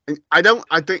 I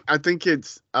think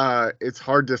it's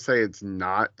hard to say it's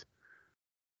not,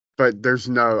 but there's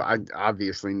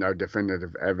obviously no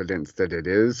definitive evidence that it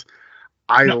is.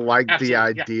 I like the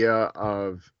idea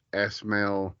of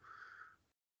Esmail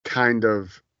kind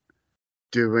of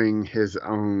doing his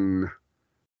own,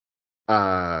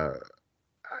 I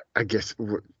guess,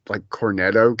 like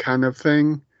Cornetto kind of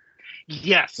thing.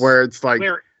 Yes. Where it's like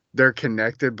they're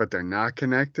connected, but they're not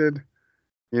connected,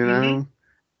 you know?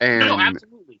 And, no,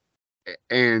 absolutely.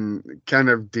 And kind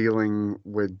of dealing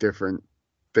with different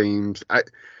themes.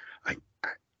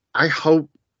 I hope,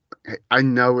 I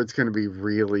know it's going to be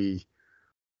really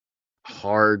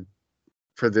hard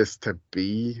for this to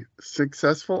be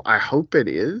successful. I hope it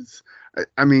is.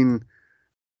 I mean,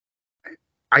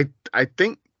 I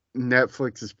think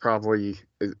Netflix is probably,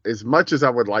 as much as I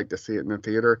would like to see it in the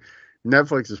theater,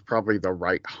 Netflix is probably the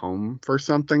right home for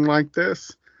something like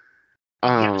this.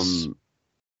 Yes.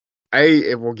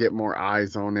 It will get more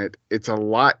eyes on it. It's a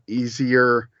lot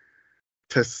easier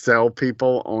to sell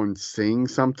people on seeing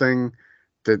something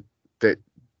that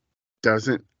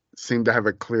doesn't seem to have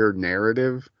a clear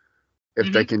narrative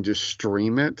if they can just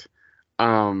stream it.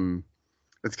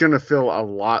 It's going to feel a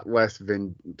lot less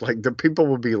like the people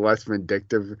will be less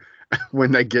vindictive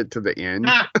when they get to the end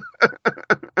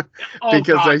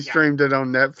because they streamed it on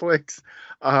Netflix,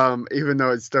 even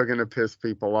though it's still going to piss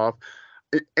people off.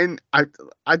 And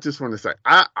I just want to say,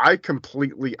 I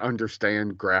completely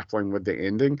understand grappling with the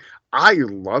ending. I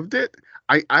loved it.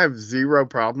 I have zero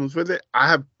problems with it.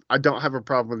 I don't have a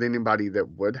problem with anybody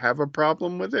that would have a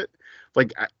problem with it.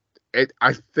 Like,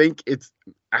 I think it's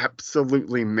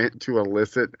absolutely meant to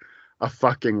elicit a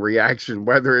fucking reaction,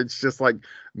 whether it's just like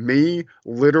me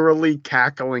literally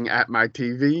cackling at my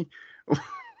TV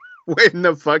when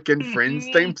the fucking Friends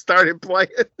theme started playing.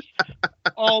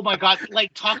 Oh my god!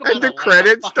 Like, talk about and the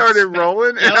credits started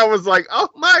rolling, and I was like, "Oh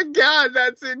my god,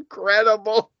 that's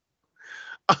incredible!"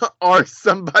 Or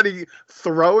somebody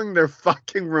throwing their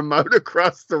fucking remote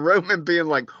across the room and being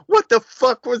like, "What the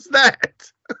fuck was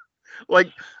that?"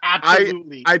 Like,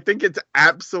 absolutely. I think it's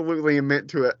absolutely meant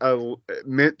to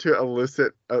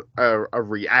elicit a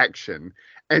reaction,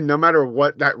 and no matter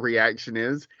what that reaction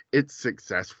is, it's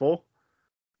successful.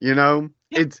 You know,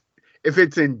 if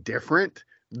it's indifferent,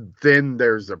 then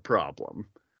there's a problem.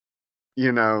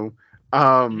 You know,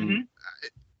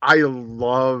 I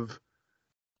love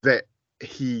that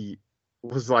he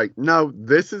was like, no,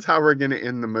 this is how we're going to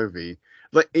end the movie.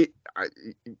 Like,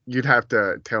 you'd have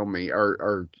to tell me,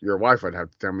 or your wife would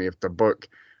have to tell me if the book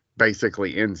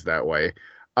basically ends that way.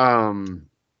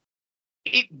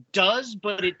 It does,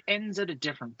 but it ends at a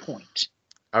different point.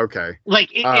 Okay. Like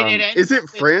it ends. Is it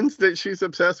Friends that she's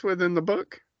obsessed with in the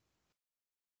book?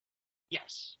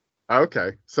 Yes.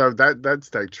 Okay, so that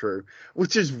stayed true,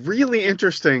 which is really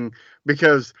interesting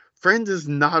because Friends is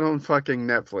not on fucking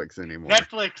Netflix anymore.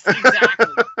 Netflix, exactly.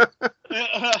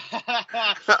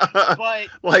 But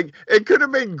like it could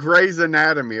have been Grey's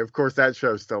Anatomy. Of course, that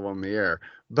show's still on the air.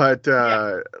 But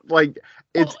like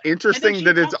it's interesting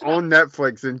that it's on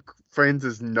Netflix and Friends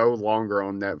is no longer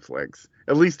on Netflix,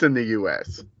 at least in the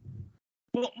US.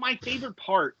 Well, my favorite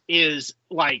part is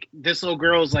like this little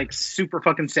girl is like super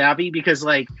fucking savvy because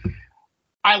like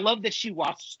I love that she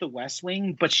watched The West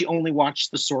Wing, but she only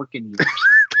watched the Sorkin years.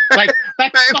 Like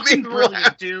that's fucking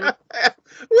brilliant, dude.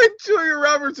 When Julia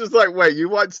Roberts was like, "Wait, you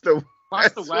watched the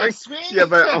West Wing? Yeah,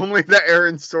 but only the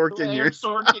Aaron Sorkin years."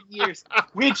 Sorkin years,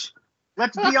 which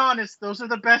let's be honest, those are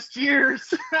the best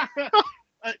years.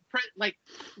 Like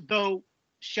though,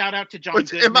 shout out to John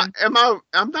Goodman.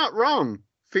 I'm not wrong.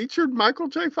 Featured Michael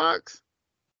J. Fox?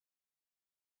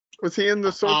 Was he in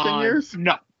the Sorkin years?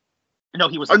 No,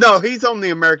 he was. Oh no, he's on The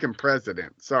American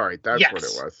President. Sorry, that's what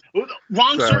it was.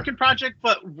 Wrong Sorkin project,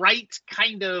 but right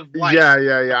kind of. Like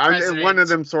yeah. One of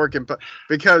them Sorkin,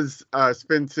 because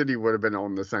Spin City would have been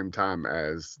on the same time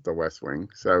as The West Wing.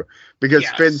 So because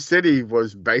Spin City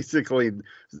was basically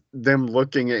them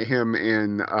looking at him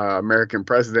in American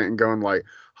President and going like,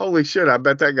 "Holy shit, I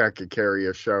bet that guy could carry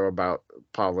a show about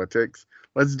politics.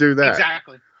 Let's do that."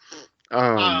 Exactly.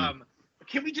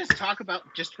 Can we just talk about,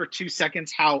 just for 2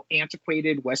 seconds, how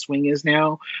antiquated West Wing is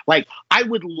now? Like, I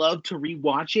would love to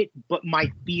rewatch it, but my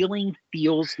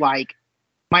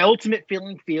ultimate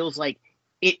feeling feels like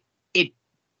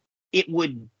it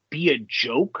would be a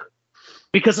joke.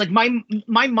 Because like in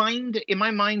my mind,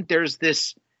 there's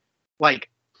this, like,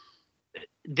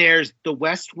 there's the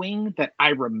West Wing that I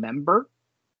remember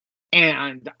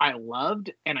and I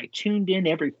loved and I tuned in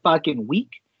every fucking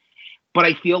week. But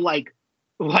I feel like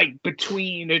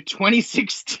between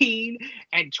 2016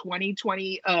 and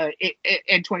 2020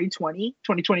 and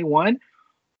 2021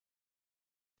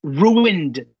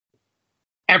 ruined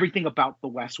everything about the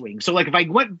West Wing. So like if I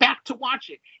went back to watch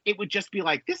it, it would just be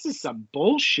like, this is some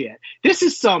bullshit. This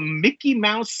is some Mickey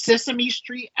Mouse Sesame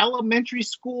Street elementary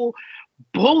school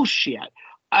bullshit.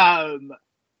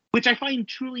 Which I find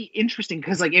truly interesting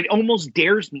because like it almost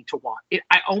dares me to watch it.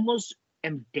 I almost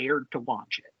am dared to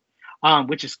watch it.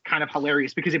 Which is kind of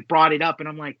hilarious because it brought it up and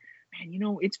I'm like,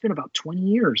 man, it's been about 20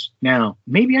 years now.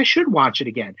 Maybe I should watch it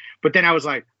again. But then I was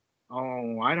like,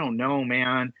 oh, I don't know,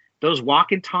 man. Those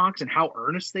walk and talks and how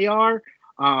earnest they are,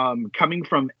 coming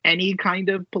from any kind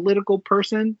of political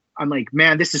person. I'm like,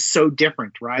 man, this is so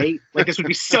different, right? Like this would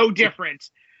be so different.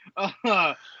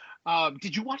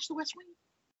 Did you watch The West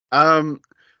Wing?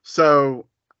 So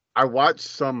I watched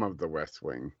some of The West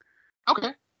Wing.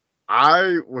 Okay.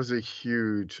 I was a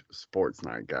huge Sports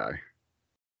Night guy.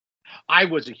 I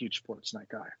was a huge Sports Night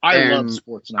guy. I love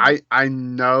Sports Night. I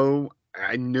knew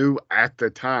at the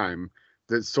time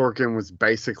that Sorkin was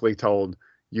basically told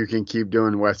you can keep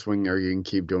doing West Wing or you can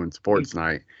keep doing Sports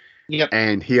Night. Yep.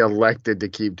 And he elected to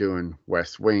keep doing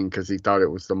West Wing because he thought it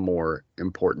was the more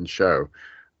important show.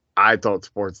 I thought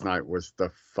Sports Night was the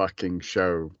fucking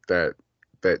show that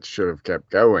should have kept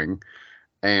going.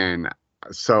 And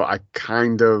so I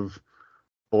kind of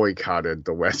boycotted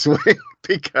the West Wing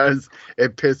because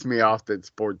it pissed me off that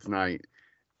Sports Night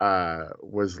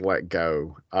was let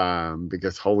go.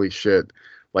 Because holy shit,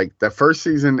 like the first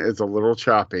season is a little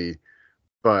choppy,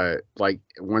 but like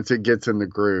once it gets in the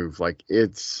groove, like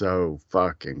it's so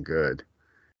fucking good.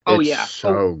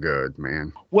 So good,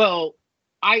 man. Well,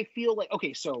 I feel like,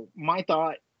 okay, so my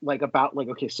thought like about like,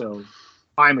 okay, so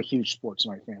I'm a huge Sports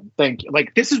Night fan. Thank you.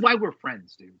 Like, this is why we're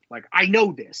friends, dude. Like, I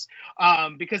know this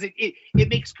because it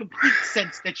makes complete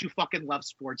sense that you fucking love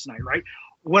Sports Night, right?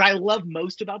 What I love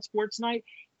most about Sports Night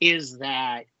is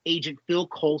that Agent Phil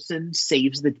Coulson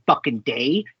saves the fucking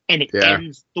day and it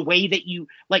ends the way that you,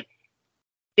 like,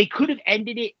 they could have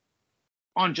ended it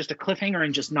on just a cliffhanger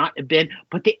and just not a bit,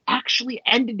 but they actually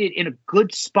ended it in a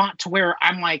good spot to where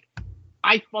I'm like,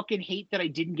 I fucking hate that I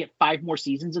didn't get 5 more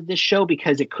seasons of this show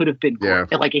because it could have been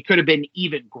like it could have been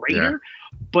even greater. Yeah.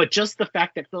 But just the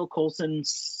fact that Phil Coulson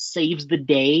saves the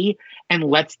day and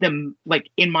lets them,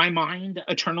 like in my mind,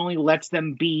 eternally lets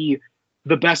them be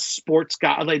the best sports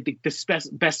guy, like the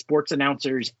best sports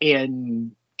announcers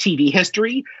in TV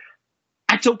history.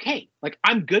 That's okay. Like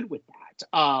I'm good with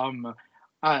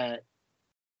that.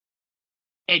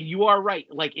 And you are right.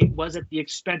 Like it was at the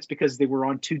expense because they were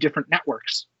on 2 different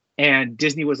networks. And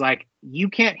Disney was like, you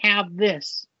can't have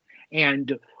this.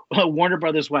 And Warner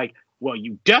Brothers was like, well,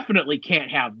 you definitely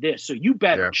can't have this, so you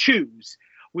better choose.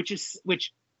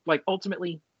 Which like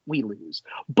ultimately we lose.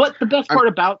 But the best part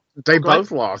about they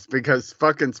both lost because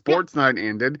fucking sports night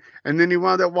ended, and then he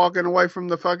wound up walking away from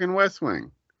the fucking West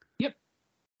Wing. Yep.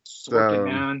 Sorkin,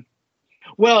 man.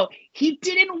 Well, he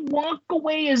didn't walk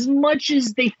away as much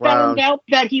as they found out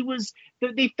that he was.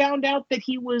 They found out that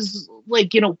he was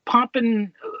like, you know,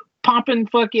 popping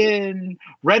fucking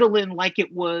Ritalin like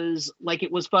it was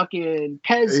fucking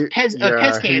Pez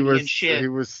candy and shit. He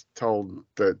was told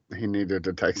that he needed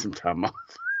to take some time off.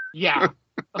 Yeah,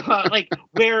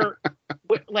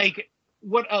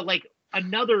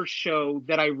 another show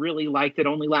that I really liked that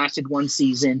only lasted one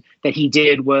season that he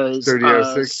did was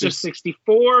Studio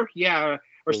 64. Yeah,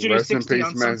 or Studio 60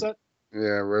 on Sunset.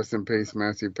 Yeah, rest in peace,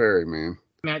 Matthew Perry, man.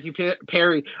 Matthew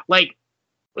Perry. Like,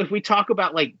 if we talk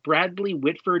about like Bradley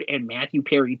Whitford and Matthew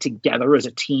Perry together as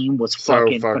a team was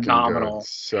fucking phenomenal.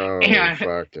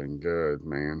 Fucking good,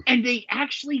 man. And they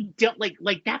actually dealt like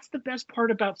that's the best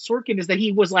part about Sorkin is that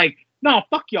he was like, no,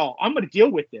 fuck y'all. I'm gonna deal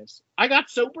with this. I got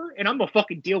sober and I'm gonna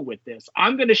fucking deal with this.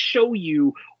 I'm gonna show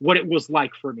you what it was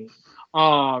like for me.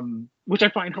 Which I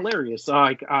find hilarious.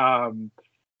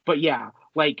 But yeah,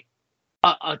 like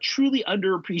a truly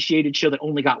underappreciated show that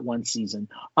only got one season.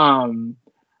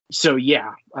 So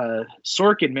yeah,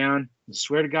 Sorkin, man, I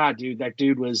swear to God, dude, that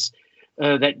dude was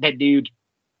that dude.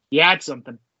 He had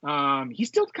something. He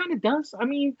still kind of does. I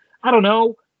mean, I don't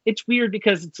know. It's weird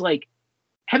because it's like,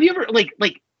 have you ever like,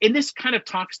 and this kind of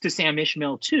talks to Sam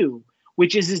Ishmael too,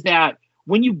 which is that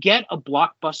when you get a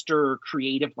blockbuster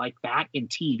creative like that in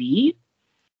TV,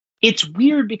 it's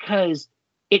weird because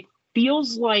it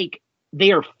feels like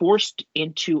they are forced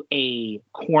into a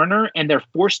corner and they're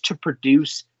forced to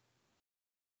produce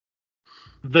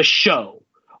the show,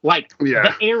 like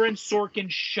the Aaron Sorkin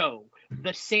show,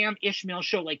 the Sam Ishmael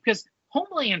show, like, because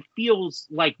Homeland feels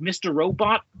like Mr.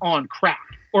 Robot on crack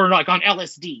or like on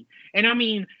LSD. And I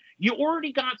mean, you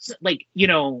already got, like, you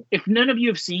know, if none of you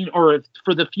have seen, or if,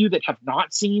 for the few that have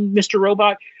not seen Mr.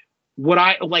 Robot, what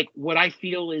I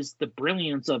feel is the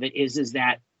brilliance of it is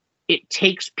that it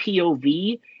takes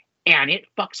POV and it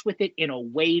fucks with it in a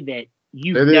way that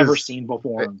you've never seen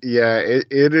before. Yeah, it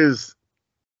is.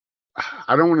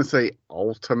 I don't want to say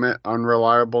ultimate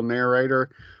unreliable narrator,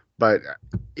 but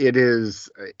it is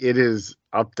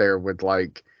up there with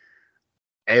like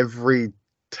every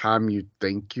time you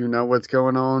think you know what's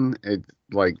going on, it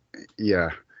like,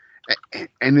 yeah.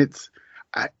 And it's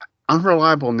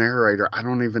unreliable narrator. I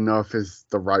don't even know if is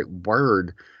the right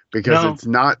word because it's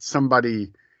not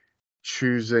somebody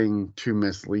choosing to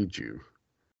mislead you.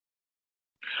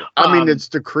 I mean, it's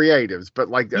the creatives, but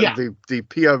like the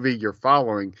POV you're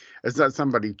following is not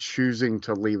somebody choosing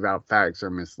to leave out facts or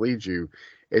mislead you.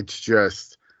 It's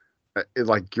just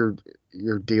like you're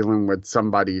dealing with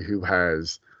somebody who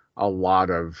has a lot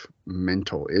of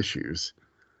mental issues.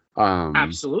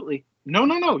 Absolutely.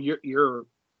 No. You're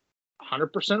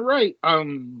 100% right.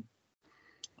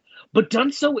 But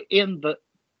done so in the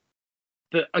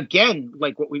again,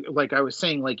 like I was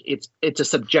saying, like it's a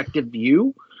subjective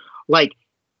view. Like,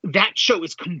 that show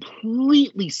is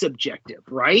completely subjective,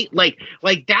 right? Like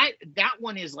that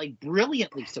one is like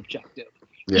brilliantly subjective.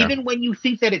 Yeah. Even when you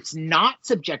think that it's not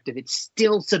subjective, it's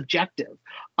still subjective.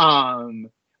 It's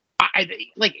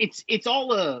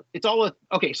all a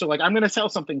okay. So like, I'm gonna tell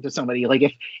something to somebody. Like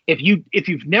if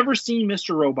you've never seen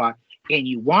Mr. Robot and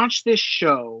you watch this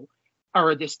show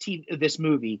or this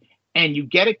movie and you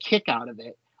get a kick out of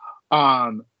it,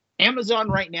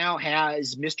 Amazon right now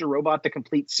has Mr. Robot the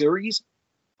complete series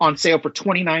on sale for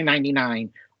 $29.99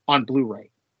 on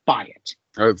Blu-ray. Buy it.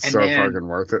 It's so fucking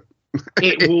worth it.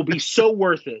 It will be so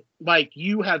worth it. Like,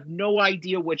 you have no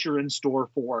idea what you're in store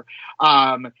for.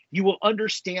 You will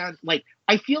understand. Like,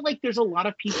 I feel like there's a lot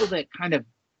of people that kind of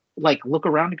like look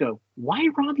around and go, why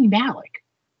Rami Malek?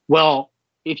 Well,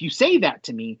 if you say that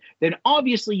to me, then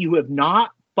obviously you have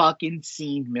not fucking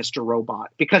seen Mr. Robot,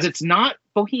 because it's not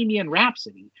Bohemian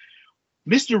Rhapsody.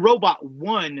 Mr. Robot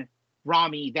won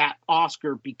Rami that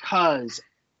Oscar because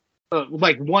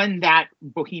won that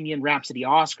Bohemian Rhapsody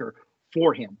Oscar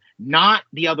for him, not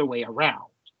the other way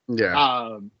around.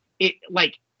 Yeah.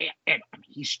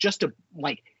 He's just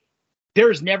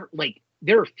there's never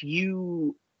there are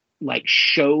few like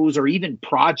shows or even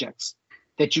projects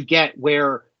that you get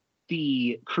where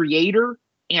the creator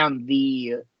and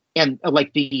the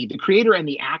creator and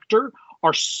the actor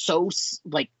are so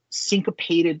like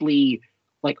syncopatedly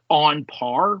like on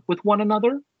par with one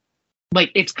another.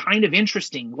 Like, it's kind of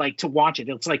interesting, like, to watch it.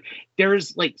 It's like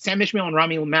there's like Sam Ishmael and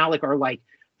Rami Malek are like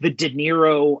the De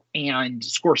Niro and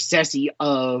Scorsese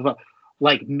of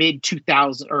like mid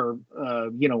 2000 or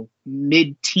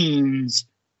mid teens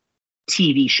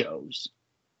TV shows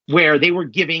where they were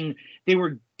doing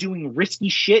risky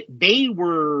shit. They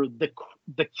were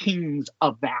the kings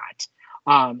of that.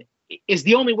 Is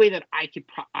the only way that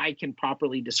I can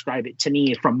properly describe it to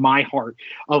me from my heart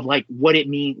of like what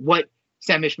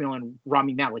Sam Ishmael and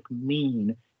Rami Malek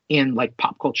mean in like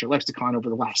pop culture lexicon over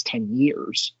the last 10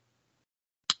 years.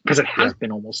 Because it has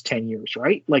been almost 10 years,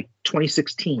 right? Like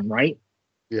 2016, right?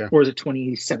 Yeah. Or is it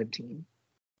 2017?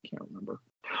 Can't remember.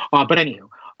 But anyhow,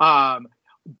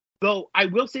 though I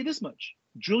will say this much: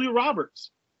 Julia Roberts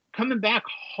coming back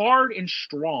hard and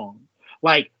strong.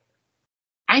 Like,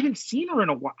 I haven't seen her in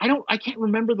a while. I can't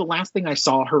remember the last thing I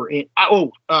saw her in.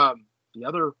 The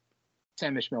other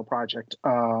Sam Ishmael project,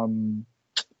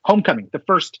 Homecoming, the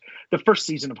first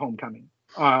season of Homecoming,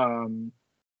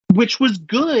 which was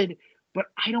good, but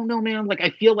I don't know, man. Like, I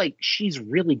feel like she's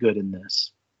really good in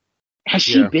this. Has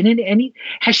she been in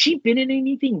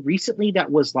anything recently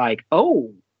that was like,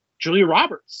 oh, Julia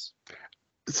Roberts?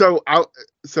 So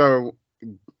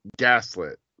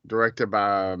Gaslit, directed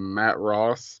by Matt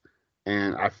Ross,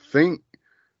 and I think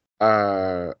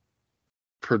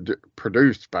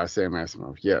produced by Sam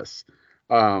Ishmael. Yes.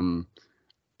 I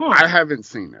haven't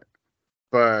seen it,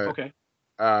 but okay.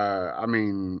 I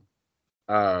mean,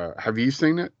 have you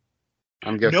seen it?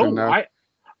 I'm guessing no.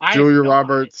 Julia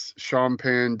Roberts, Sean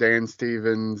Penn, Dan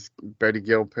Stevens, Betty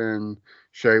Gilpin,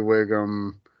 Shea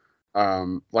Wiggum,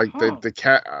 the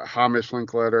cat, Hamish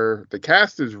Linkletter. The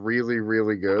cast is really,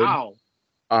 really good. Wow.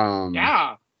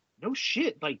 Yeah. No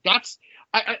shit. Like, that's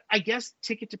I guess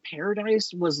Ticket to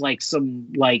Paradise was like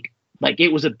some like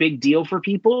it was a big deal for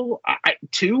people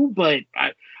too, but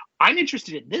I'm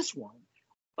interested in this one.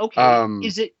 Okay.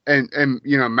 Is it and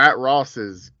Matt Ross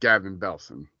is Gavin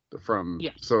Belson from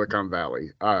Silicon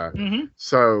Valley.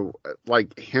 So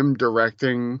like him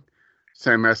directing,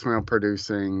 Sam Esmail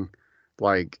producing,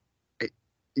 like,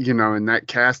 in that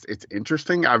cast, it's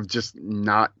interesting. I've just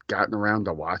not gotten around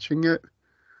to watching it.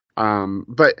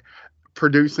 But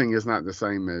producing is not the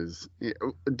same as,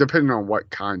 depending on what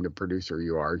kind of producer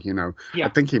you are, I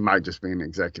think he might just be an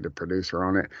executive producer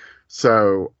on it.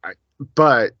 So,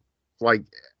 but like,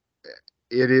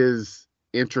 it is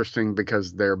interesting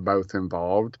because they're both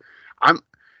involved.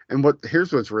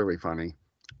 Here's what's really funny.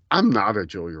 I'm not a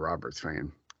Julia Roberts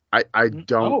fan. I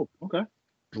don't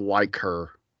like her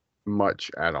much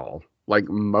at all. Like,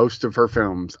 most of her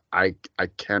films, I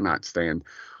cannot stand.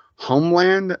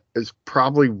 Homeland is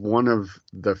probably one of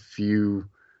the few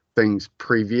things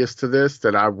previous to this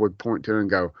that I would point to and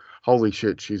go, holy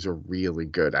shit, she's a really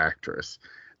good actress,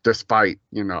 despite,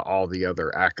 all the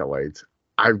other accolades.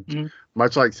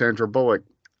 Much like Sandra Bullock,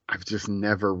 I've just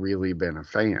never really been a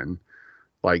fan.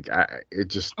 Like,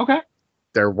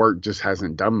 their work just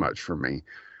hasn't done much for me.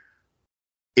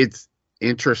 It's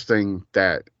interesting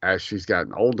that as she's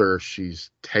gotten older, she's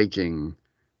taking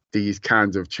these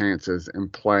kinds of chances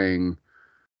and playing,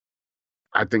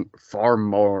 I think, far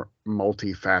more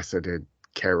multifaceted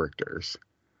characters.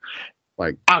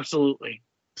 Like, absolutely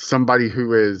somebody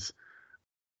who is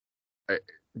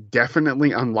definitely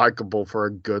unlikable for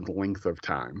a good length of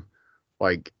time.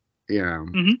 Like,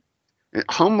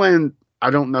 Homeland, I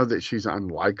don't know that she's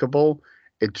unlikable.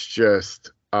 It's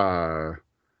just,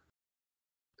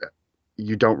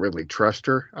 you don't really trust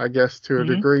her, I guess, to a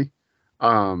degree.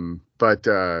 But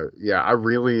I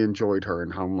really enjoyed her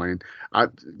in Homeland.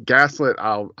 Gaslit,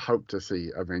 I'll hope to see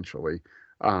eventually.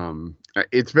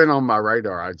 It's been on my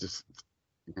radar. I just,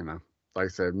 like I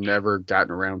said, never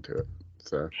gotten around to it.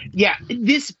 So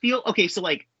so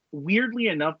like, weirdly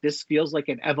enough, this feels like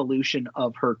an evolution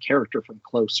of her character from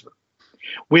Closer,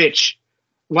 which,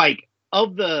 like,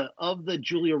 of the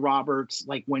Julia Roberts,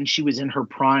 like when she was in her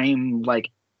prime,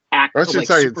 like, let's just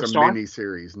say it's a superstar.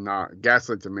 mini-series,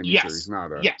 Gaslight's a mini-series,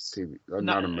 not a TV,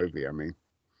 not a movie. I mean,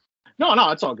 no,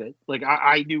 it's all good. Like,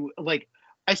 I knew, like,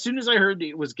 as soon as I heard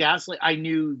it was Gaslight, I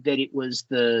knew that it was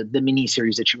the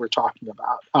mini-series that you were talking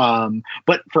about.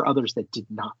 But for others that did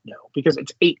not know, because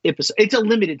it's 8 episodes, it's a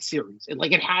limited series.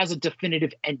 It has a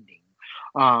definitive ending.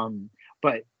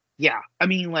 But yeah, I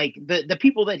mean, like, the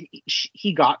people that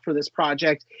he got for this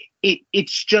project,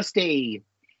 it's just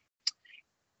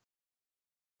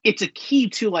it's a key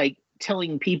to, like,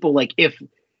 telling people, like, if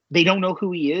they don't know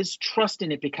who he is, trust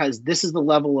in it, because this is the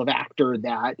level of actor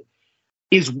that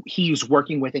he's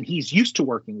working with and he's used to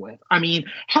working with. I mean,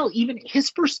 hell, even his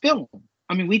first film,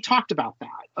 I mean, we talked about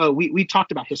that. We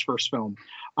talked about his first film,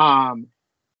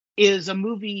 is a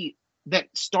movie that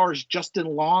stars Justin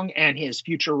Long and his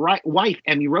future wife,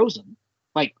 Emmy Rosen.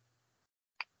 Like,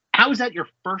 how is that your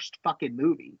first fucking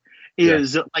movie?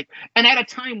 is like, and at a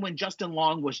time when Justin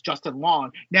Long was Justin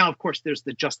Long. Now, of course, there's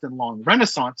the Justin Long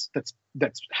Renaissance that's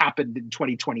happened in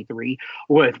 2023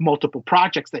 with multiple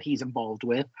projects that he's involved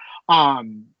with.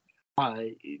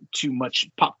 Too much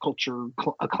pop culture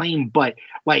acclaim, but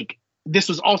like this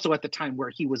was also at the time where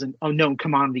he was a known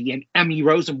commodity, and Emmy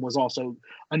Rossum was also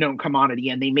a known commodity,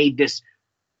 and they made this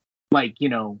like, you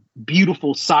know,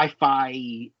 beautiful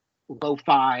sci-fi,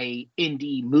 lo-fi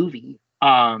indie movie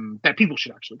that people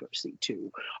should actually go see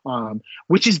too,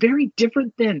 which is very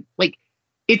different than like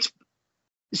it's.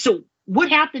 So what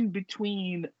happened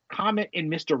between Comet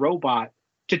and Mr. Robot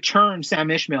to turn Sam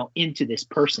Ishmael into this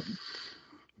person?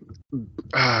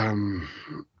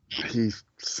 He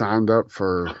signed up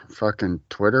for fucking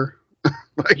Twitter.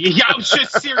 Like, yeah, I was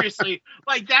just seriously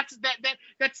like that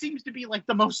seems to be like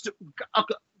the most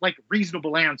like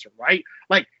reasonable answer, right?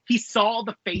 Like he saw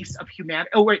the face of humanity.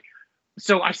 Oh wait,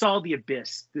 so I saw The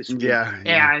Abyss this week,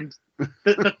 and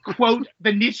the quote,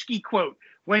 the Nishiki quote,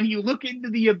 when you look into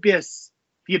the abyss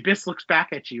looks back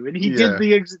at you, and he did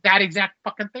that exact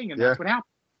fucking thing, and that's what happened.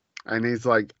 And he's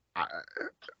like,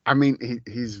 I mean,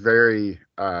 he's very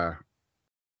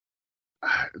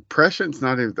prescient's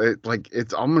not even like,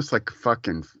 it's almost like a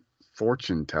fucking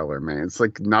fortune teller, man. It's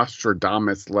like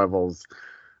Nostradamus levels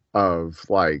of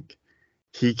like,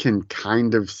 he can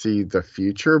kind of see the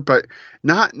future, but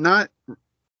not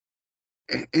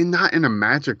in a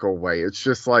magical way. It's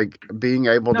just like being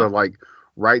able to like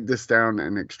write this down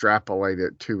and extrapolate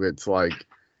it to its like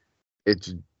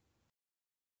its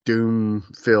doom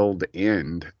filled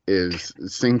end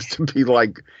seems to be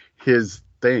like his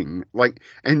thing. Like,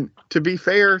 and to be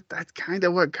fair, that's kind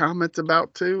of what Comet's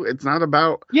about too. It's not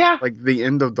about like the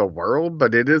end of the world,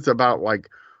 but it is about like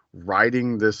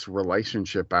writing this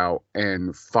relationship out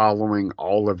and following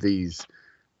all of these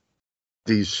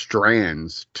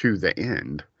strands to the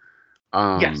end.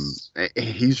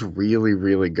 He's really,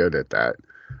 really good at that.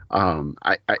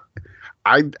 I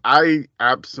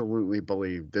absolutely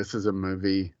believe this is a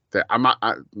movie that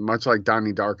much like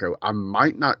Donnie Darko, I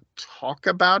might not talk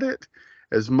about it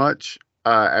as much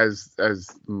as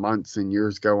months and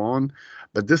years go on,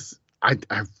 but I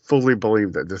fully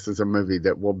believe that this is a movie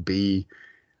that will be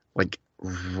like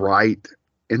right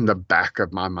in the back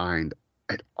of my mind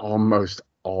at almost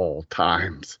all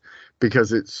times,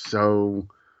 because it's so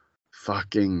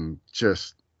fucking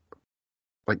just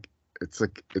like it's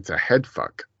a head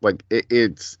fuck. Like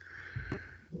it's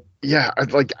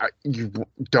like you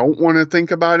don't want to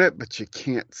think about it, but you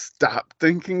can't stop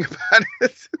thinking about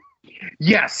it.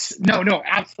 Yes, no,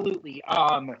 absolutely.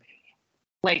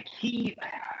 Like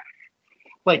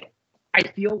I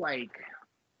feel like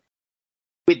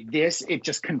with this, it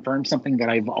just confirms something that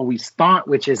I've always thought,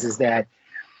 which is that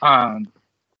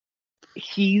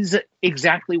he's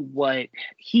exactly what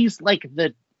he's like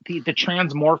the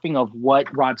transmorphing of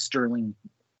what Rod Sterling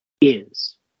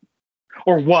is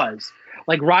or was.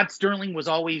 Like Rod Sterling was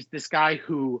always this guy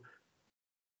who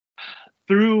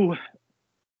through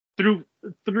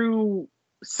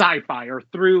sci-fi or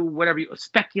through whatever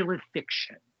speculative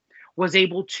fiction was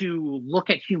able to look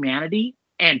at humanity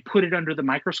and put it under the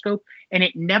microscope, and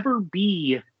it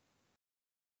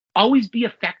always be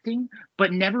affecting,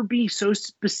 but never be so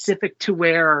specific to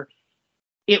where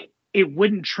it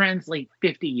wouldn't translate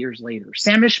 50 years later.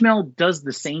 Sam Ishmael does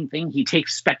the same thing. He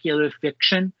takes speculative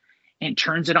fiction and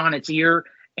turns it on its ear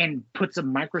and puts a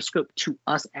microscope to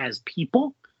us as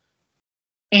people.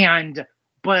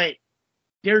 But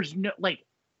there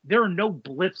are no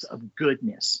blips of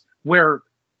goodness where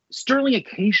Sterling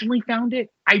occasionally found it.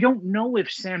 I don't know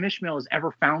if Sam Ishmael has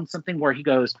ever found something where he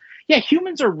goes, yeah,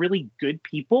 humans are really good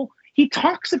people. He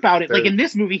talks about it. Like in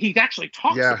this movie, he actually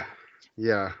talks about it.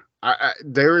 Yeah.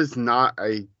 There is not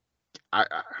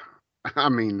I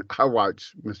mean, I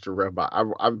watched Mr. Robot.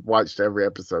 I've watched every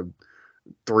episode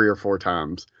 3 or 4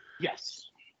 times. Yes.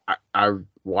 I've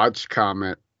watched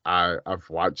Comet. I've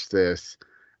watched this,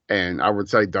 and I would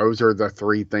say those are the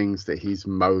 3 things that he's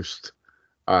most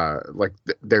like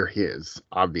they're his,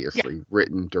 obviously,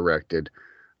 written, directed,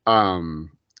 for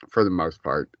the most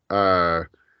part. I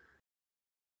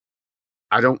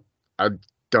don't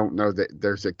know that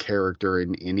there's a character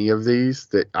in any of these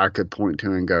that I could point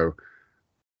to and go,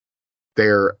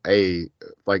 they're a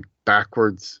like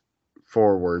backwards,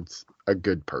 forwards, a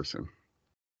good person.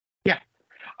 Yeah.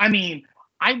 I mean,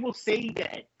 I will say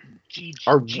that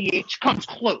GH comes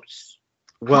close.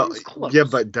 Yeah,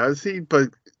 but does he? But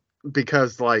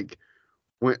because like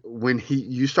when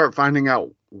you start finding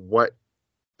out what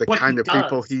kind of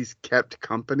people he's kept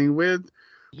company with,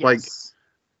 like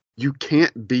you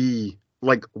can't be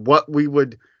like what we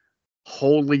would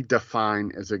wholly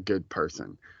define as a good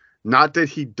person. Not that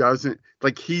he doesn't,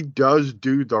 like, he does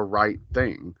do the right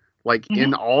thing. Like,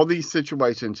 in all these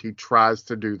situations, he tries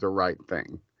to do the right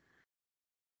thing.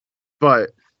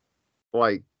 But,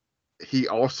 like, he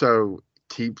also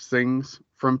keeps things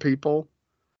from people.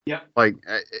 Yeah. Like,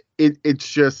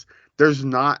 it's just, there's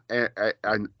not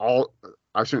an all,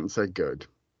 I shouldn't say good.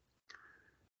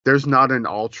 There's not an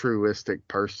altruistic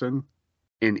person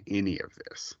in any of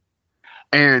this.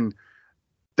 And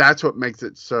that's what makes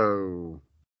it so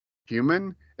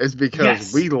human, is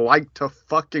because we like to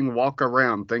fucking walk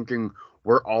around thinking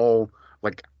we're all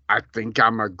like, I think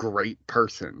I'm a great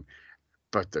person.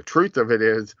 But the truth of it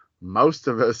is, most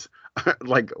of us,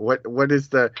 like, what is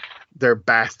they're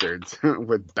bastards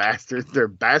with bastards. They're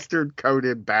bastard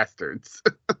coded bastards.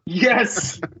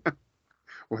 Yes.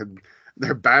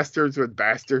 They're bastards with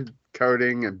bastard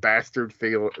coding and bastard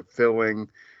filling.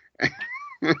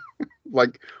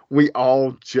 Like, we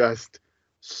all just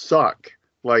suck.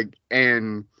 Like,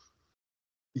 and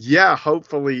yeah,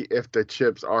 hopefully if the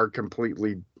chips are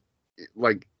completely,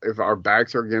 like, if our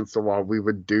backs are against the wall, we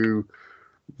would do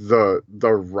the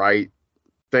right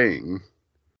thing.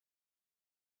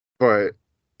 But,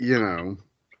 you know,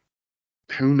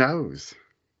 who knows?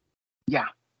 Yeah.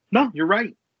 No, you're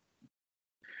right.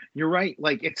 You're right.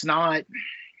 Like, it's not,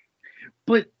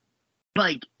 but,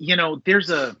 like, you know,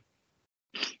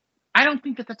 I don't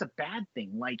think that that's a bad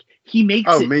thing. Like, he makes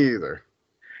it. Oh, me either.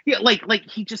 Yeah, like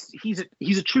he's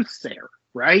a truth sayer,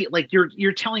 right? Like,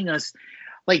 you're telling us,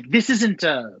 like, this isn't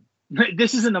a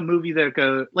movie that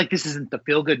this isn't the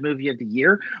feel good movie of the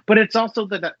year, but it's also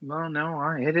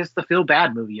it is the feel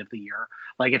bad movie of the year.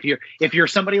 Like, if you're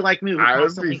somebody like me who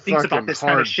constantly thinks about this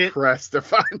kind of shit, pressed to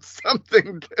find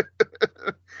something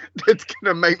that's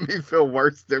gonna make me feel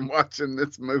worse than watching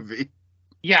this movie.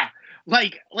 Yeah,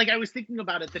 like I was thinking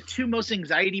about it. The two most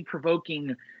anxiety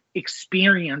provoking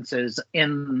experiences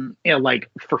in like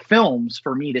for films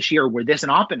for me this year were this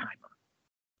and Oppenheimer.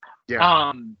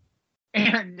 Yeah.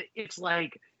 And it's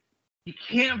like, you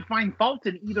can't find fault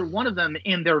in either one of them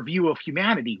in their view of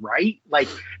humanity, right? Like,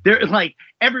 they're like,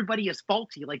 everybody is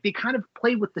faulty. Like, they kind of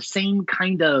play with the same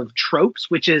kind of tropes,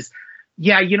 which is,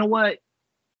 yeah, you know what?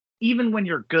 Even when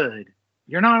you're good,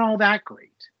 you're not all that great.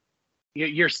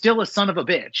 You're still a son of a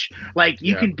bitch. Like,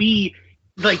 you can be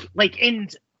like,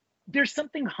 and there's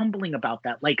something humbling about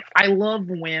that. Like, I love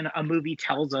when a movie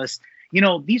tells us, you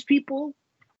know, these people,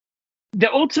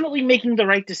 they're ultimately making the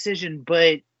right decision,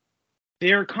 but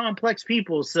they're complex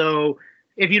people. So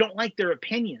if you don't like their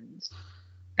opinions,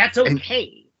 that's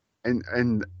okay.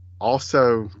 And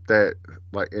also that,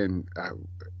 like,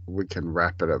 we can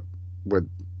wrap it up with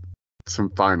some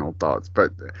final thoughts,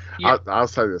 but I'll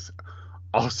say this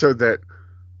also, that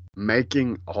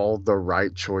making all the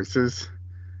right choices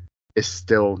is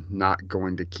still not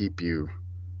going to keep you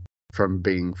from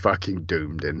being fucking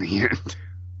doomed in the end.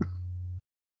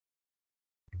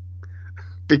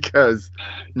 Because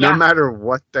no matter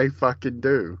what they fucking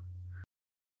do,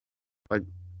 like,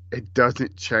 it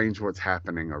doesn't change what's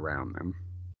happening around them.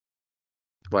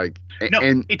 Like,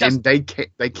 and they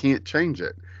can't change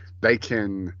it. They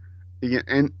can,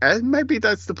 and maybe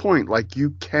that's the point. Like,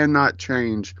 you cannot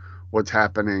change what's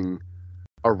happening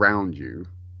around you,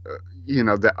 you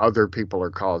know, that other people are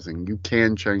causing. You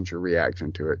can change your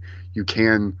reaction to it. You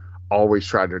can always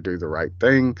try to do the right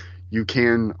thing. You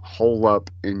can hole up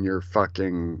in your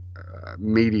fucking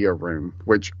media room,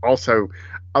 which also,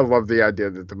 I love the idea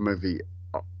that the movie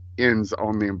ends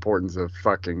on the importance of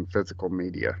fucking physical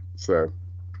media. So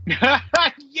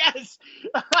yes.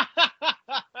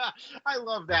 I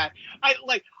love that.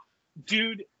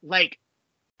 Dude, like,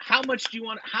 how much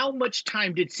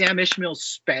time did Sam Ishmael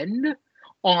spend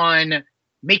on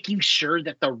making sure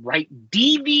that the right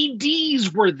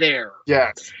DVDs were there?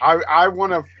 Yes. I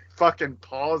want to fucking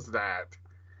pause that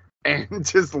and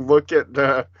just look at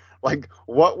like,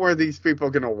 what were these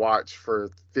people going to watch for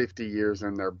 50 years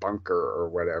in their bunker or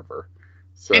whatever?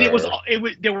 So, and it was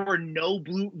there were no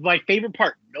my favorite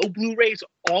part, no Blu-rays,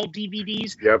 all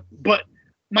DVDs. Yep. But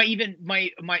my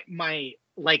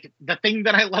like, the thing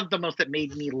that I loved the most that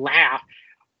made me laugh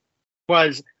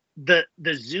was the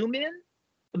zoom in,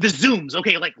 the zooms.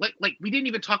 Okay, like we didn't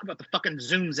even talk about the fucking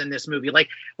zooms in this movie. Like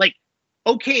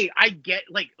okay, I get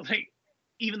like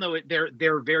even though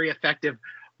they're very effective,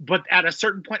 but at a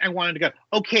certain point I wanted to go,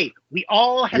 okay, we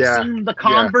all have seen the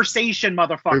conversation,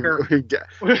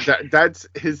 motherfucker. That's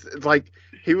his, like,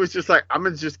 he was just like, I'm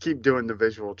gonna just keep doing the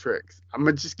visual tricks. I'm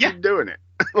gonna just keep doing it.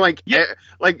 Like,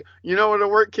 you know what'll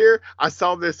work here? I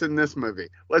saw this in this movie.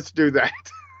 Let's do that.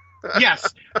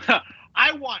 Yes.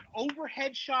 I want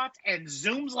overhead shots and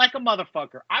zooms like a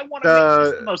motherfucker. I want to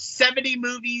make this the most 70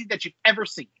 movie that you've ever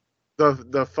seen.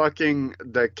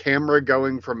 the camera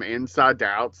going from inside to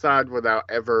outside without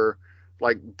ever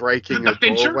like breaking The a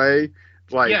Fincher? doorway.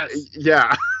 Like, Yes.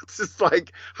 yeah, it's just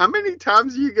like, how many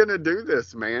times are you gonna do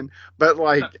this, man? But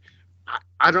like,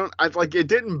 I like, it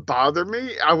didn't bother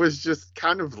me. I was just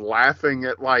kind of laughing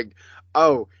at like,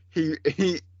 oh,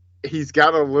 he's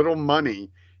got a little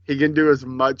money. He can do as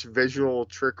much visual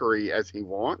trickery as he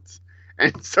wants,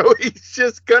 and so he's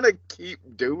just gonna keep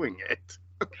doing it.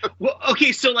 Well,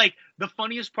 okay, so like the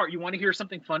funniest part, you want to hear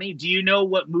something funny? Do you know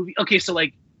what movie? Okay, so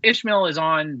like Ishmael is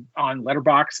on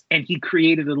Letterboxd, and he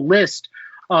created a list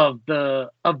of the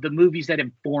movies that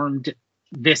informed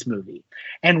this movie,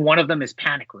 and one of them is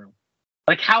Panic Room.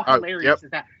 Like, how hilarious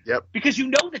is that? Yep. Because you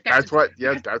know that's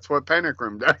what Panic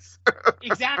Room does.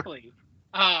 Exactly.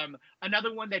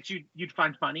 Another one that you'd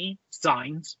find funny,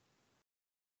 Signs.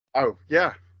 Oh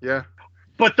yeah, yeah.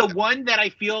 But the one that I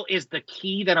feel is the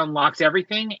key that unlocks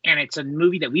everything, and it's a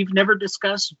movie that we've never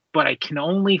discussed, but I can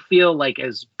only feel like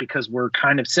because we're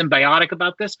kind of symbiotic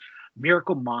about this,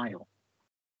 Miracle Mile.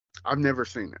 I've never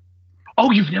seen it.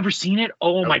 Oh, you've never seen it?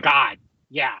 Oh, No. my God.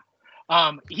 Yeah.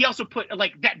 He also put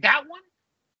like that one.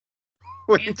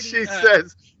 When Anthony, she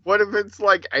says, "What if it's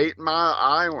like 8 Mile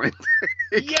Island?"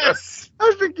 Yes.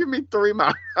 I think give me 3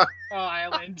 Mile.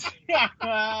 Island.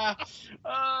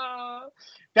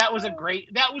 That was a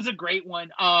great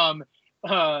one.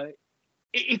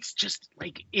 It's just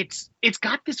like it's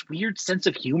got this weird sense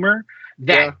of humor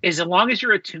that as long as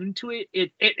you're attuned to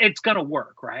it, it's gonna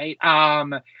work, right?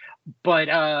 But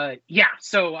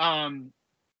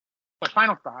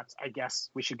final thoughts, I guess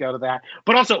we should go to that.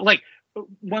 But also, like,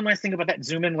 one last thing about that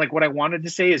zoom in, like what I wanted to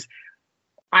say is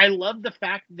I love the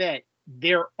fact that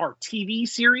there are TV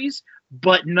series,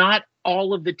 but not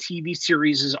all of the TV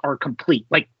series are complete.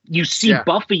 Like, you see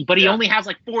Buffy, but he only has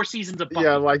like 4 seasons of Buffy.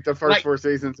 Yeah, like the first 4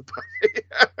 seasons of Buffy.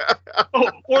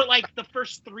 or like the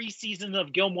first 3 seasons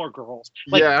of Gilmore Girls.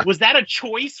 Like, was that a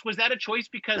choice? Was that a choice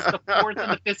because the 4th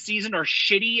and the 5th season are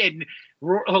shitty and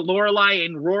Lorelai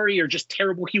and Rory are just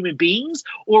terrible human beings?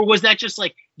 Or was that just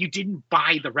like you didn't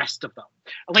buy the rest of them?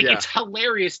 Like, it's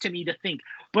hilarious to me to think.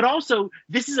 But also,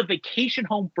 this is a vacation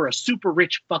home for a super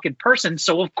rich fucking person,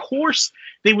 so of course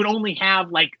they would only have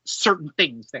like certain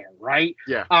things there, right?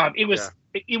 Yeah. It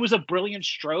was a brilliant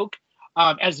stroke,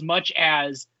 as much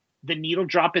as the needle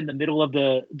drop in the middle of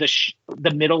the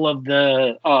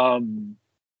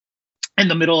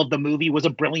movie was a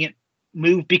brilliant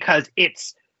move, because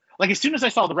it's like, as soon as I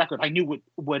saw the record, I knew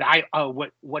what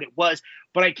it was.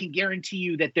 But I can guarantee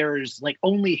you that there's like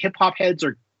only hip hop heads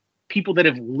or people that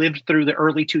have lived through the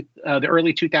early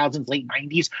 2000s, late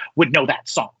 90s would know that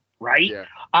song, right?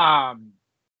 Yeah.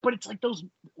 But it's like those,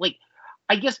 like,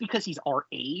 I guess because he's our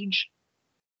age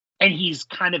and he's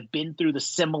kind of been through the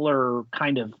similar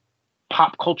kind of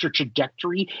pop culture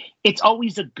trajectory, it's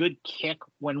always a good kick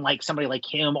when like somebody like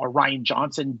him or Ryan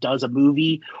Johnson does a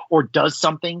movie or does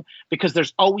something, because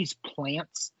there's always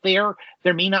plants there.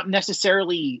 There may not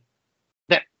necessarily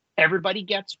that everybody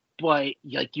gets, but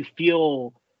like you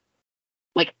feel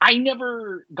like I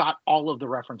never got all of the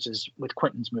references with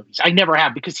Quentin's movies. I never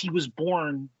have, because he was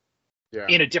born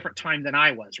in a different time than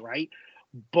I was, right?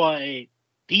 But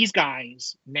these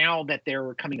guys, now that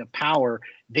they're coming of power,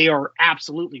 they are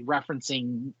absolutely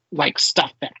referencing like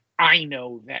stuff that I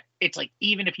know, that it's like,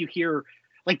 even if you hear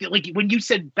like when you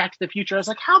said Back to the Future, I was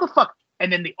like, how the fuck?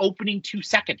 And then the opening 2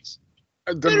 seconds.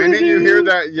 The minute you hear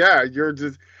that, you're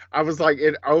just, I was like,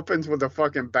 it opens with a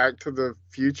fucking Back to the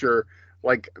Future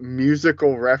like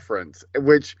musical reference,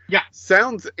 which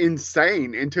sounds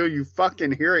insane until you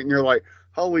fucking hear it and you're like,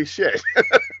 holy shit.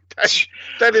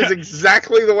 that is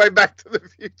exactly the way Back to the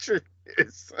Future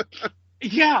is.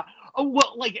 Yeah. Oh,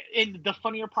 well, like, and the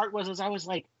funnier part was, I was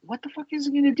like, what the fuck is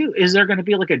it going to do? Is there going to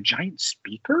be like a giant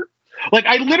speaker? Like,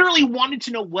 I literally wanted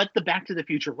to know what the Back to the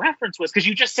Future reference was, because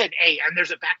you just said, hey, and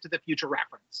there's a Back to the Future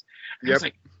reference. And I was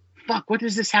like, fuck, what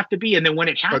does this have to be? And then when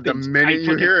it happens, but the minute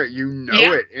you hear it, you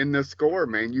know it in the score,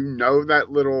 man. You know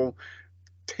that little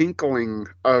tinkling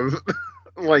of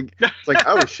like, it's like,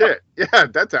 oh shit, yeah,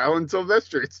 that's Alan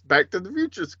Silvestri's Back to the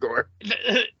Future score.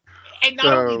 And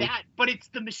not only that, but it's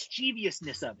the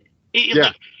mischievousness of it.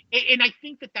 Like, and I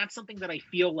think that that's something that I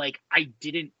feel like we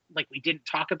didn't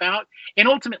talk about. And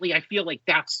ultimately, I feel like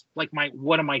that's like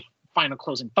one of my final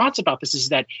closing thoughts about this is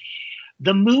that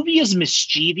the movie is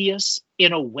mischievous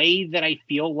in a way that I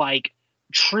feel like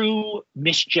true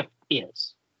mischief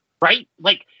is, right?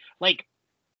 Like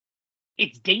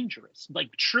it's dangerous.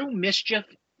 Like, true mischief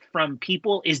from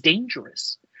people is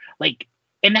dangerous. Like,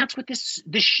 and that's what this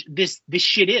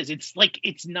shit is. It's like,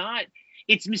 it's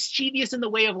mischievous in the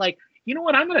way of like, you know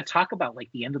what? I'm going to talk about like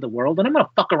the end of the world, and I'm going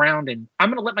to fuck around, and I'm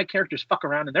going to let my characters fuck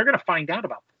around, and they're going to find out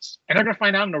about this, and they're going to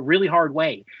find out in a really hard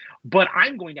way. But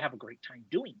I'm going to have a great time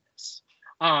doing this,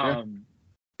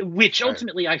 which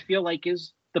ultimately I feel like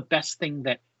is the best thing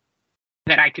that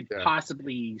I could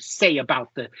possibly say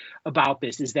about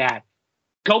this is that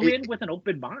go in with an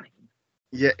open mind.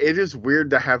 Yeah, it is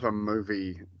weird to have a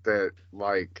movie that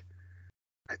like.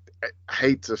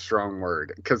 Hate's a strong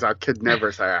word because I could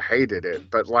never say I hated it,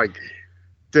 but like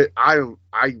that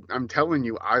I'm telling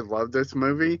you, I love this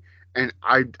movie, and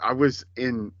I was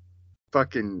in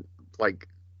fucking like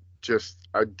just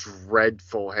a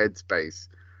dreadful headspace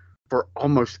for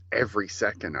almost every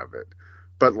second of it.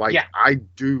 But like I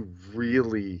do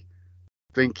really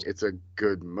think it's a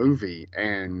good movie,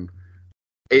 and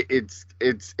it's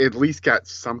at least got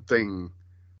something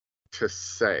to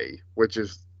say, which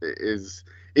is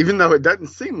even though it doesn't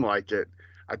seem like it,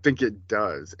 I think it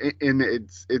does, and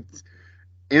it's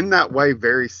in that way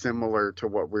very similar to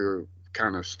what we were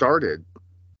kind of started.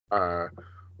 We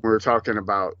were talking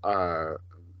about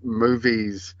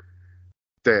movies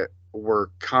that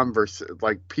were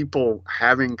like people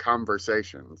having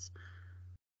conversations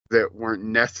that weren't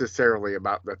necessarily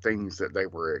about the things that they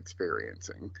were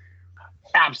experiencing.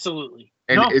 Absolutely,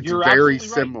 and it's very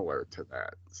similar to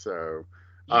that. So.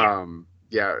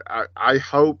 I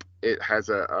hope it has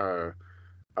a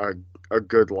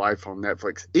good life on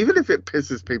Netflix, even if it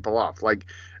pisses people off. Like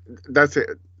that's it,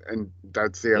 and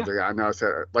that's the other. I know I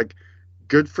said like,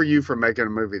 good for you for making a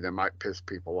movie that might piss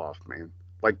people off, man.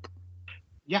 Like,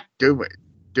 do it.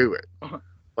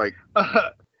 Like,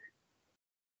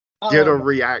 get a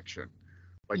reaction.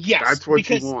 Like that's what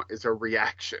you want is a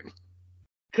reaction.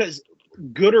 Because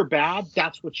good or bad,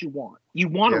 that's what you want. You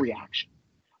want a reaction.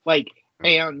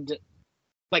 And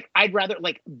like, I'd rather,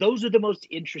 like, those are the most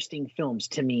interesting films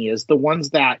to me, is the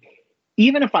ones that,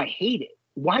 even if I hate it,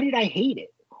 why did I hate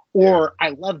it? Or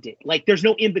I loved it. Like, there's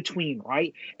no in between,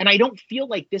 right? And I don't feel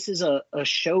like this is a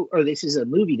show, or this is a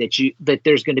movie that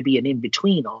there's going to be an in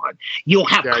between on. You'll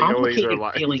have complicated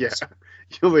feelings.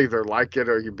 You'll either like it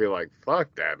or you'll be like,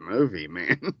 fuck that movie,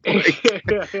 man. Like,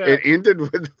 it ended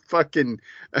with a fucking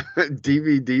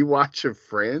DVD watch of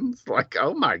Friends. Like,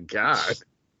 oh my God.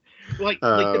 Like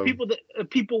the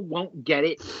people won't get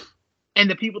it, and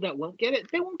the people that won't get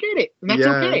it, they won't get it, and that's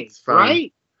okay,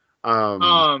 right?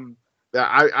 I'm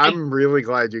really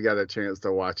glad you got a chance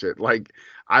to watch it. Like,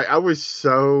 I was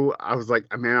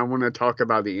like, man, I want to talk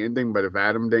about the ending, but if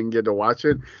Adam didn't get to watch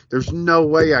it, there's no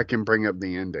way I can bring up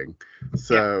the ending.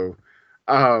 So,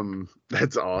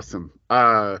 that's awesome.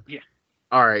 All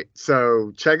right,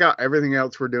 so check out everything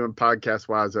else we're doing podcast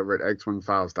wise over at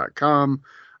xwingfiles.com.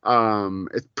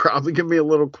 It's probably gonna be a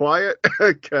little quiet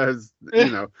because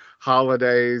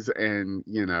holidays and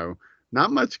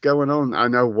not much going on. I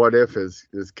know What If is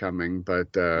coming,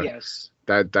 but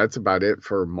that's about it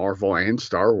for Marvel and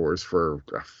Star Wars for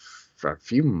a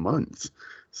few months.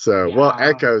 So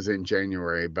Echo's in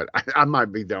January, but I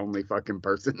might be the only fucking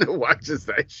person that watches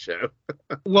that show.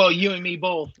 Well, you and me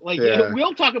both. Like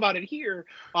we'll talk about it here.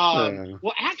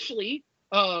 Well, actually,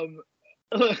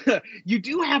 you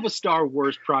do have a Star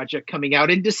Wars project coming out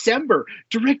in December,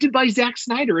 directed by Zack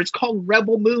Snyder. It's called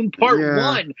Rebel Moon Part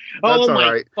 1. Oh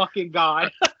my fucking God.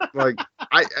 Like,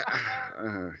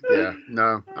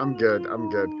 no, I'm good.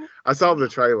 I saw the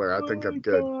trailer. I think I'm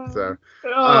good. So,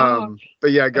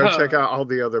 but yeah, go check out all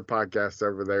the other podcasts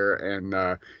over there,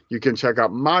 and you can check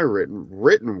out my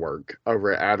written work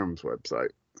over at Adam's website.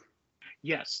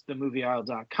 Yes,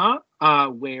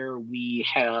 themovieaisle.com, where we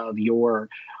have your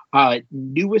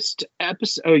newest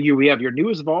episode. We have your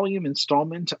newest volume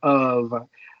installment of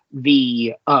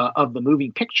the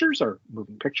moving pictures.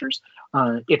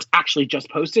 It's actually just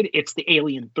posted. It's the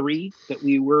Alien 3 that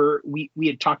we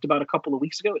had talked about a couple of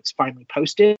weeks ago. It's finally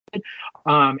posted,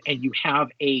 and you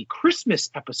have a Christmas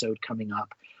episode coming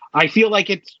up. I feel like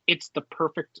it's the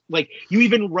perfect, like, you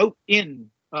even wrote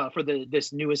in for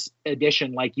this newest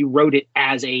edition, like, you wrote it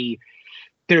as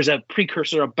there's a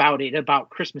precursor about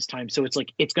Christmas time. So it's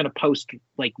like, it's going to post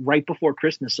like right before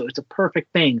Christmas. So it's a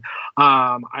perfect thing.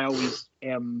 I always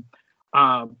am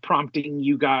prompting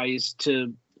you guys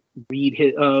to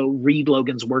read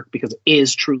Logan's work, because it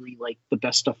is truly like the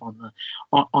best stuff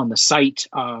on the site.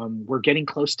 We're getting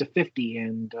close to 50,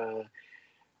 and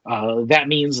that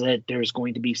means that there's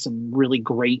going to be some really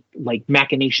great like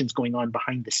machinations going on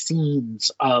behind the scenes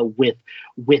with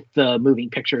the moving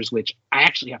pictures, which I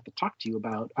actually have to talk to you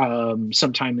about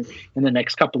sometime in the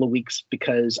next couple of weeks,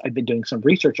 because I've been doing some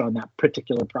research on that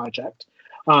particular project,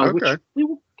 which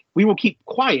we will keep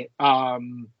quiet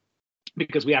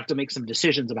because we have to make some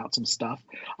decisions about some stuff.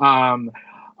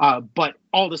 But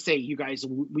all to say, you guys,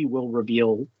 we will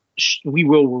reveal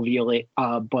it.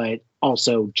 But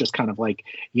also just kind of like,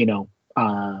 read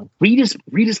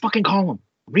his fucking column.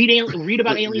 Read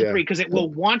about Alien 3, because it will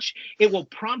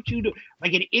prompt you to,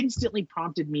 like, it instantly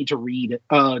prompted me to read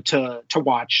to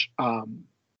watch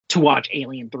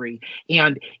Alien 3,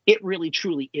 and it really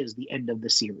truly is the end of the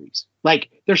series. Like,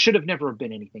 there should have never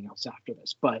been anything else after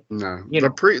this, but no, the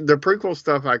prequel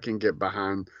stuff I can get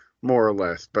behind more or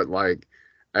less, but like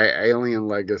Alien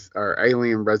Legacy or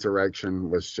Alien Resurrection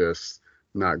was just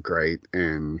not great,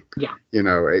 and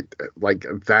it, like,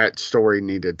 that story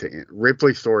needed to end.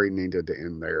 Ripley's story needed to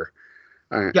end there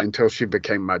until she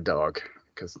became my dog,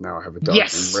 because now I have a dog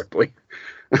named Ripley.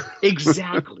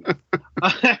 Exactly.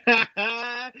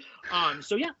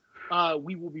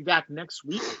 We will be back next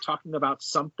week talking about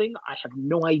something. I have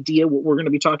no idea what we're going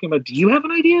to be talking about. Do you have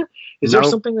an idea? Is there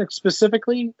something that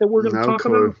specifically that we're going to talk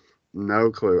about? No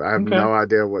clue. I have no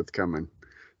idea what's coming.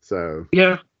 So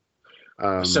yeah.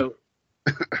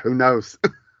 Who knows?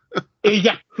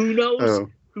 Who knows?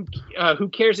 Who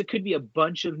cares? It could be a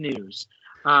bunch of news.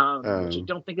 Which I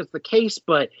don't think it's the case,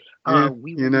 but we will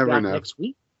be back next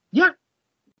week. Yeah,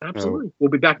 absolutely. We'll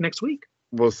be back next week.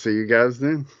 We'll see you guys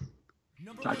then.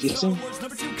 Talk to you soon.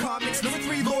 Number 2, comics. Number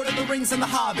 3, Lord of the Rings and the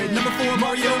Hobbit. Number 4,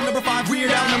 Mario. Number 5, Weird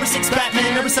Al. Number 6,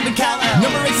 Batman. Number 7, Kal-El.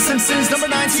 Number 8, The Simpsons. Number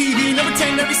 9, TV. Number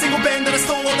 10, every single band that I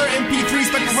stole all their MP3s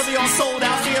back before they all sold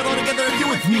out. Say it all together if you're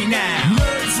with me now.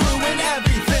 Nerds